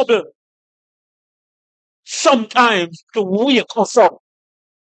trouble sometimes to wake us up.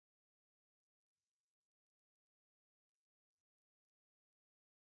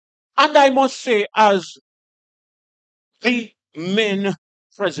 And I must say, as the men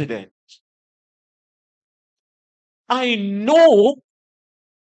president, I know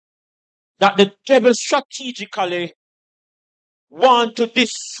that the devil strategically want to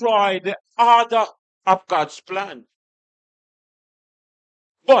destroy the order of God's plan.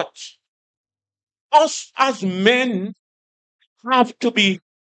 But us as men have to be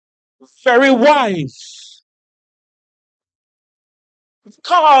very wise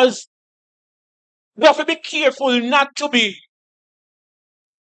because we have to be careful not to be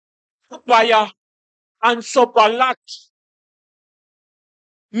fire and subbalat,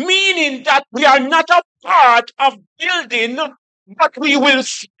 meaning that we are not a part of building, but we will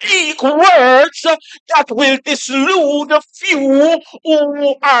speak words that will dislude the few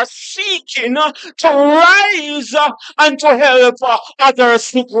who are seeking to rise and to help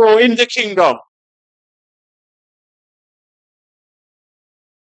others to grow in the kingdom.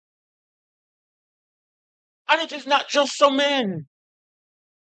 And it is not just some men,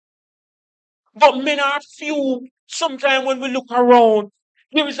 but men are few. Sometimes when we look around,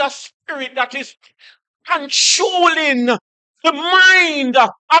 there is a spirit that is controlling the mind of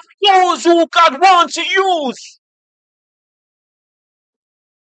those who God wants to use.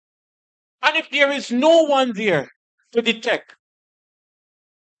 And if there is no one there to detect,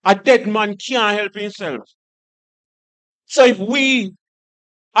 a dead man can't help himself. So if we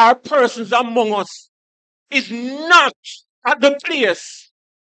are persons among us is not at the place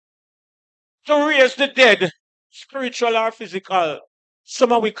to raise the dead, spiritual or physical,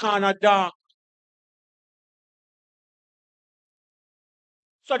 some of we can't dark.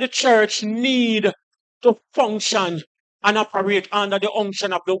 So the church need to function and operate under the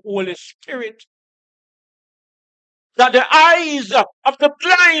unction of the Holy Spirit. That the eyes of the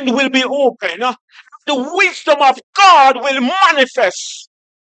blind will be open, the wisdom of God will manifest,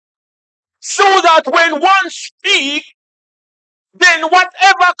 so that when one speaks, then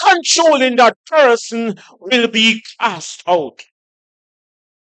whatever controlling that person will be cast out.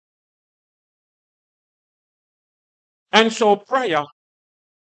 And so prayer,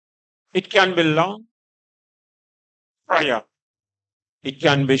 it can be long, prayer, it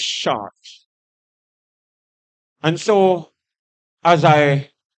can be short. And so as I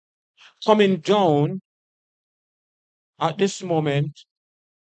coming down at this moment,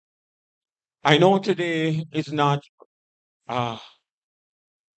 I know today is not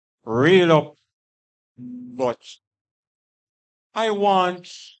real up, but I want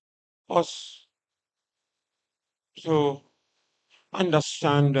us to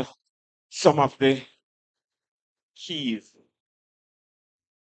understand some of the keys.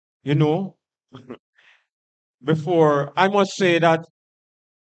 You know, before I must say that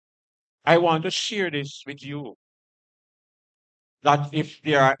I want to share this with you that if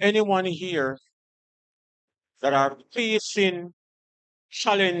there are anyone here that are facing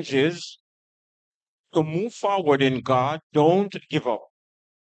challenges to move forward in God, don't give up.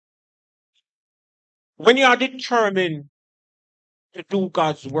 When you are determined to do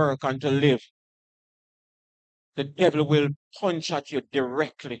God's work and to live, the devil will punch at you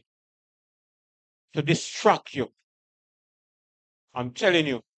directly to distract you. I'm telling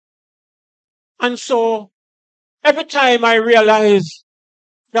you. And so every time I realize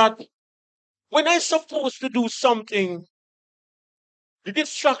that when I'm supposed to do something, the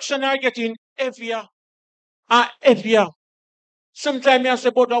distraction are getting heavier and heavier. Sometimes I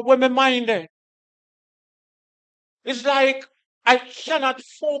say, but when my mind there, it's like I cannot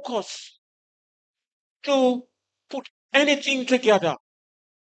focus to put anything together.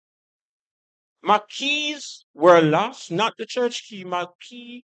 My keys were lost, not the church key, my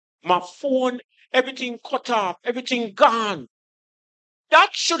key, my phone, everything cut off, everything gone. That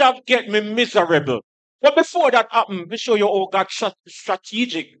should have get me miserable. But before that happened, we show you all got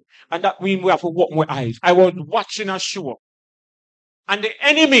strategic. And that means we have to walk with eyes. I was watching a show. And the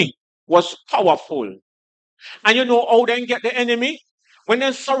enemy was powerful. And you know how they get the enemy? When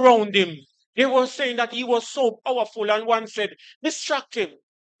they surround him, they were saying that he was so powerful. And one said, distract him.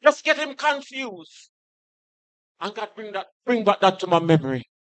 Just get him confused. And God bring back that to my memory.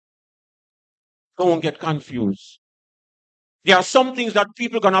 Don't get confused. There are some things that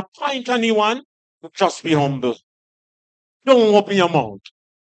people are gonna point on you on. Just be humble. Don't open your mouth.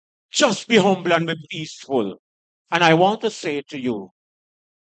 Just be humble and be peaceful. And I want to say to you,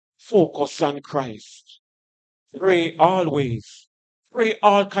 focus on Christ. Pray always. Pray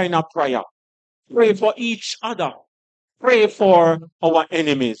all kind of prayer. Pray for each other. Pray for our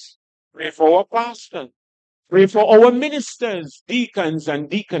enemies. Pray for our pastors. Pray for our ministers, deacons and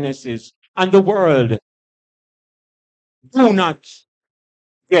deaconesses, and the world. Do not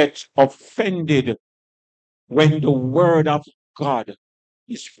get offended when the word of God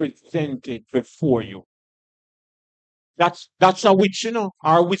is presented before you. That's a witch, or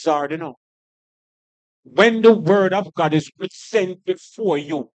a wizard, When the word of God is presented before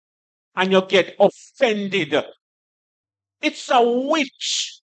you and you get offended, it's a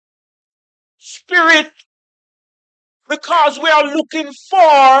witch spirit because we are looking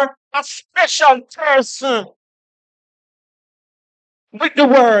for a special person with the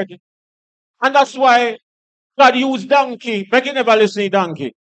word. And that's why God used donkey. Make you never listen to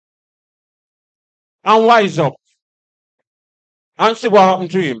donkey. And wise up. And see what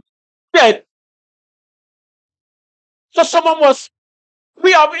happened to him. Dead. So some of us,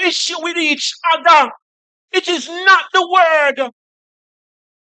 we have issue with each other. It is not the word.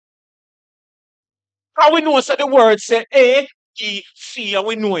 How we know so the word say A, E, C, and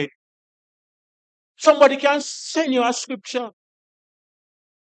we know it. Somebody can send you a scripture.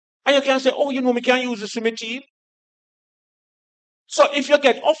 And you can say, oh, me can use this in my team. So if you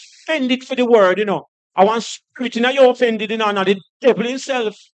get offended for the word, I want spirit in you offended, and the devil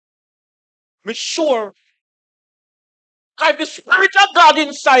himself. Me sure. If the spirit of God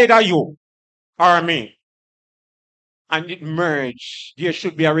inside of you, or me, and it merge, there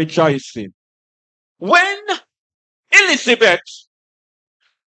should be a rejoicing. When Elizabeth,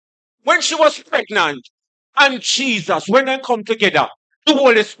 when she was pregnant, and Jesus, when they come together, the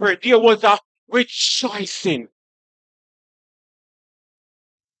Holy Spirit, there was a rejoicing.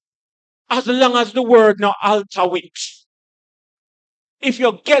 As long as the word not alter it. If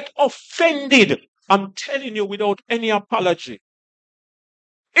you get offended, I'm telling you without any apology,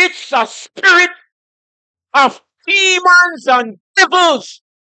 it's a spirit of demons and devils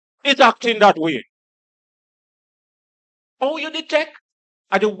is acting that way. How you detect?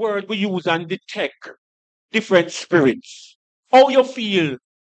 Are the word we use and detect different spirits. How you feel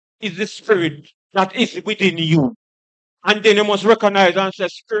is the spirit that is within you. And then you must recognize and say,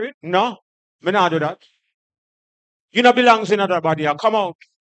 spirit, no, me not do that. You not belongs in another body. Come out.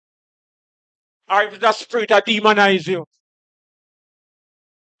 Or if that spirit that demonize you.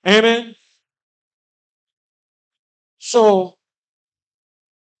 Amen. So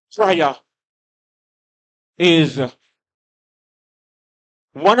prayer is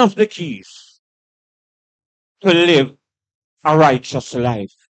one of the keys to live a righteous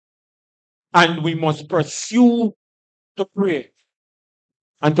life. And we must pursue to pray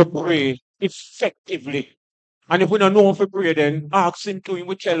and to pray effectively. And if we don't know if we pray, then ask him to him,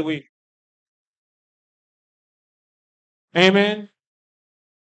 we tell we. Amen.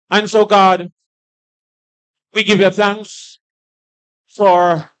 And so, God, we give you thanks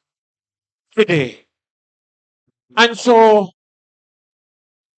for today. And so,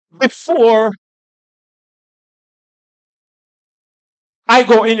 before I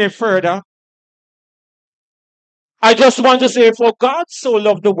go any further, I just want to say, for God so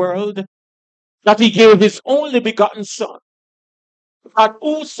loved the world that he gave his only begotten Son, that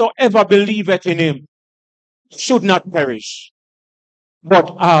whosoever believeth in him should not perish,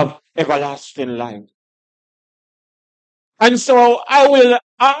 but have everlasting life. And so I will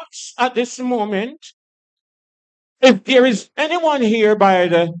ask at this moment if there is anyone here by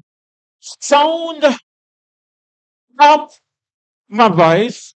the sound of my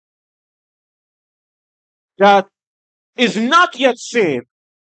voice that is not yet saved,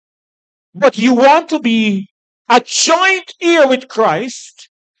 but you want to be a joint heir with Christ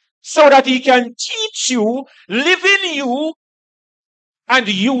so that he can teach you, live in you, and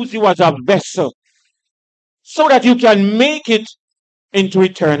use you as a vessel so that you can make it into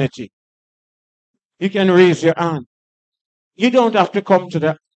eternity. You can raise your hand. You don't have to come to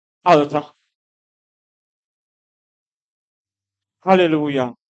the altar.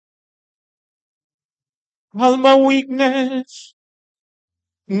 Hallelujah. All my weakness,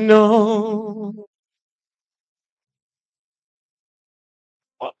 no.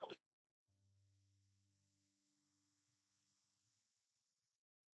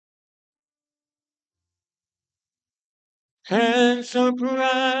 And so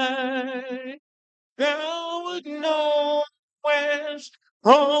bright, thou would know where's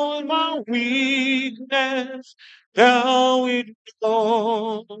all my weakness, thou would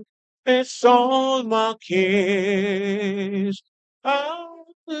know it's all my cares. I'll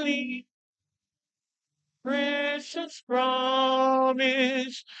believe precious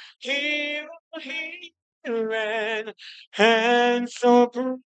promise, here, here, and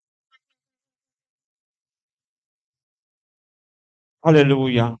so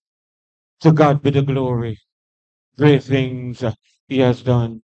hallelujah. To God be the glory. Great things he has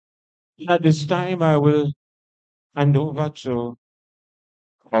done. At this time, I will hand over to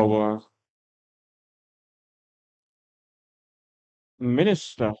our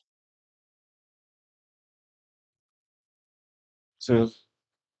minister to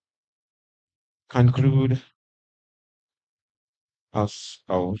conclude us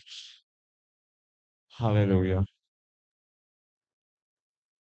out. Hallelujah.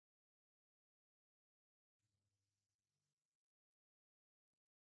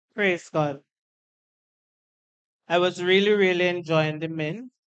 Praise God. I was really, really enjoying the men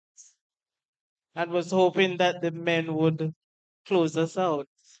and was hoping that the men would close us out.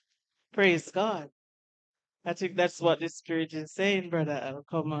 Praise God. I think that's what the Spirit is saying, Brother Al.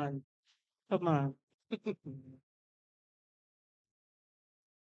 Come on. Come on.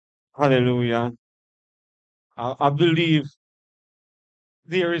 Hallelujah. I believe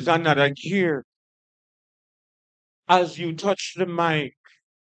there is another gear. As you touch the mic,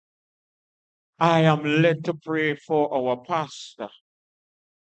 I am led to pray for our pastor.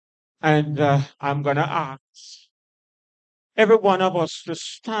 And I'm going to ask every one of us to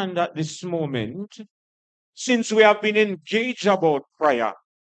stand at this moment, since we have been engaged about prayer.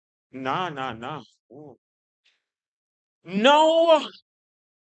 Nah. Oh. Now,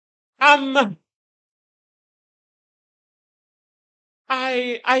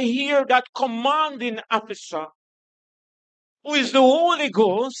 I hear that commanding officer, who is the Holy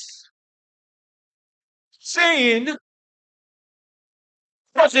Ghost, saying,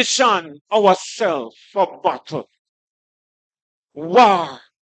 position ourselves for battle, war.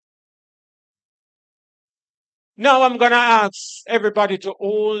 Now I'm going to ask everybody to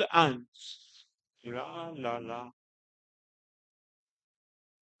hold hands. La, la, la.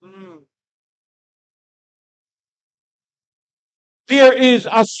 Mm. There is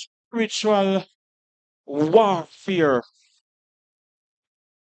a spiritual warfare.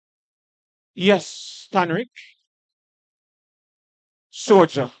 Yes, Tanric,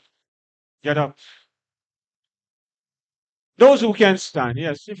 soldier, get up. Those who can stand,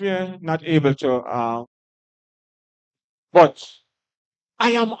 yes, if you're not able to, but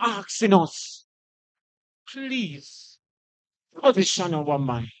I am asking us, please, position our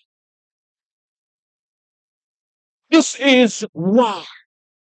mind. This is war.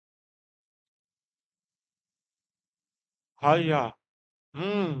 Hallelujah.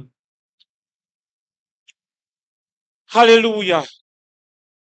 Mm. Hallelujah.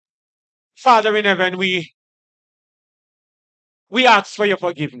 Father in heaven, we ask for your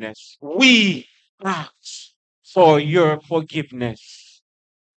forgiveness. We ask for your forgiveness.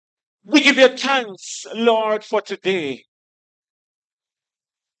 We give you thanks, Lord, for today.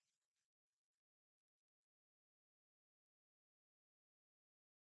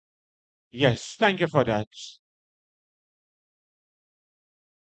 Yes, thank you for that.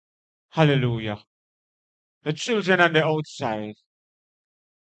 Hallelujah. The children on the outside,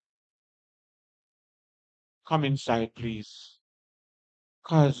 come inside, please.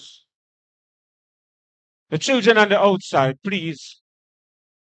 Because the children on the outside, please.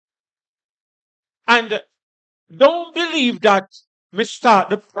 And don't believe that me start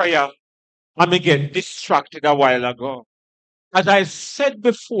the prayer and me get distracted a while ago. As I said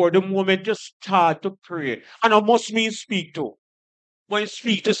before, the moment you start to pray, and I must mean speak to, when you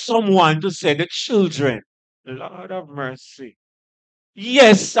speak to someone to say the children, Lord of mercy.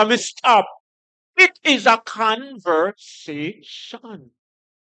 Yes, I may stop. It is a conversation.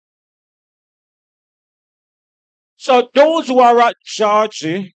 So those who are at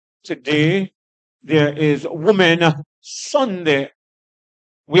Georgie today, there is Women Sunday.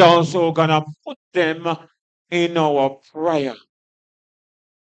 We also gonna put them in our prayer.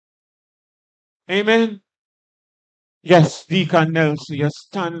 Amen. Yes, Deacon Nelson, you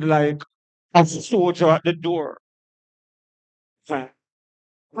stand like a soldier at the door.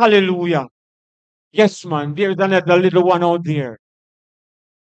 Hallelujah. Yes, man, there's another little one out there.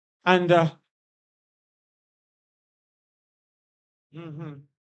 And mhm,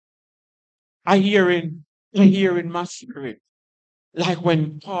 I hear in my spirit, like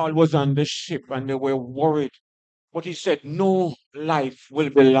when Paul was on the ship and they were worried, but he said, no life will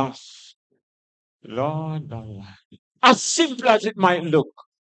be lost. Lord, Lord. As simple as it might look,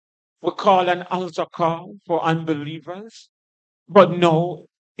 we call an altar call for unbelievers, but no,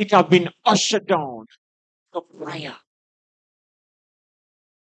 it has been ushered down to prayer.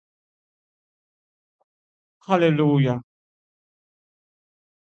 Hallelujah.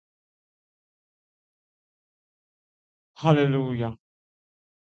 Hallelujah.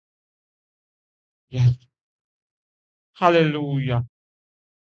 Yes. Hallelujah.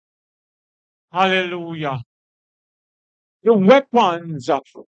 Hallelujah. The weapons of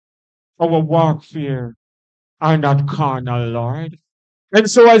our warfare are not carnal, Lord. And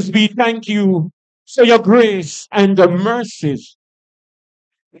so as we thank you for your grace and the mercies,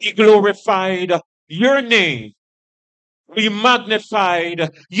 we glorified your name. We magnified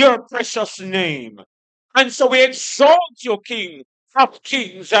your precious name. And so we exalt you, King of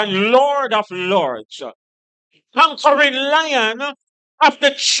kings and Lord of lords, conquering lion of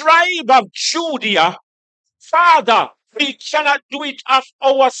the tribe of Judah. Father, we cannot do it of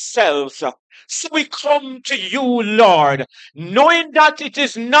ourselves. So we come to you, Lord, knowing that it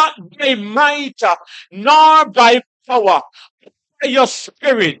is not by might nor by power, by your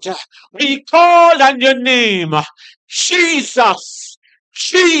spirit. We call on your name, Jesus,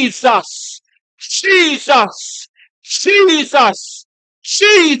 Jesus, Jesus, Jesus,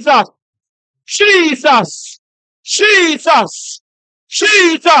 Jesus, Jesus, Jesus,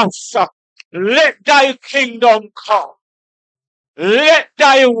 Jesus. Let thy kingdom come. Let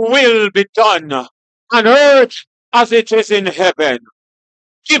thy will be done on earth as it is in heaven.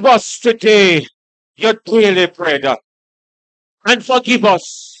 Give us today your daily bread and forgive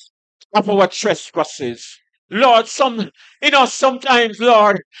us of our trespasses. Lord, sometimes,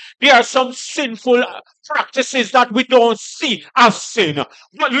 Lord, there are some sinful practices that we don't see as sin.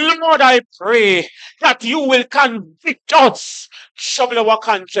 But Lord, I pray that you will convict us, trouble our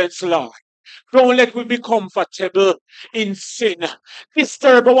conscience, Lord. Don't let we be comfortable in sin.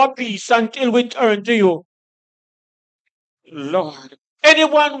 Disturb our peace until we turn to you, Lord.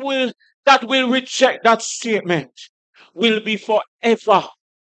 Anyone that will reject that statement will be forever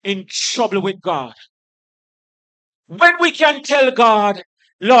in trouble with God. When we can tell God,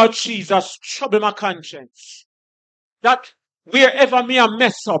 Lord Jesus, trouble my conscience, that wherever me I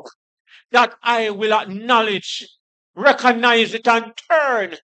mess up, that I will acknowledge, recognize it, and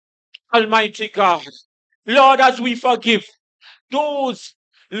turn, Almighty God. Lord, as we forgive those,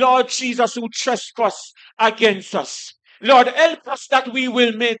 Lord Jesus, who trespass against us. Lord, help us that we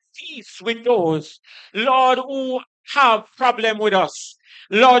will make peace with those, Lord, who have problem with us.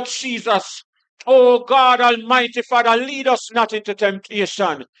 Lord Jesus, oh God Almighty Father, lead us not into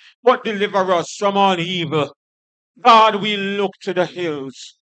temptation, but deliver us from all evil. God, we look to the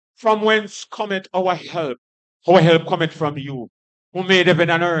hills, from whence cometh our help. Our help cometh from you, who made heaven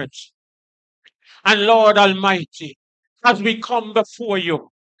and earth. And Lord Almighty, as we come before you,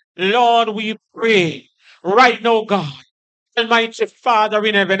 Lord, we pray right now, God, Almighty Father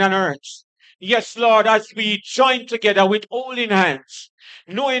in heaven and earth. Yes, Lord, as we join together with holding hands,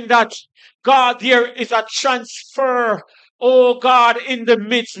 knowing that, God, there is a transfer, oh God, in the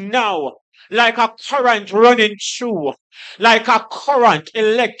midst now, like a current running through, like a current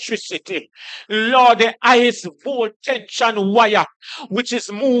electricity. Lord, the highest voltage and wire, which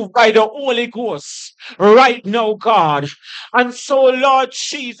is moved by the Holy Ghost right now, God. And so, Lord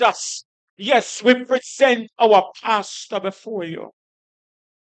Jesus, yes, we present our pastor before you,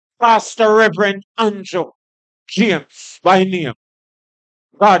 Pastor Reverend Andrew. James by name.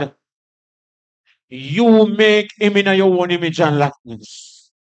 God, you make him in your own image and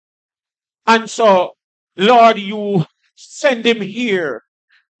likeness. And so, Lord, you send him here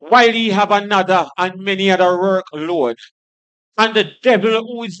while he have another and many other workload. And the devil,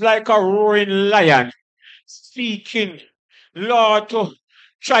 who is like a roaring lion, seeking, Lord, to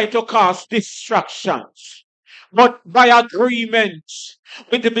try to cause distractions. But by agreement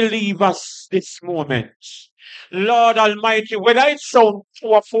with the believers this moment, Lord Almighty, when I sound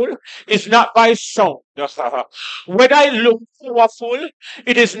powerful, it's not by sound. When I look powerful,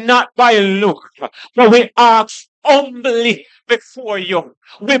 it is not by look. But we ask humbly before you.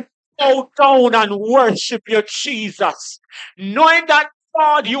 We bow down and worship you, Jesus, knowing that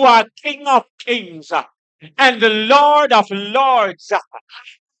God, you are King of Kings and the Lord of Lords.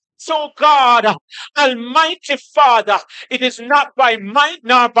 So, God, Almighty Father, it is not by might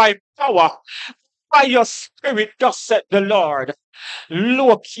nor by power, by your Spirit, thus said the Lord.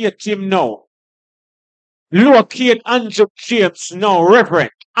 Locate him now. Locate Andrew James now,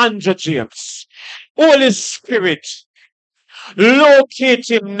 Reverend Andrew James. Holy Spirit,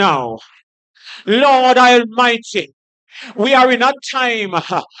 locate him now. Lord Almighty, we are in a time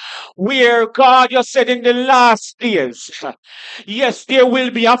where God, you said in the last days, yes, there will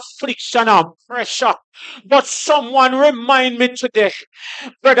be affliction and pressure. But someone remind me today,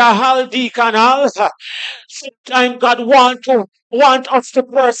 Brother Hal Deacon Hal, sometimes God want us to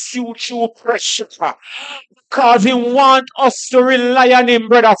pursue through pressure. Because he want us to rely on him,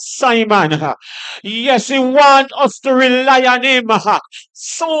 Brother Simon. Yes, he want us to rely on him.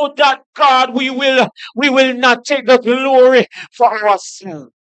 So that God, we will not take the glory for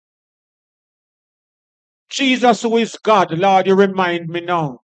ourselves. Jesus, who is God, Lord, you remind me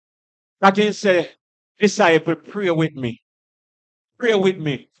now that he said, disciple, pray with me. Pray with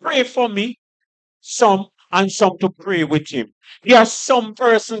me. Pray for me. Some and some to pray with him. There are some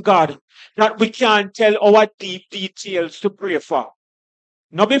person, God, that we can't tell our deep details to pray for.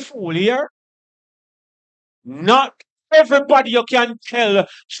 Not be fool here. Not everybody you can tell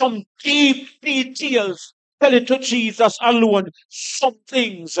some deep details. Tell it to Jesus alone. Some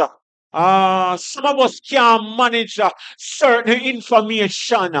things. Some of us can't manage certain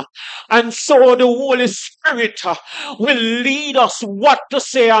information. And so the Holy Spirit will lead us what to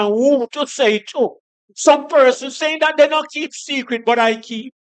say and who to say to. Some person saying that they don't keep secret, but I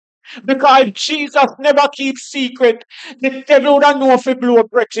keep. Because Jesus never keeps secret. The devil would know if he blow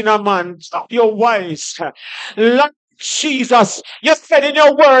breath in a man. Stop your wise. Lord Jesus, you said in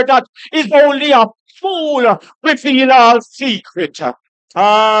your word that it's only a fool reveal all secret.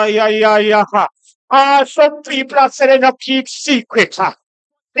 Yeah, yeah, yeah. Some people are saying they don't keep secret. I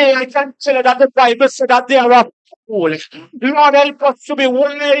can tell you that the Bible said that they are a fool. Lord, help us to be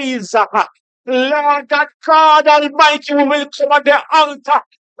wise. Lord, that God Almighty will come at the altar.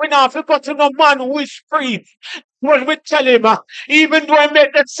 We now forgot to the man who is free. When we tell him, even though he made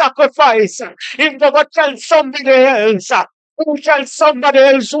the sacrifice, he never tell somebody else. Who tell somebody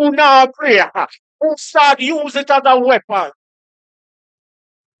else who now pray? Who start use it as a weapon?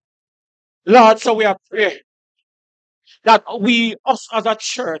 Lord, so we are praying that we, us as a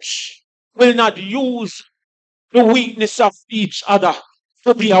church, will not use the weakness of each other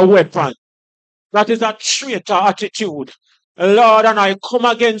to be a weapon. That is a traitor attitude. Lord, and I come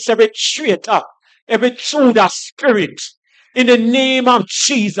against every traitor, every Judas spirit in the name of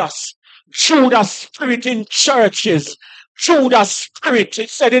Jesus. Judas spirit in churches. Judas spirit, it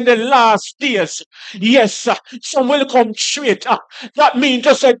said in the last days. Yes, some will come traitor. That means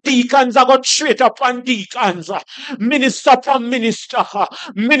just say deacons are going to traitor upon deacons. Minister upon minister.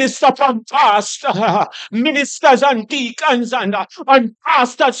 Minister upon pastor. Ministers and deacons and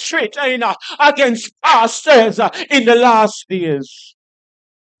pastors straightening against pastors in the last days.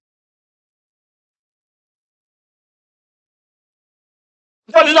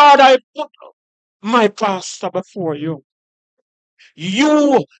 But Lord, I put my pastor before you.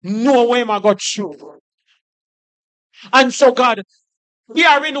 You know where I got through. And so, God, we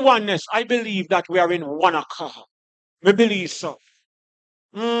are in oneness. I believe that we are in one accord. We believe so.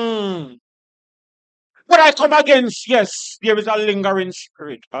 Mm. But I come against, yes, there is a lingering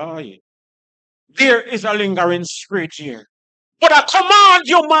spirit. Yeah. There is a lingering spirit here. But I command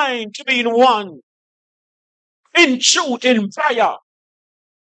your mind to be in one, in truth, in prayer.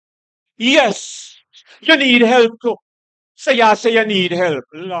 Yes, you need help too. Say you need help.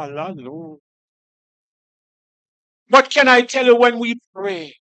 La la la. But can I tell you when we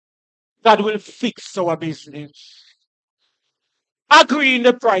pray, God will fix our business. Agree in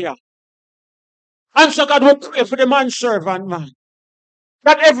the prayer. And so God will pray for the man servant, man.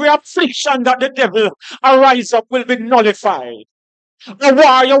 that every affliction that the devil arise up will be nullified. The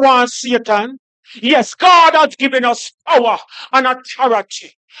war you want, Satan? Yes, God has given us power and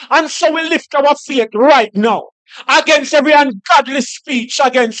authority. And so we lift our faith right now against every ungodly speech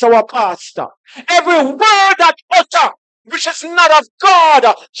against our pastor. Every word that utter which is not of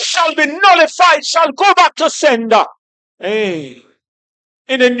God shall be nullified, shall go back to sender. Hey,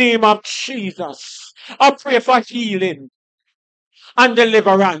 in the name of Jesus, I pray for healing and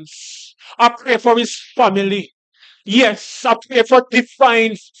deliverance. I pray for his family. Yes, I pray for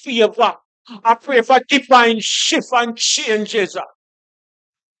divine favor. I pray for divine shift and changes.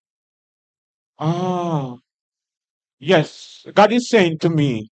 Ah, yes. God is saying to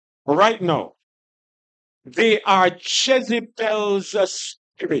me right now, they are Jezebel's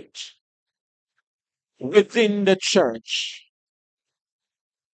spirit within the church.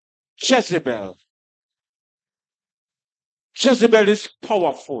 Jezebel. Jezebel is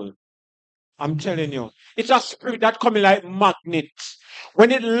powerful. I'm telling you. It's a spirit that coming like magnets.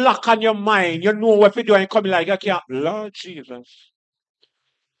 When it lock on your mind, you know what you do and coming like, I can't. Lord Jesus.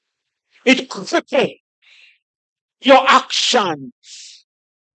 It cripple your actions.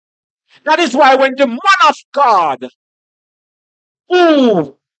 That is why when the man of God,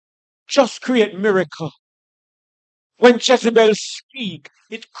 who just create miracle, when Jezebel speak,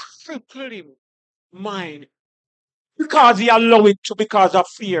 it cripple him mind because he allow it to because of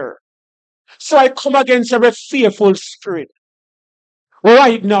fear. So I come against every fearful spirit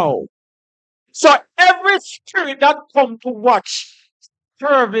right now. So every spirit that come to watch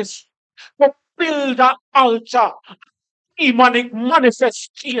service, to build an altar, demonic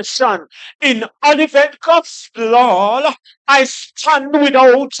manifestation in Olivet Gospel, I stand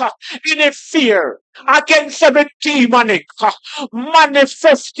without any fear against every demonic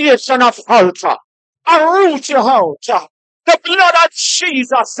manifestation of altar. I root you out. The blood of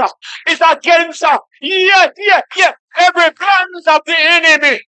Jesus is against, every plans of the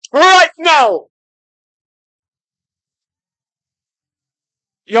enemy right now.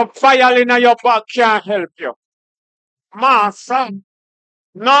 Your violin and your back can't help you. Master.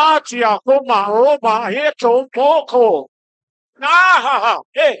 Natia Homa Roma Heto Boko. Nah,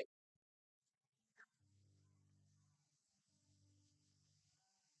 hey.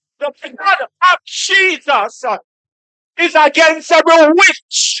 The blood of Jesus is against every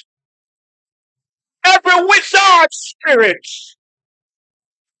witch, every wizard spirit.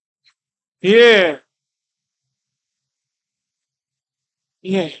 Yeah,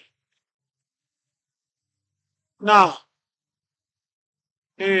 yeah. Now,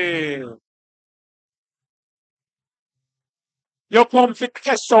 hey. You come to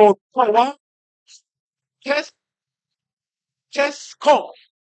test out power. Just, just come.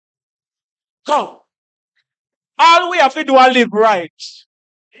 Come. All we have to do is live right.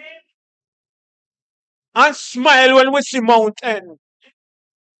 And smile when we see mountain.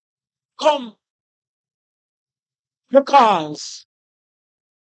 Come. Because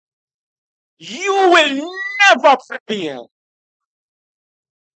you will never prevail.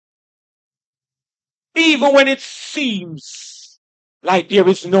 Even when it seems like there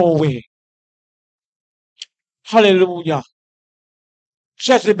is no way. Hallelujah.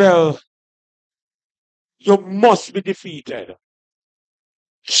 Jezebel, you must be defeated.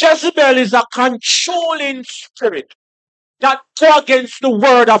 Jezebel is a controlling spirit that go against the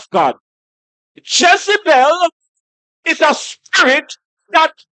word of God. Jezebel is a spirit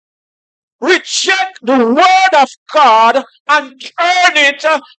that reject the word of God and turn it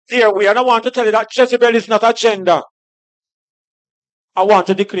their way. And I want to tell you that Jezebel is not a gender. I want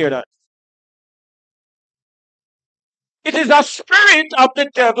to declare that. It is a spirit of the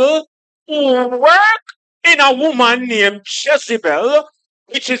devil who work in a woman named Jezebel,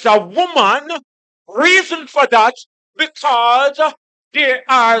 which is a woman. Reason for that, because there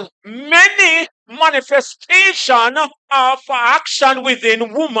are many manifestation of action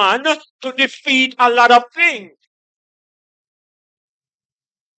within woman to defeat a lot of things.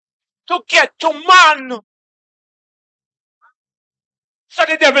 To get to man. So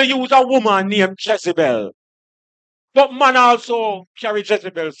the devil use a woman named Jezebel. But man also carry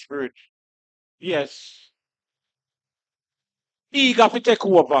Jezebel's spirit. Yes. Eager to take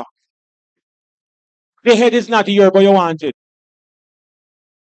over. The head is not here, but you want it.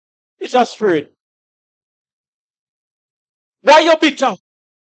 It's a spirit. Why you bitter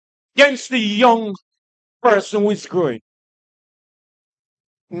against the young person who is growing?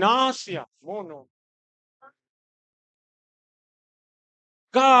 Nausea. Oh no.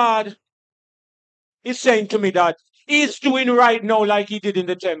 God is saying to me that He's doing right now like He did in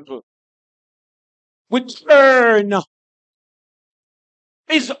the temple. We turn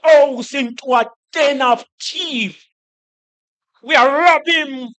his house into a den of thieves. We are robbing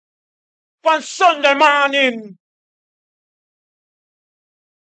him on Sunday morning.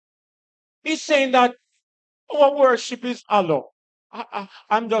 He's saying that our worship is hollow.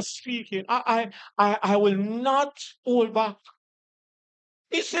 I'm just speaking. I will not hold back.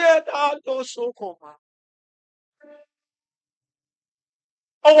 He said, "Aldo so come."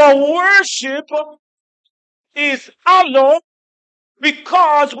 Our worship is hollow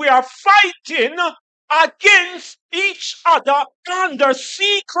because we are fighting against each other under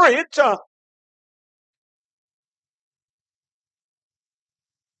secret.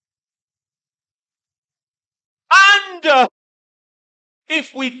 And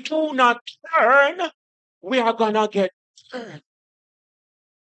if we do not turn, we are going to get turned.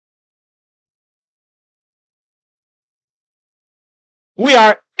 We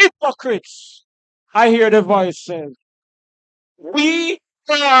are hypocrites. I hear the voice says, we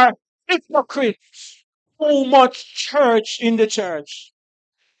are hypocrites. Too much church in the church.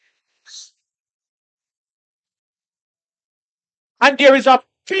 And there is a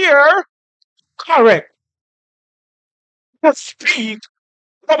fear, correct, to speak.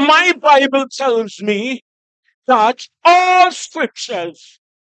 But my Bible tells me that all scriptures,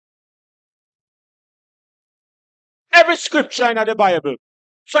 every scripture in the Bible,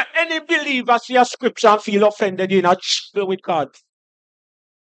 so any believer see a scripture and feel offended, you're not chill with God.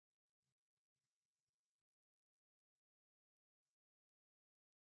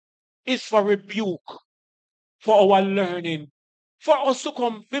 It's for rebuke, for our learning, for us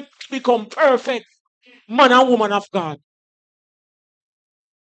to become perfect man and woman of God.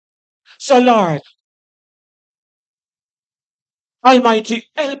 So Lord, Almighty,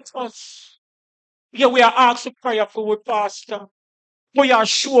 help us. Yeah, we are asked to pray for our pastor. We are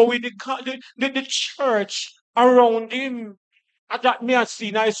sure with the church around him. And that may have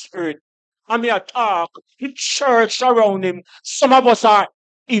seen our spirit. And may I talk. The church around him. Some of us are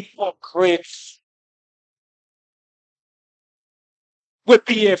hypocrites. We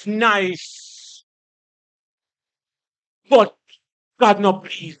behave nice. But God not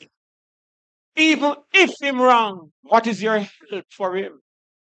pleased. Even if him wrong, what is your help for him?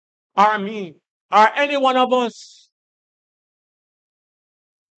 Or me? Or any one of us?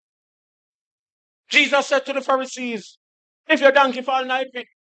 Jesus said to the Pharisees, if your donkey fall in a pit,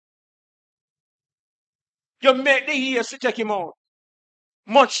 you make the ears to take him out.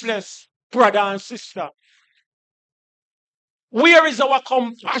 Much less brother and sister. Where is our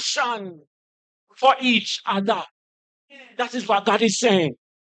compassion for each other? That is what God is saying.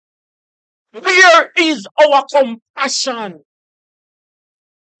 Where is our compassion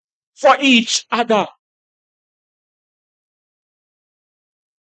for each other?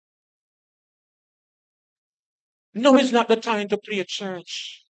 No, it's not the time to play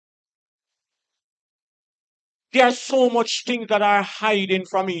church. There are so much things that are hiding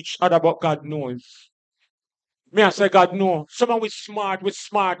from each other, but God knows. May I say, God knows. Someone with smart, with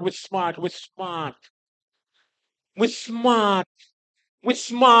smart, with smart, with smart, with smart, with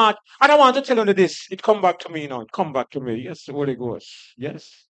smart. And I want to tell you this. It come back to me now. It come back to me. Yes, the Holy Ghost.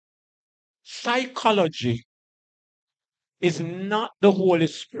 Yes. Psychology is not the Holy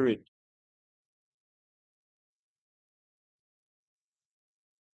Spirit.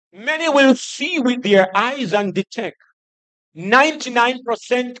 Many will see with their eyes and detect.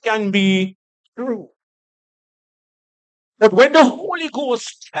 99% can be true. But when the Holy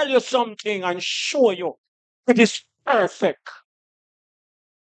Ghost tell you something and show you, it is perfect.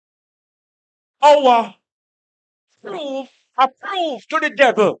 Our proof, approved to the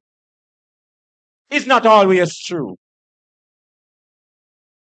devil, is not always true.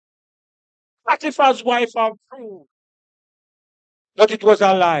 Potiphar's wife approved that it was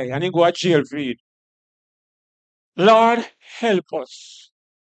a lie and he go to jail for it. Lord, help us.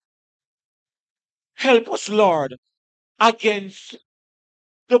 Help us, Lord, against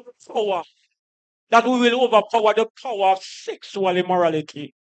the power that we will overpower the power of sexual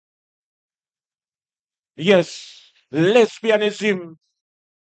immorality. Yes, lesbianism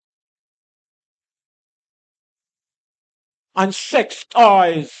and sex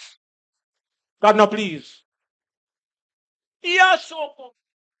toys. God, no, please. Yes, oh,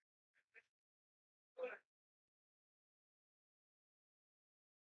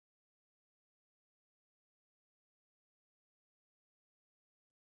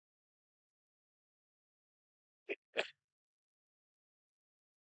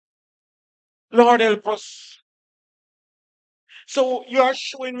 Lord, help us. So you are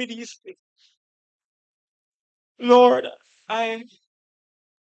showing me these things. Lord, I'm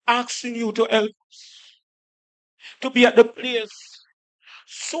asking you to help us to be at the place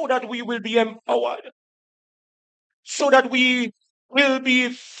so that we will be empowered, so that we will be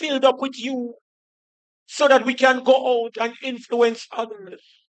filled up with you, so that we can go out and influence others,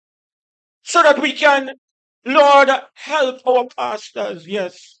 so that we can, Lord, help our pastors.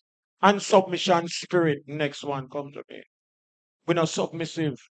 Yes. And submission spirit. Next one, come to me. We're not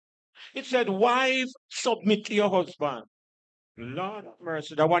submissive. It said, wife, submit to your husband. Lord have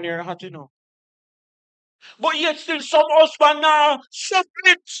mercy, that one here hot, you know. But yet still some husband now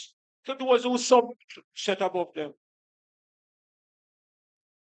submit to those who set above them.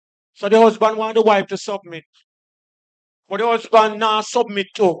 So the husband want the wife to submit. But the husband now submit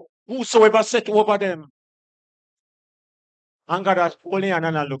to whosoever set over them. And God has holy hand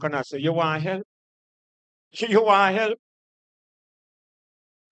and I look and I say, you want help? You want help?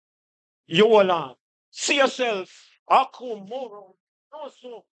 You will on. See yourself. Akumoro.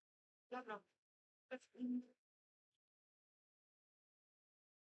 Also.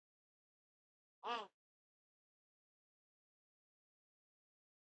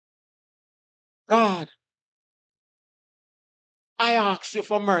 God, I ask you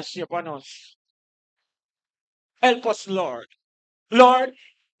for mercy upon us. Help us, Lord. Lord,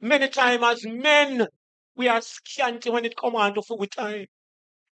 many times as men, we are scanty when it comes on to food time.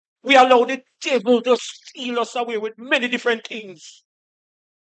 We allow the devil to steal us away with many different things.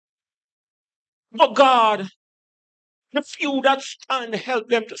 But God, the few that stand, help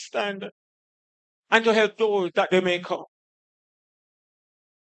them to stand and to help those that they may come.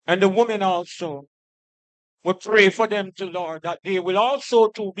 And the women also, we pray for them to Lord, that they will also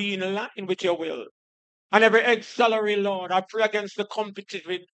to be in line with your will. And every auxiliary, Lord, I pray against the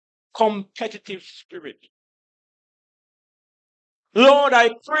competitive spirit. Lord,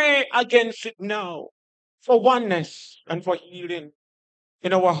 I pray against it now for oneness and for healing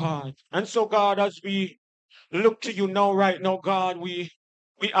in our heart. And so, God, as we look to you now, right now, God, we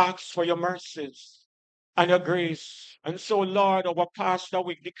ask for your mercies and your grace. And so, Lord, our pastor,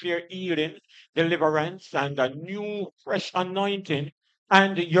 we declare healing, deliverance, and a new fresh anointing,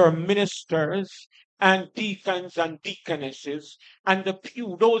 and your ministers and deacons and deaconesses, and the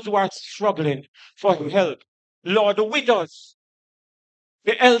pew, those who are struggling for help. Lord, the widows,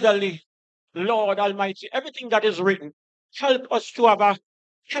 the elderly, Lord Almighty, everything that is written, help us to have a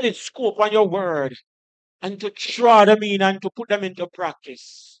telescope on your word and to draw them in and to put them into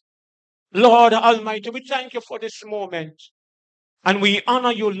practice. Lord Almighty, we thank you for this moment. And we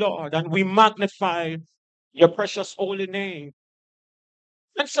honor you, Lord, and we magnify your precious holy name.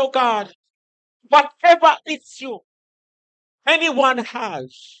 And so, God, whatever issue anyone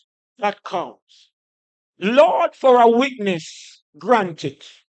has that comes, Lord, for a witness, grant it.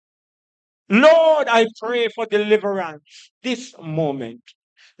 Lord, I pray for deliverance this moment.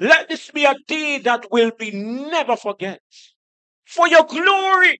 Let this be a day that will be never forget. For your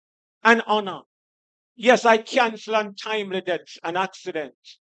glory and honor. Yes, I cancel untimely deaths and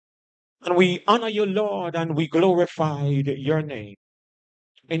accidents. And we honor you, Lord, and we glorify your name.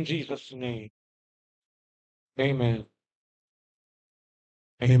 In Jesus' name. Amen.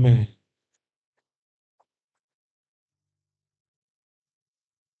 Amen.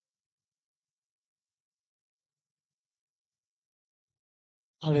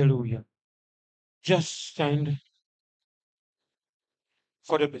 Hallelujah. Just stand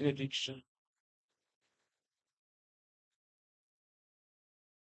for the benediction.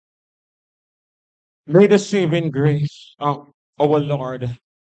 May the saving grace of our Lord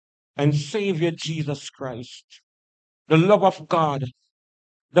and Savior Jesus Christ, the love of God,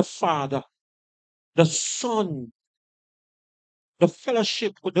 the Father, the Son, the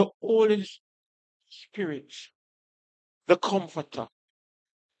fellowship with the Holy Spirit, the Comforter,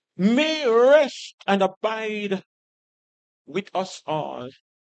 may rest and abide with us all,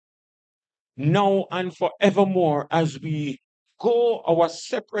 now and forevermore, as we go our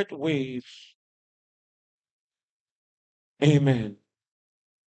separate ways. Amen.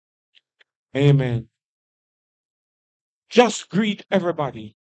 Amen. Just greet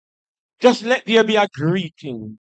everybody. Just let there be a greeting.